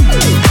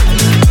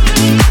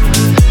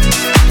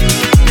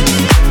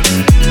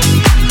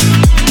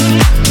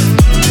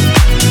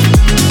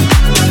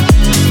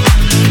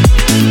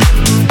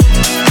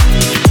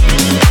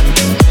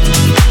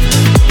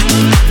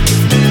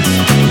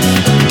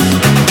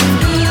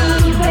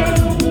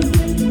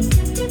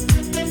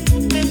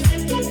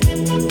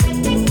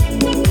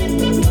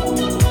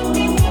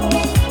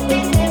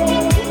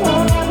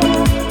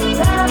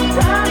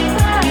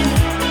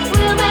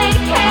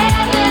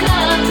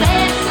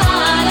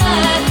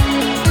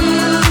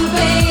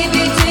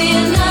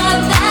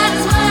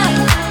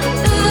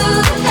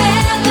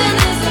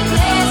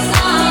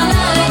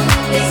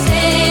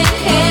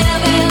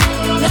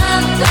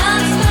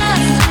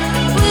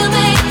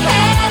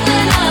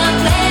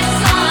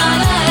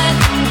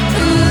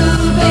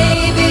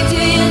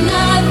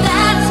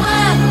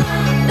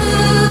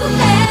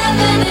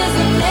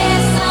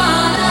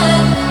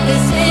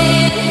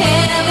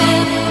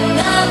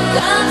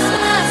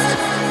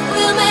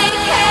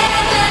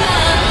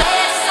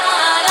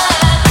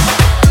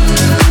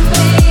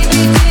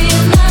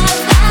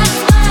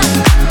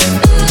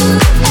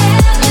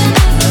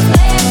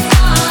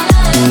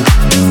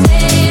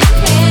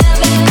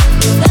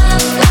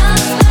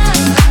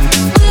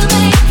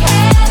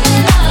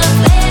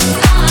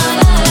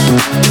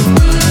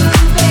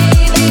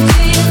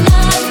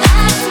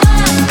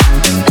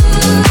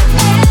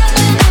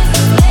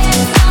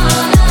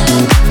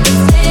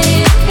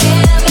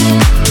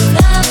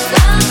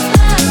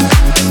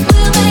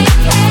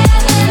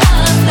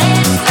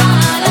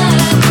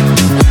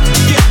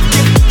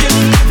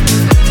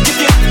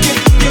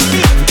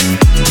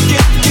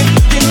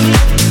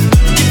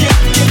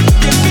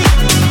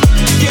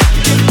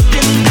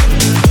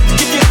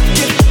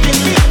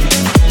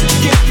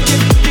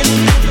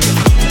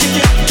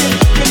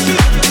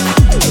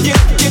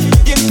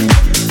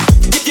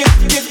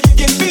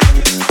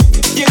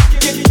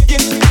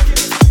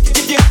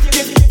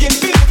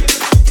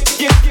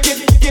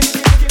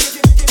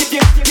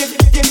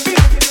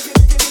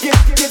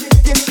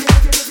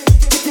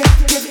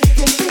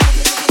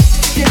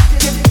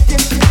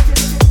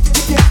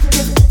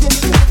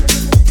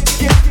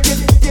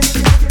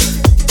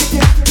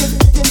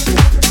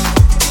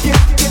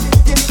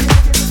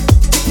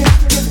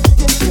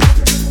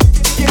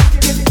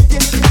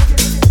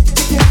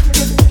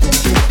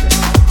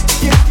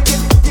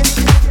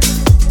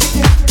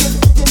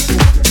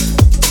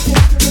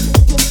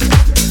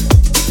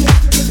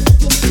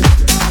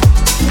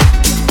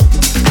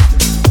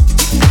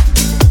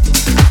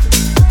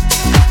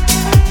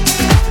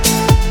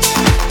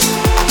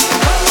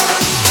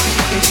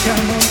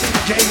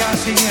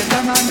 así de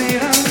esta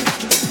manera,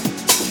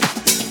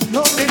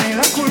 no tiene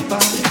la culpa.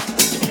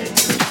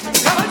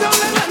 Caballo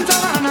de la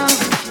sabana,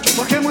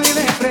 porque muy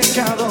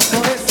despreciado,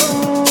 por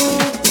eso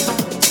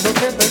no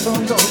te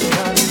perdono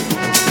llorar.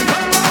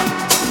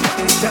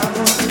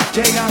 Echado,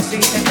 llega así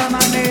de esta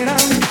manera,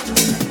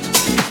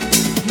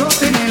 no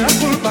tiene la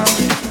culpa.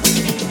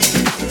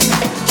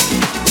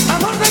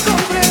 Amor de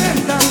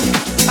complementa,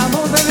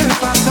 amor del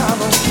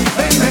pasado.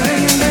 Ven, ven,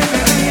 ven, ven,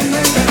 ven,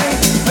 ven, ven,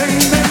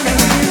 ven, ven, ven,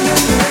 ven.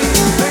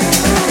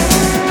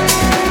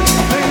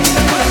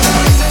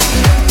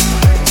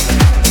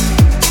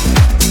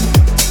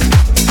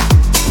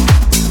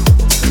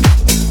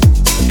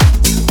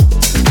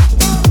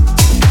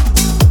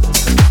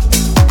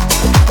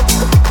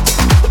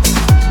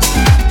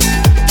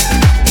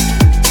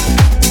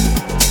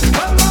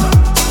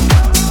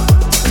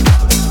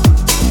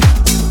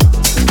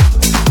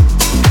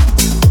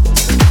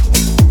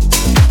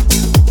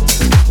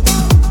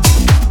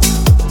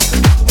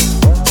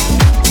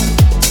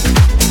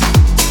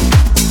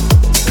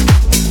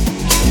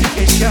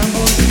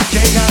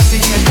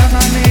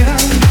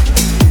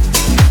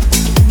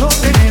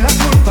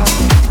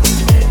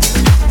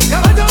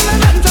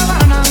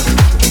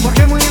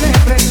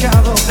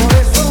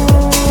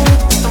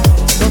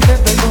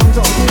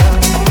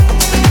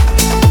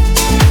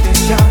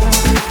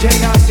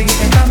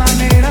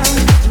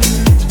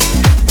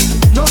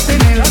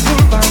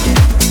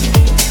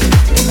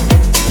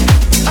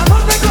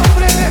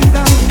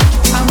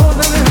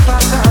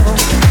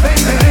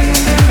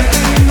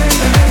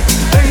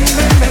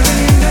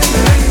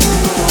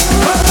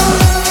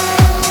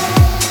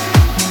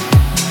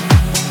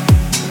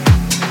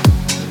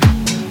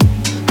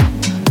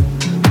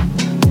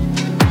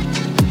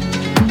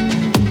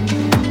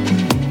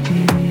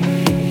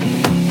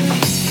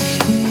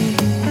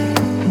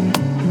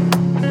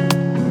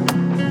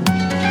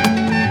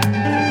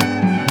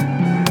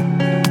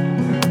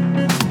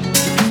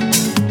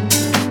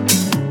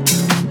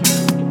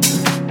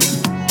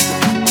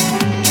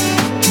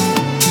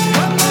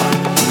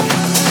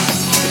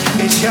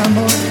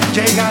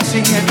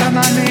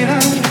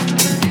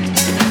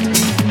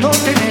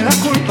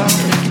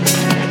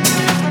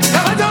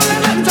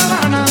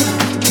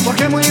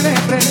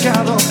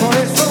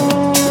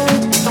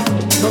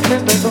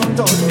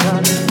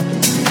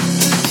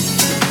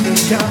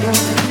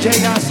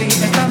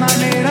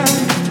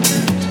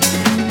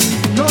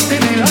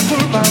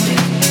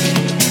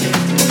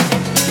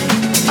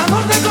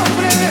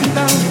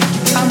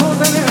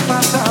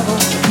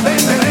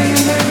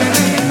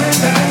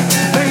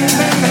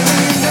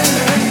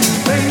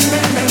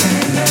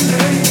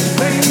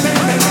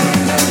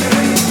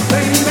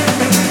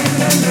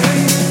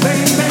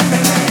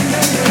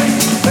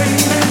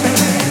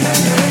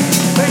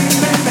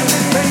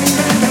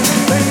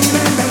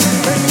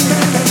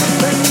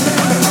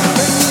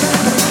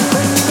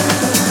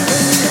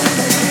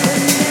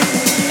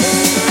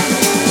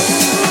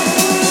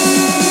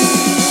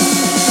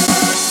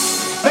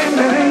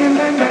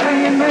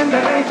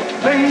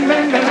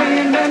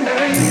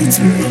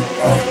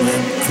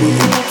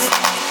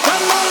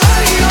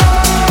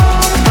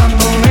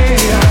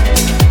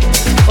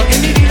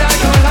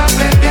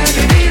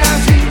 Vivir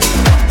así.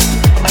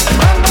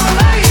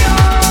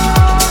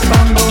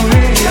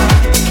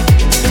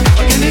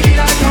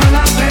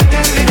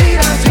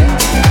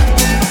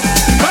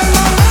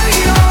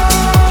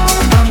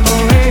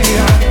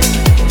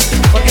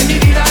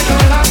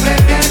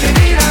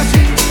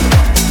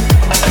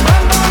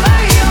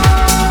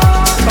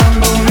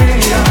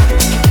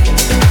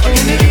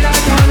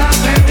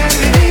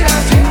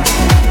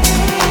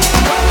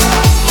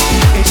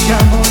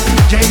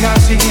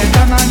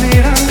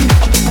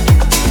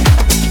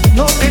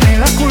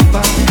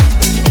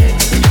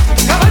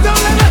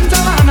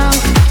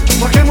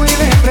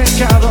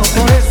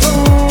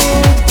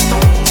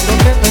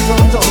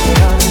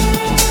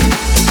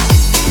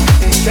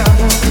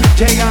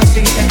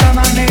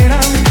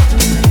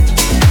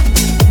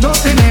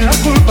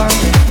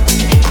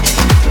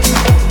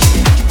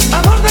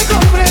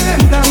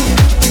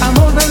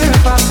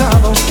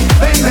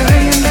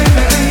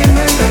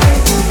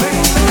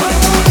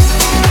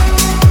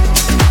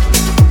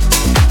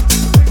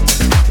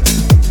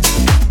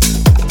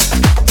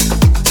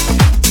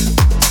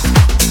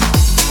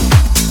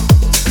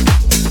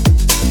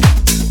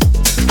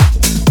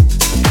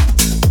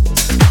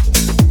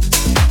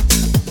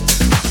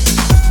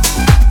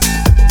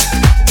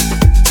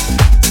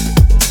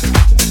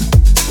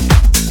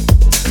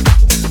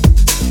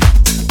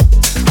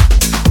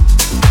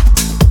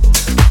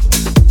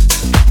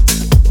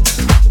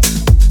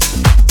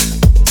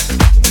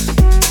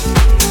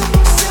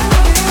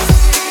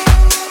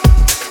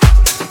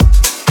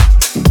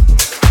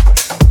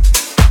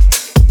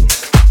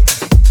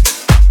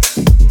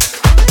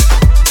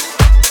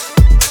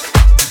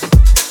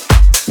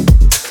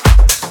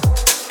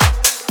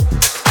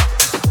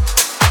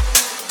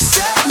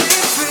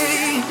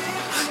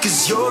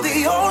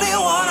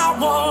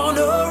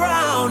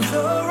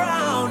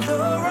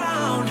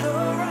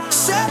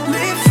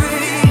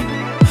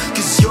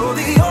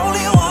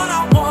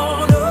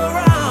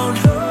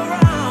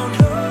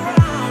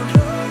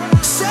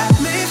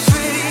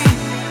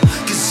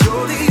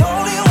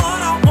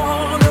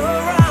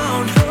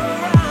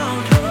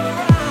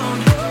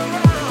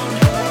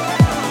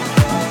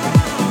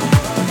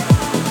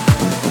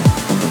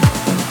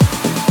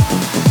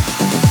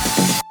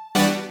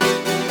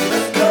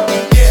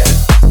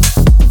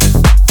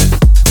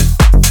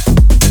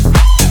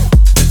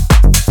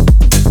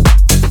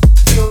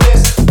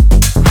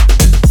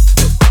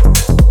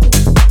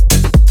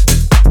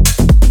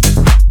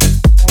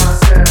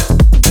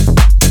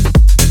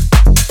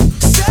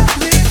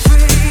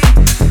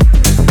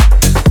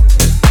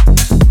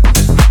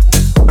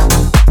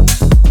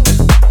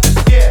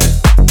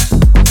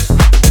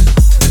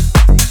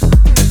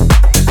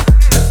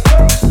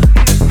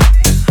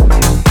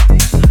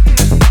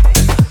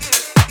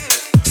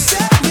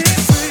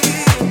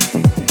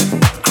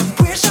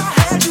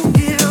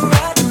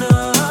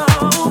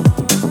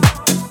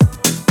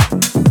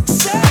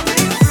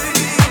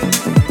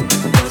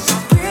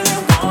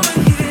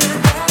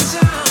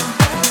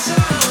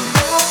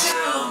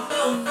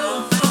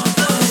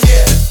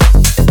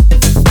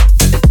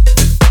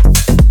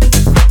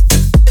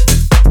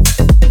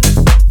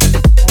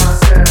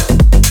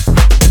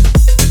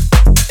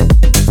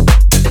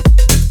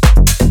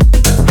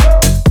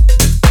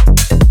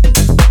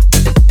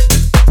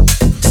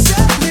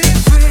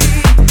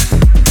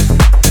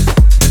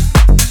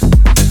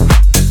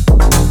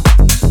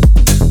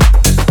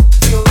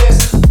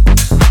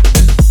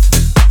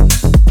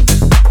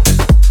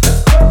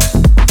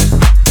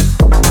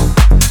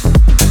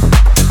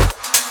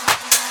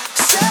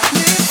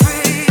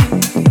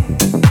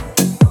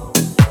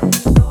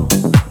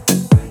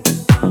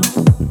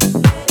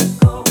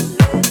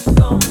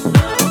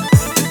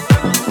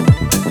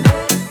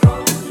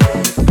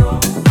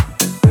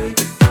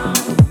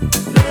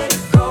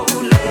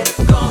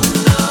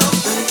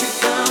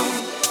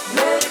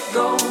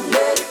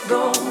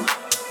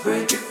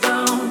 break it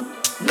down,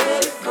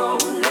 let it go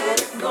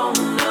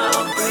now,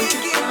 break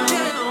it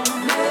down,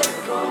 let it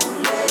go,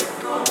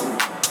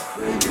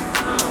 break it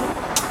down,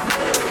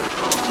 let it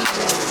go.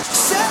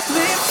 Set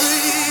me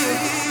free.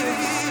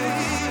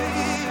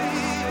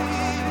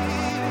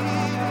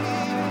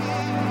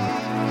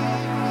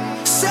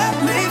 Set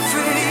me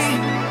free,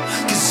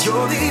 'cause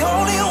you're the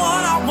only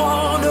one I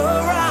want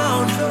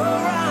around.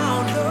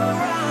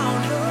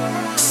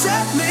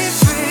 Set me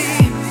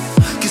free,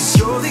 'cause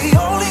you're the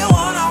only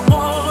one I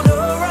want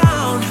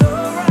around.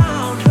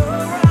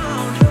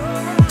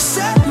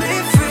 Set me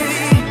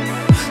free,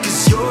 'cause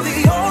you're the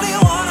only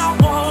one I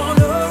want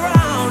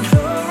around.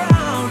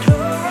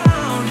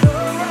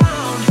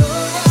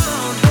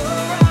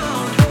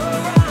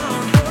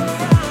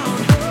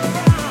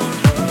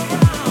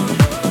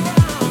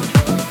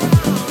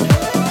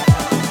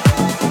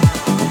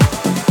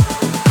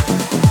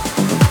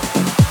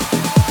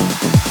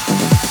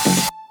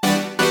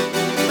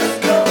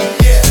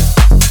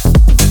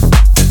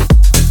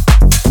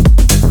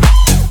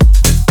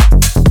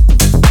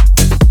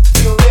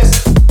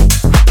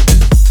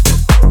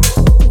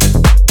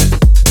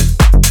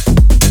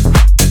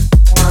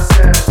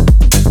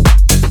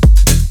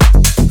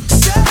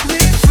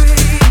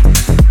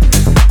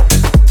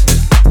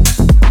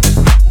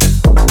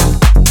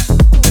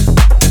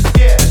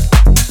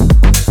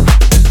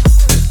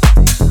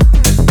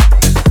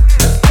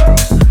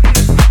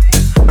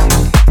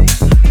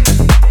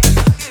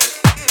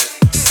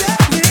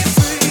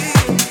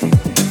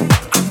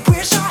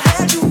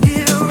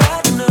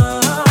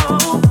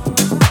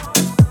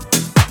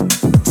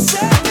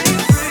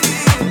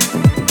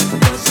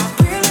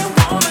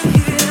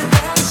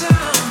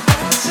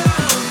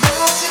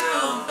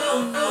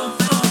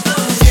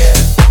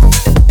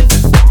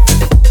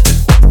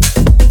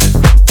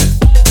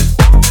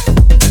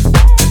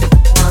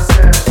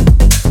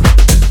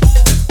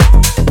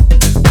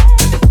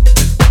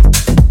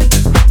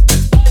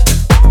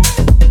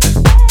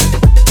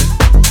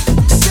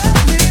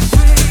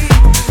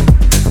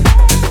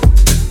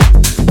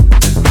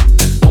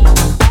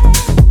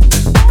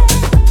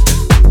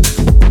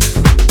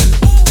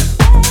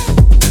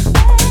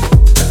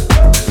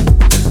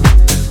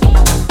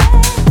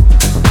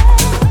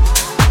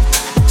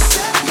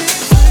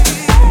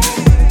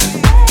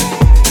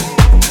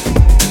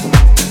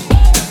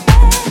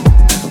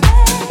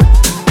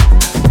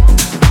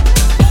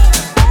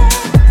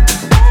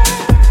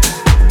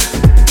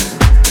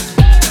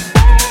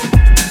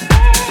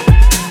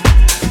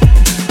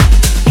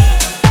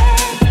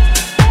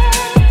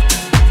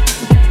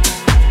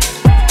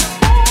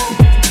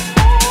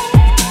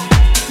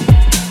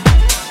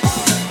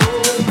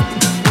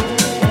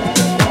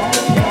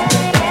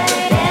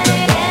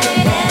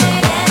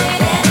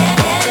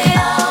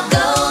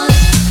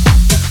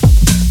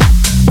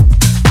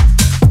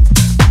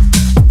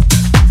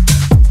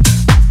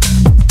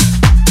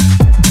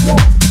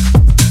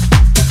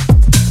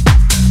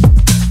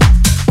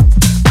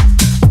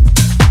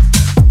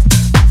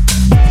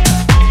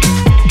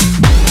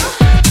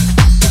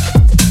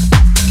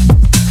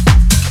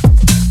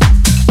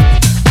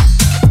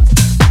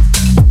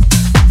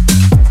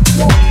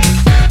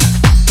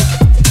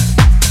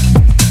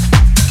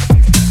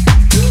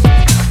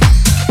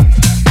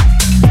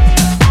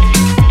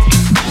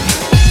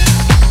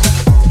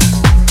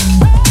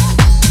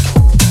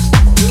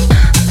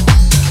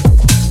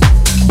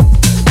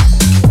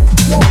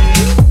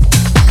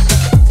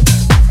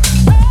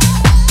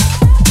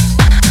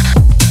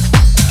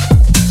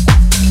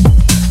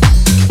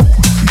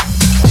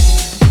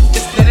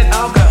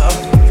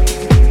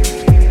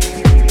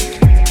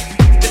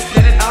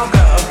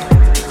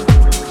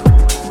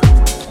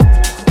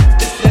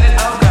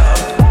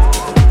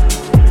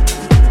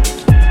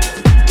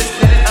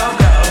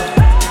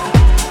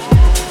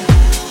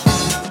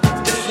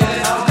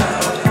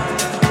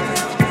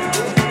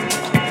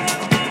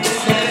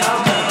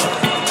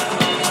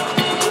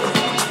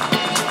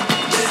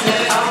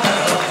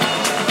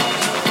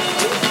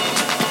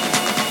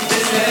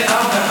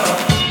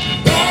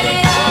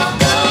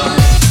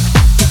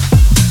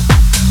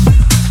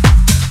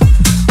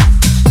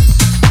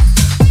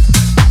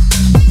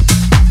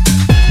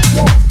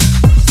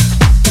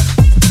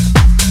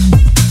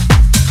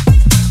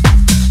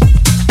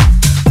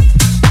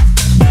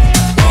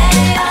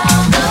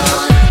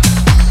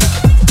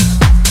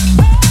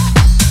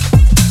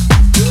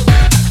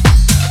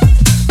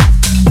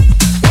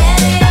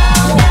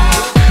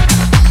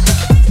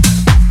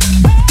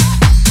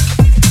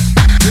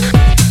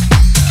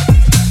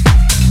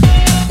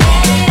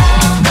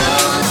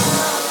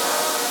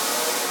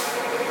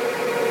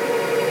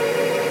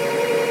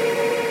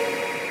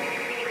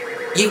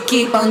 You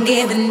keep on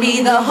giving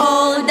me the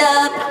hold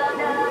up.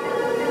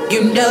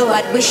 You know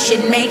I'd wish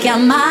you'd make your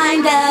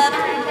mind up.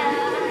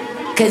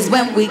 'Cause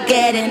when we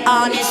getting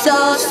on it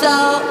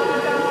so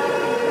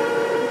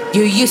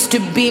you used to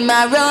be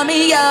my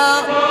Romeo.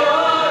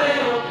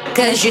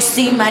 'Cause you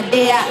see my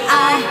dear,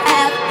 I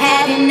have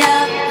had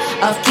enough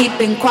of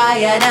keeping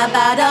quiet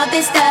about all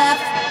this stuff.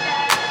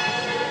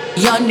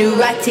 You're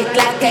neurotic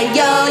like a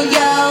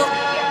yo-yo.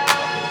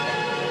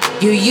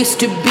 You used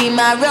to be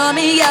my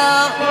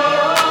Romeo.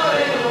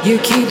 You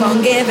keep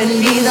on giving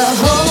me the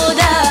hold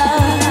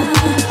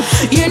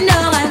up. You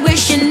know I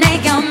wish you'd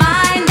make your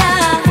mind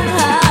up.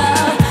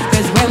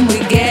 'Cause when we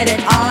get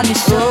it on,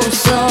 it's so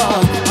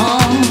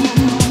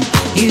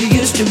you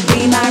used to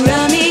be my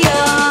Romeo.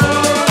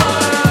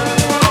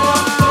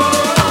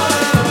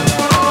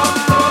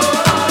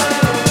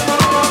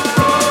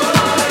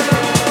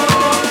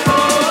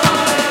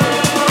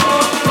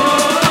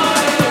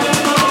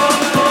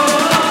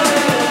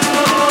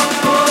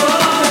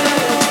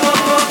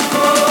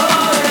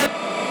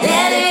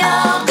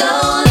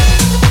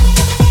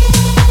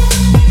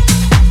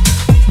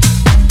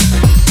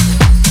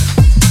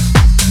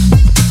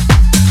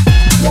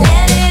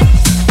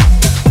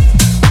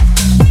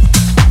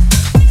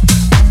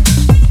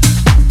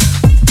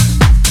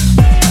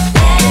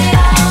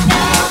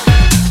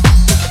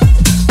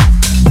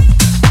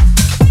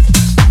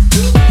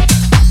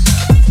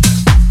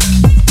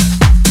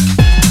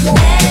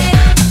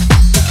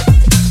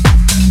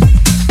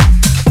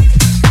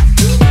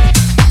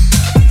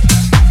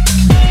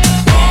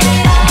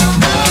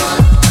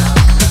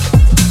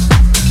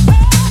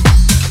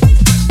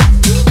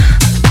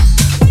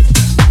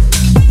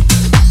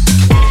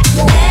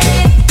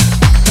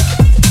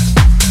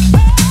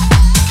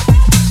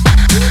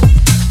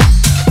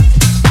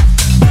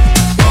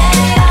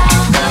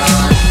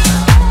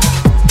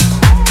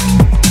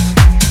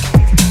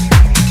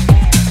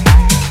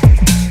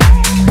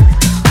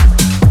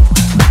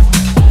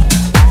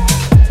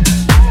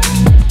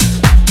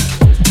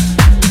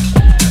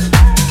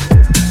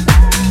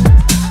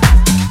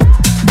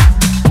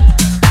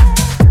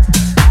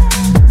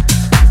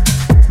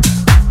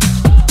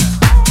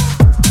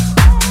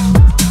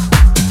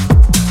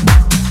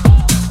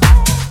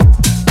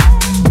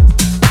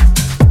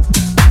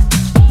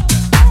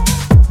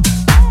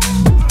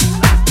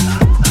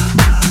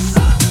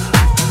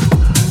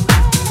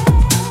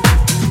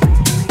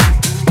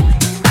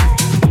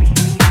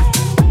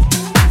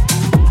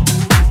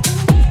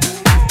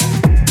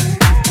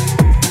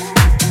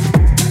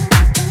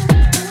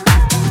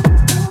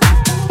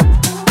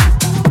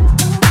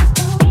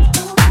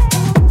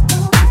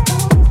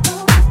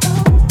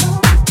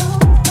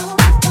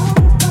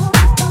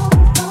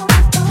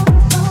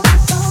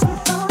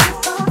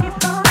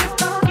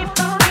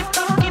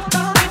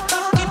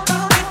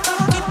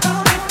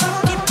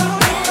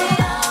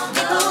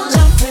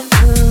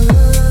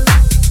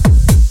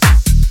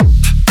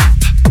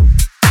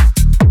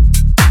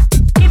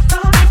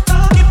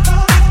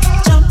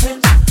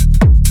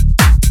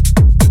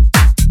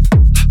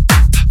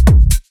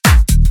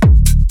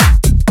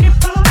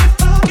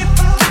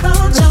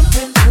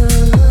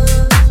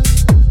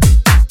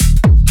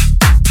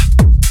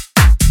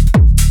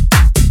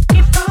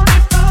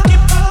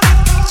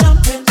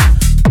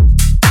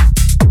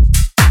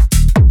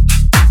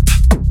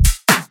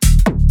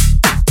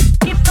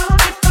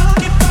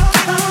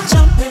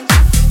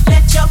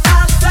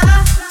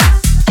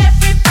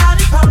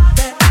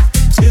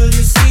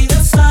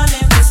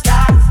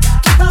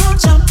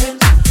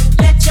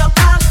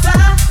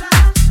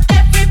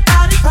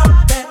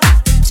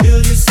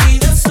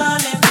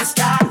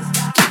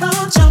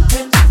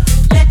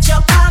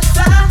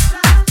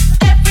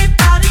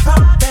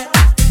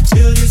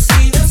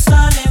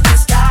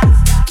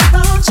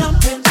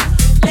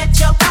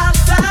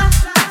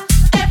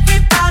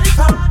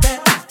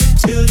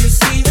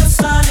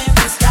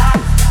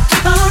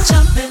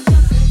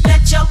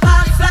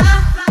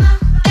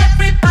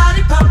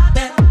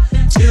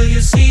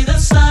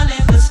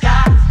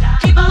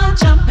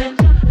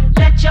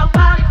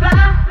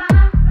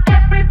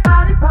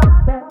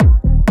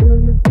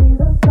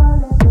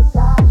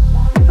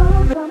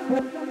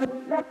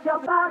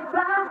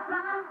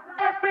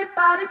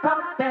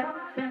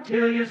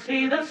 Till you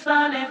see the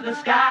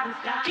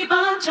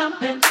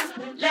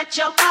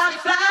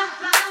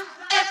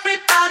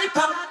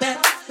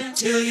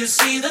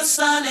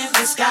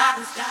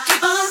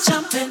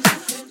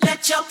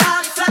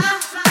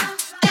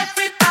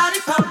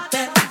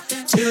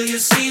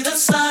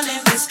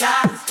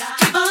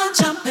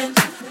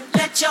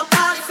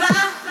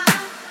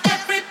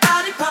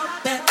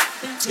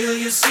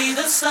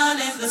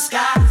in the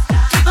sky.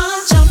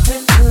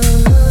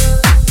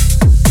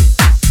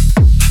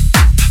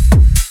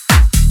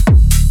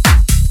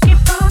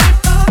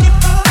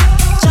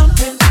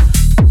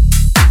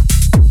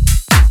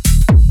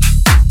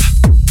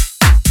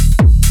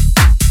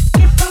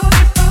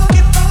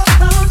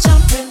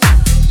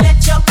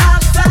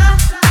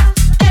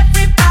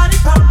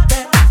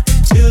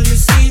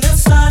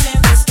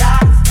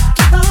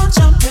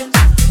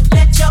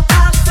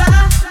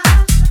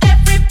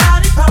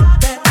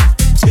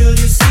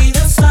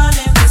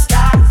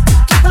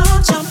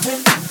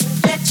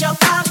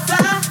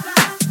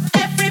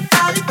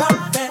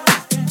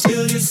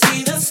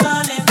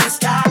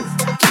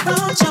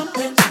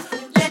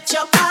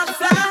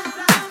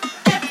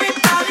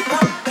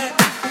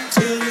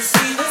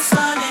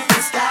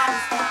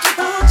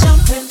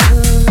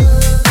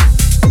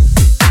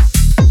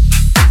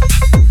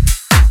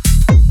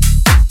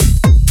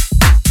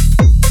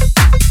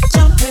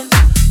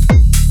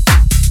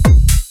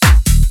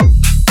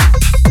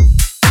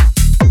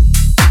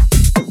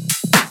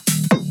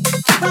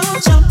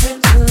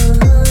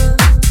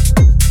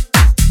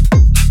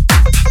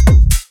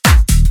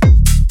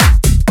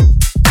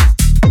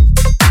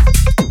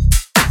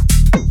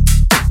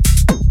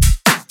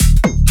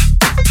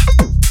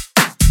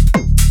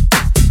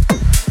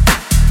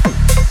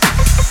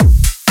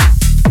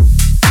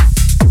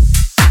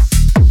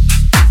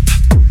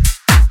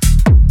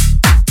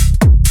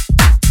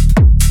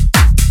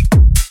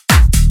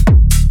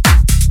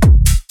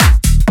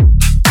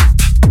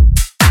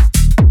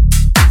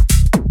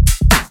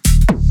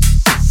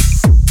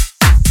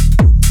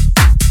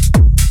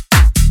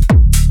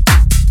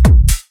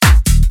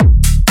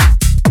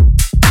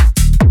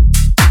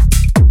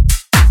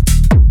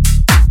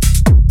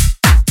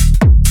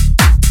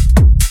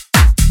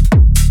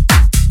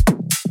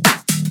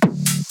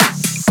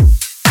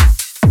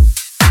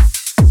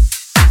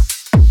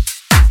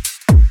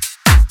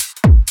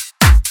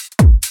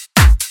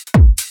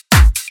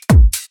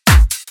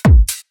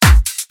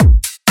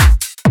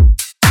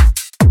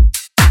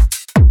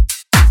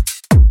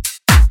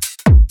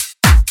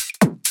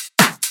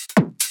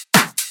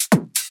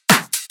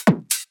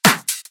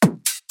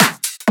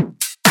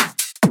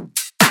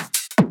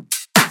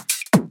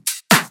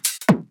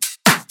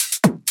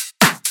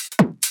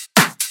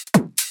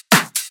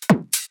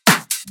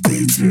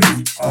 DJ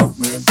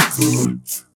Ahmed Kılıç.